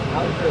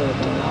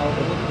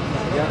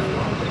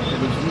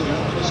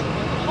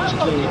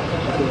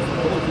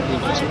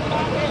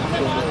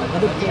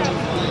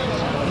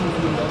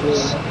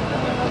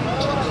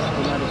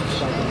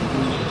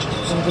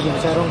उनके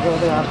बेचारों के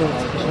होते यहाँ पे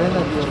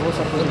मेहनत की वो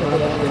सब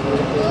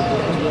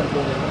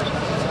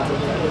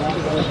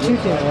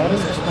ठीक है यार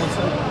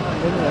स्पॉन्सर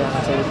मिल रहा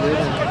है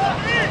चाहिए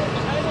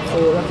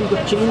और रफी को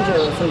चेंज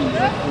सही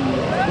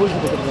गोल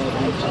की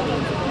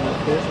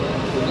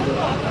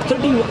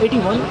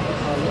 81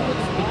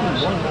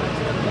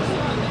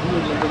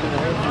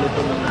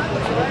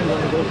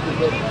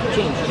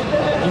 change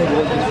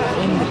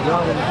in the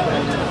ground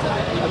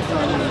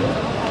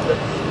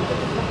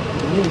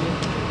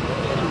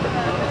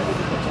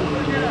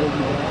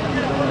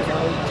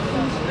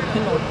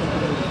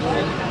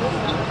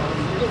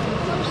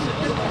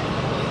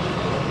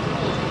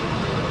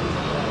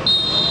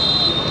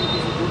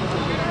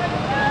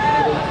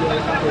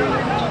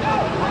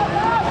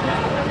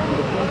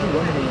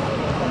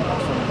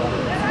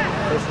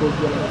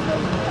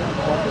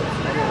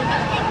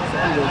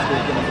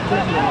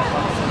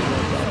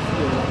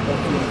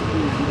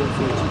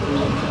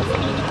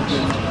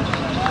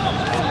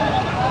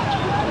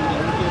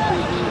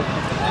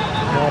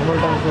normal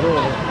time शुरू हो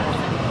गया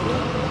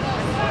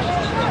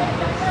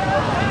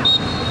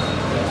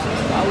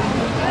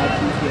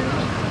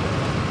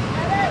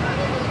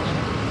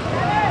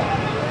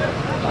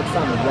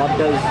Pakistan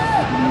WAPDA is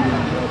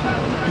leading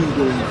 2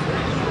 goals.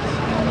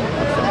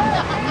 Pakistan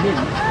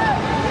NAVY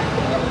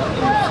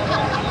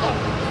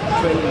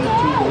trailing with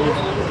 2 goals.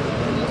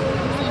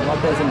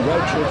 WAPDA is in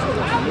red shirts, but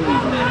NAVY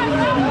is in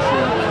blue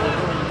shirt.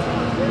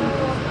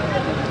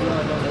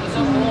 Let's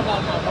see,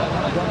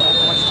 I don't have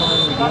much time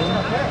in the game.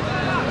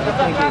 I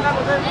think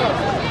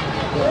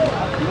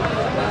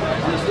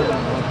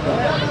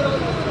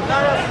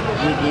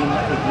ये game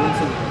एक गोल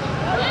से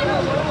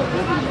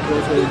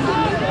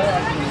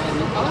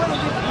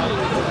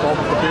top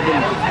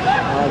table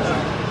आज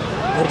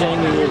घर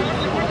जाएंगे ये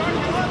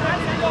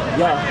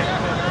या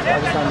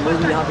पाकिस्तान में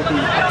भी यहाँ पे टीम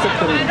एक्सेप्ट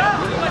करेगी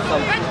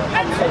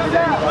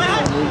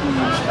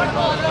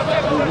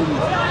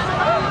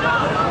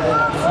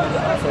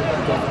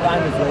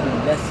time is very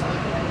less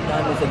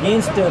time is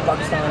against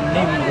Pakistan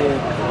navy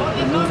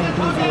losing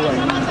 2-0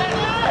 and we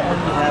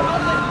only have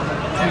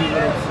 3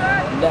 minutes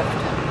left.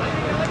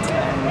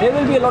 There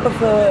will be a lot of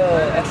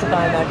extra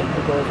time added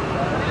because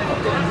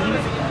of the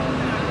injuries and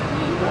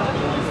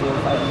 4 or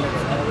 5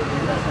 minutes.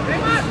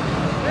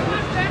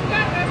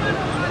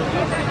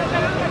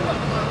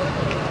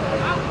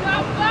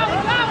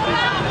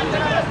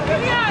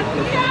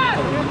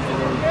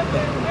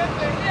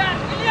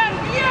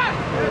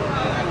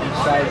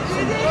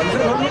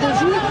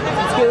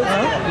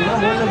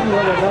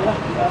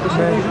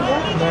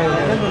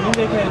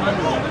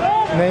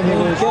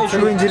 नहीं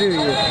शुरू injury हुई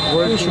है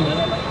वो issue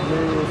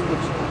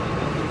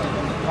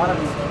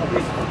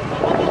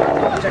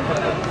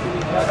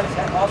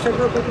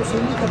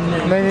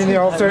नहीं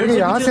of side नहीं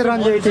यहाँ से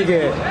run जाए ठीक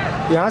है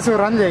यहाँ से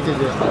रन जाए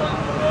ठीक है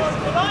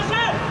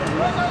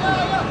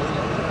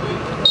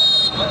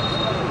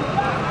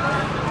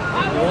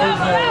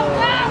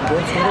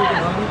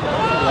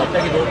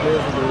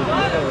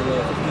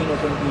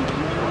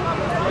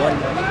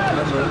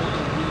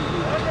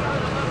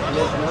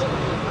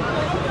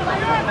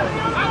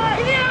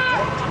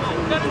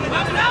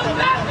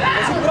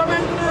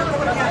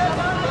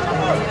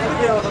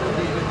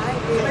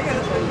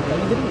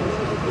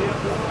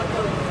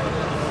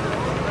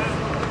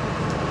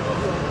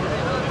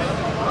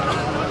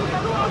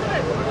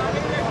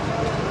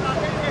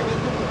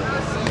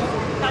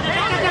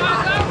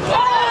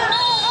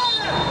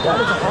That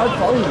is a hard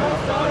foul.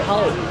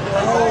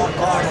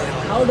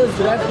 How does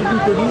WAPDA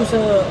produce a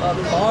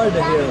card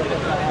here? You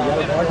have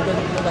a card because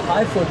it was a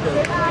high foot.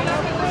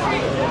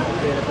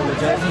 They're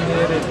apologizing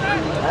here.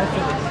 High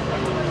foot.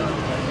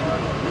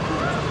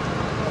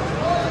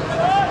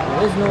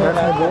 There is no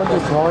goal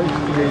is all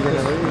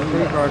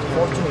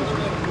fortunate.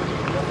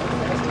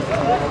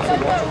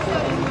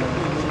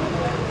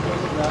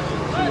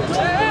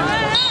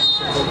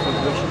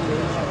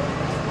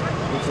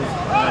 Which is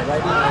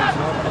right now it's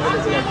not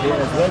available out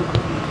there as well.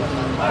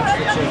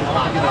 Restrictions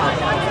are to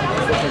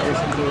be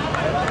federation के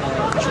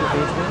official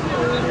page पे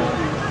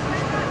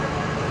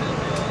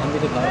हम भी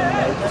दिखा रहे हैं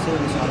live से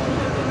सारा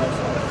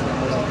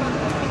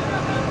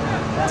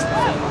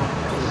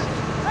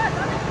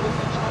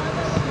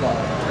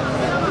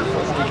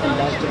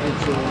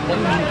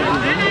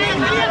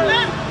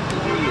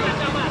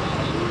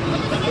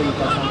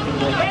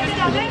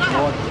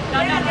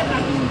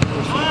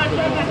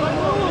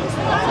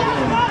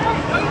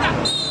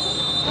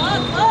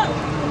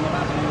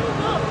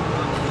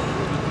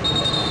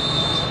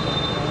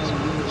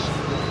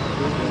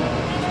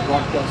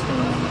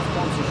broadcasting,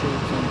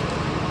 sponsorships, and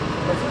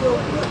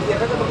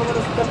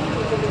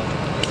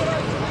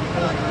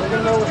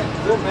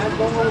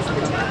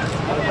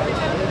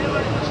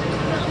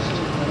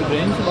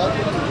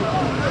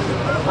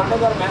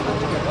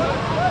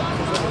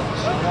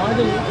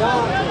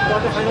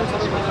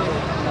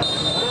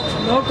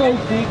knockout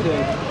ठीक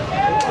रहे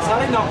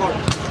सारे नॉकआउट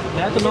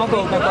मैं तो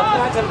नॉकआउट का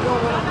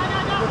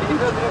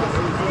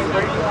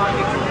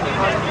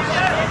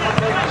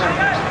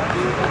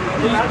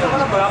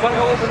बराबर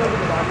का वो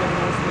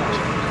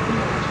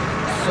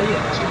सही है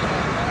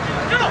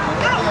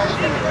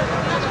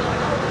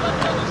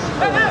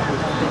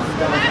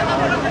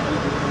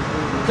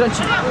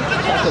क्रंची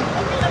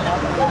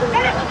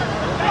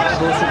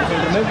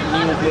में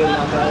न्यू प्लेयर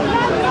यहाँ पर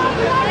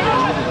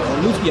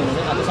लूज किया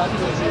मैंने आते साथ ही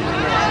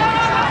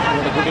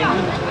good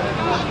entry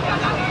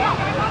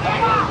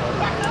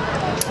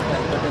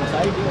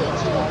inside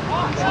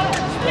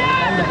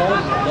on the ball,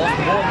 lost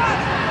the ball.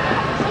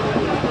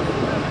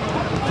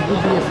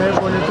 Would be a fair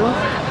ball to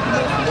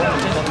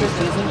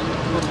season,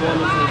 good ball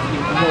is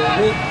no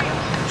way,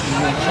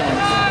 no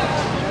chance.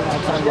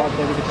 Outside block,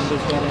 every defender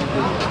can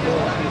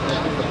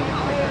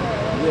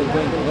we are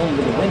going wrong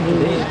with the win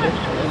today.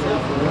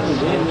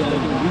 We are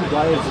letting you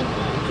guys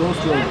close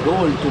to a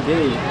goal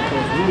today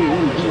because we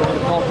will be on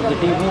the top of the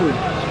table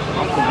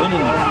after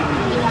winning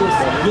this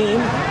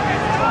game.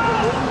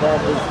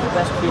 That is the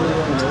best feeling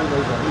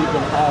you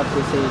can have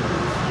to say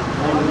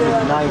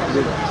night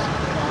with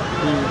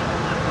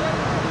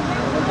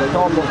the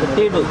top of the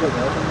table.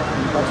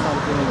 That's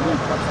something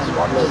unique. That's something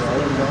what is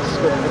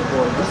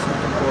for this for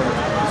to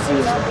see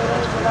it.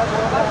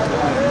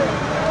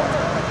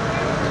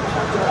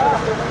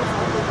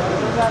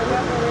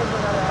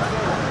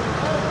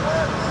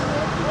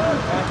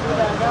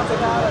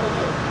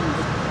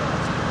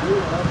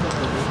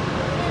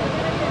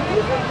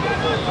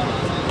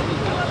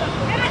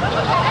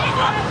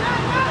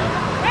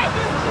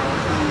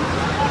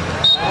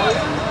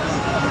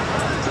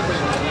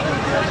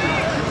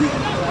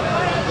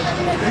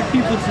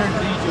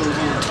 %50 reach हो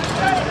गई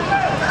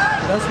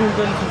 10 minute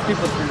में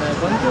 50% है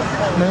बंद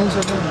नहीं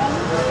सके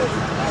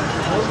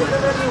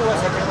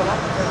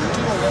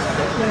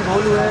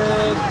गोल हुआ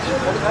है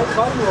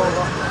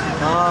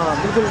हाँ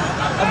बिल्कुल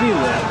अभी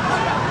हुआ है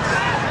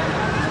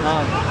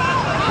हाँ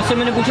उससे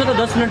मैंने पूछा था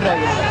 10 मिनट रह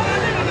गए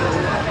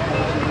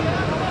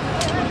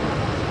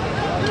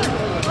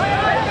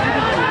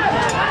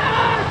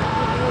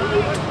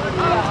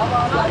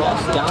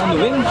down the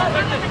wing.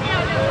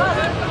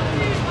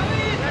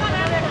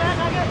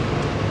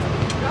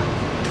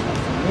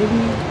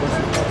 Maybe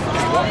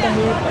WAPDA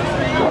here,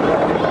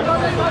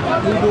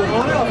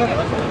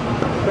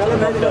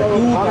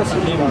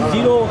 Pakistan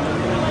 0.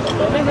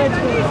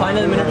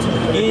 Final minutes of the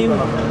game.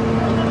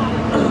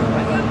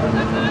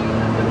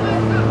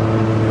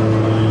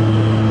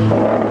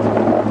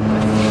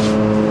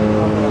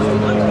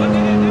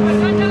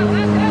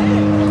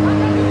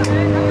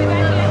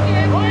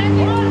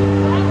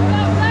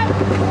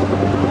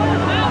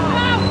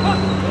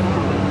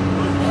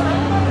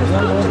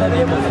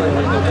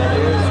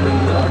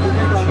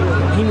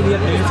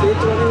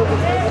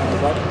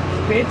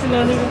 Page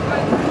चलाने में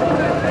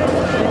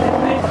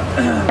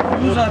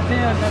व्यूज आते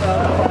हैं अगर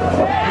आप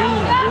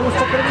उस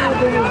चक्कर में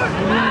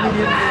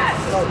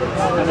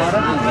हमारा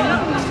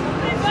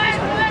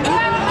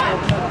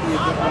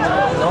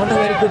not a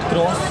very good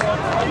cross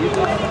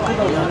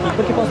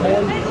keeper के पास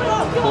बॉल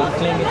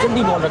खेलेंगे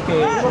जल्दी बॉल रख के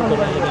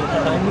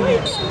टाइम नहीं है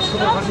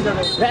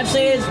रेफ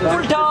says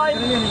full time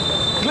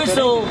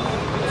whistle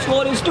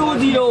score is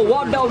 2-0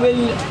 WAPDA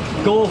will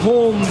go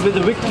home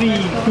with a victory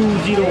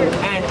 2-0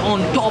 and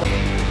on top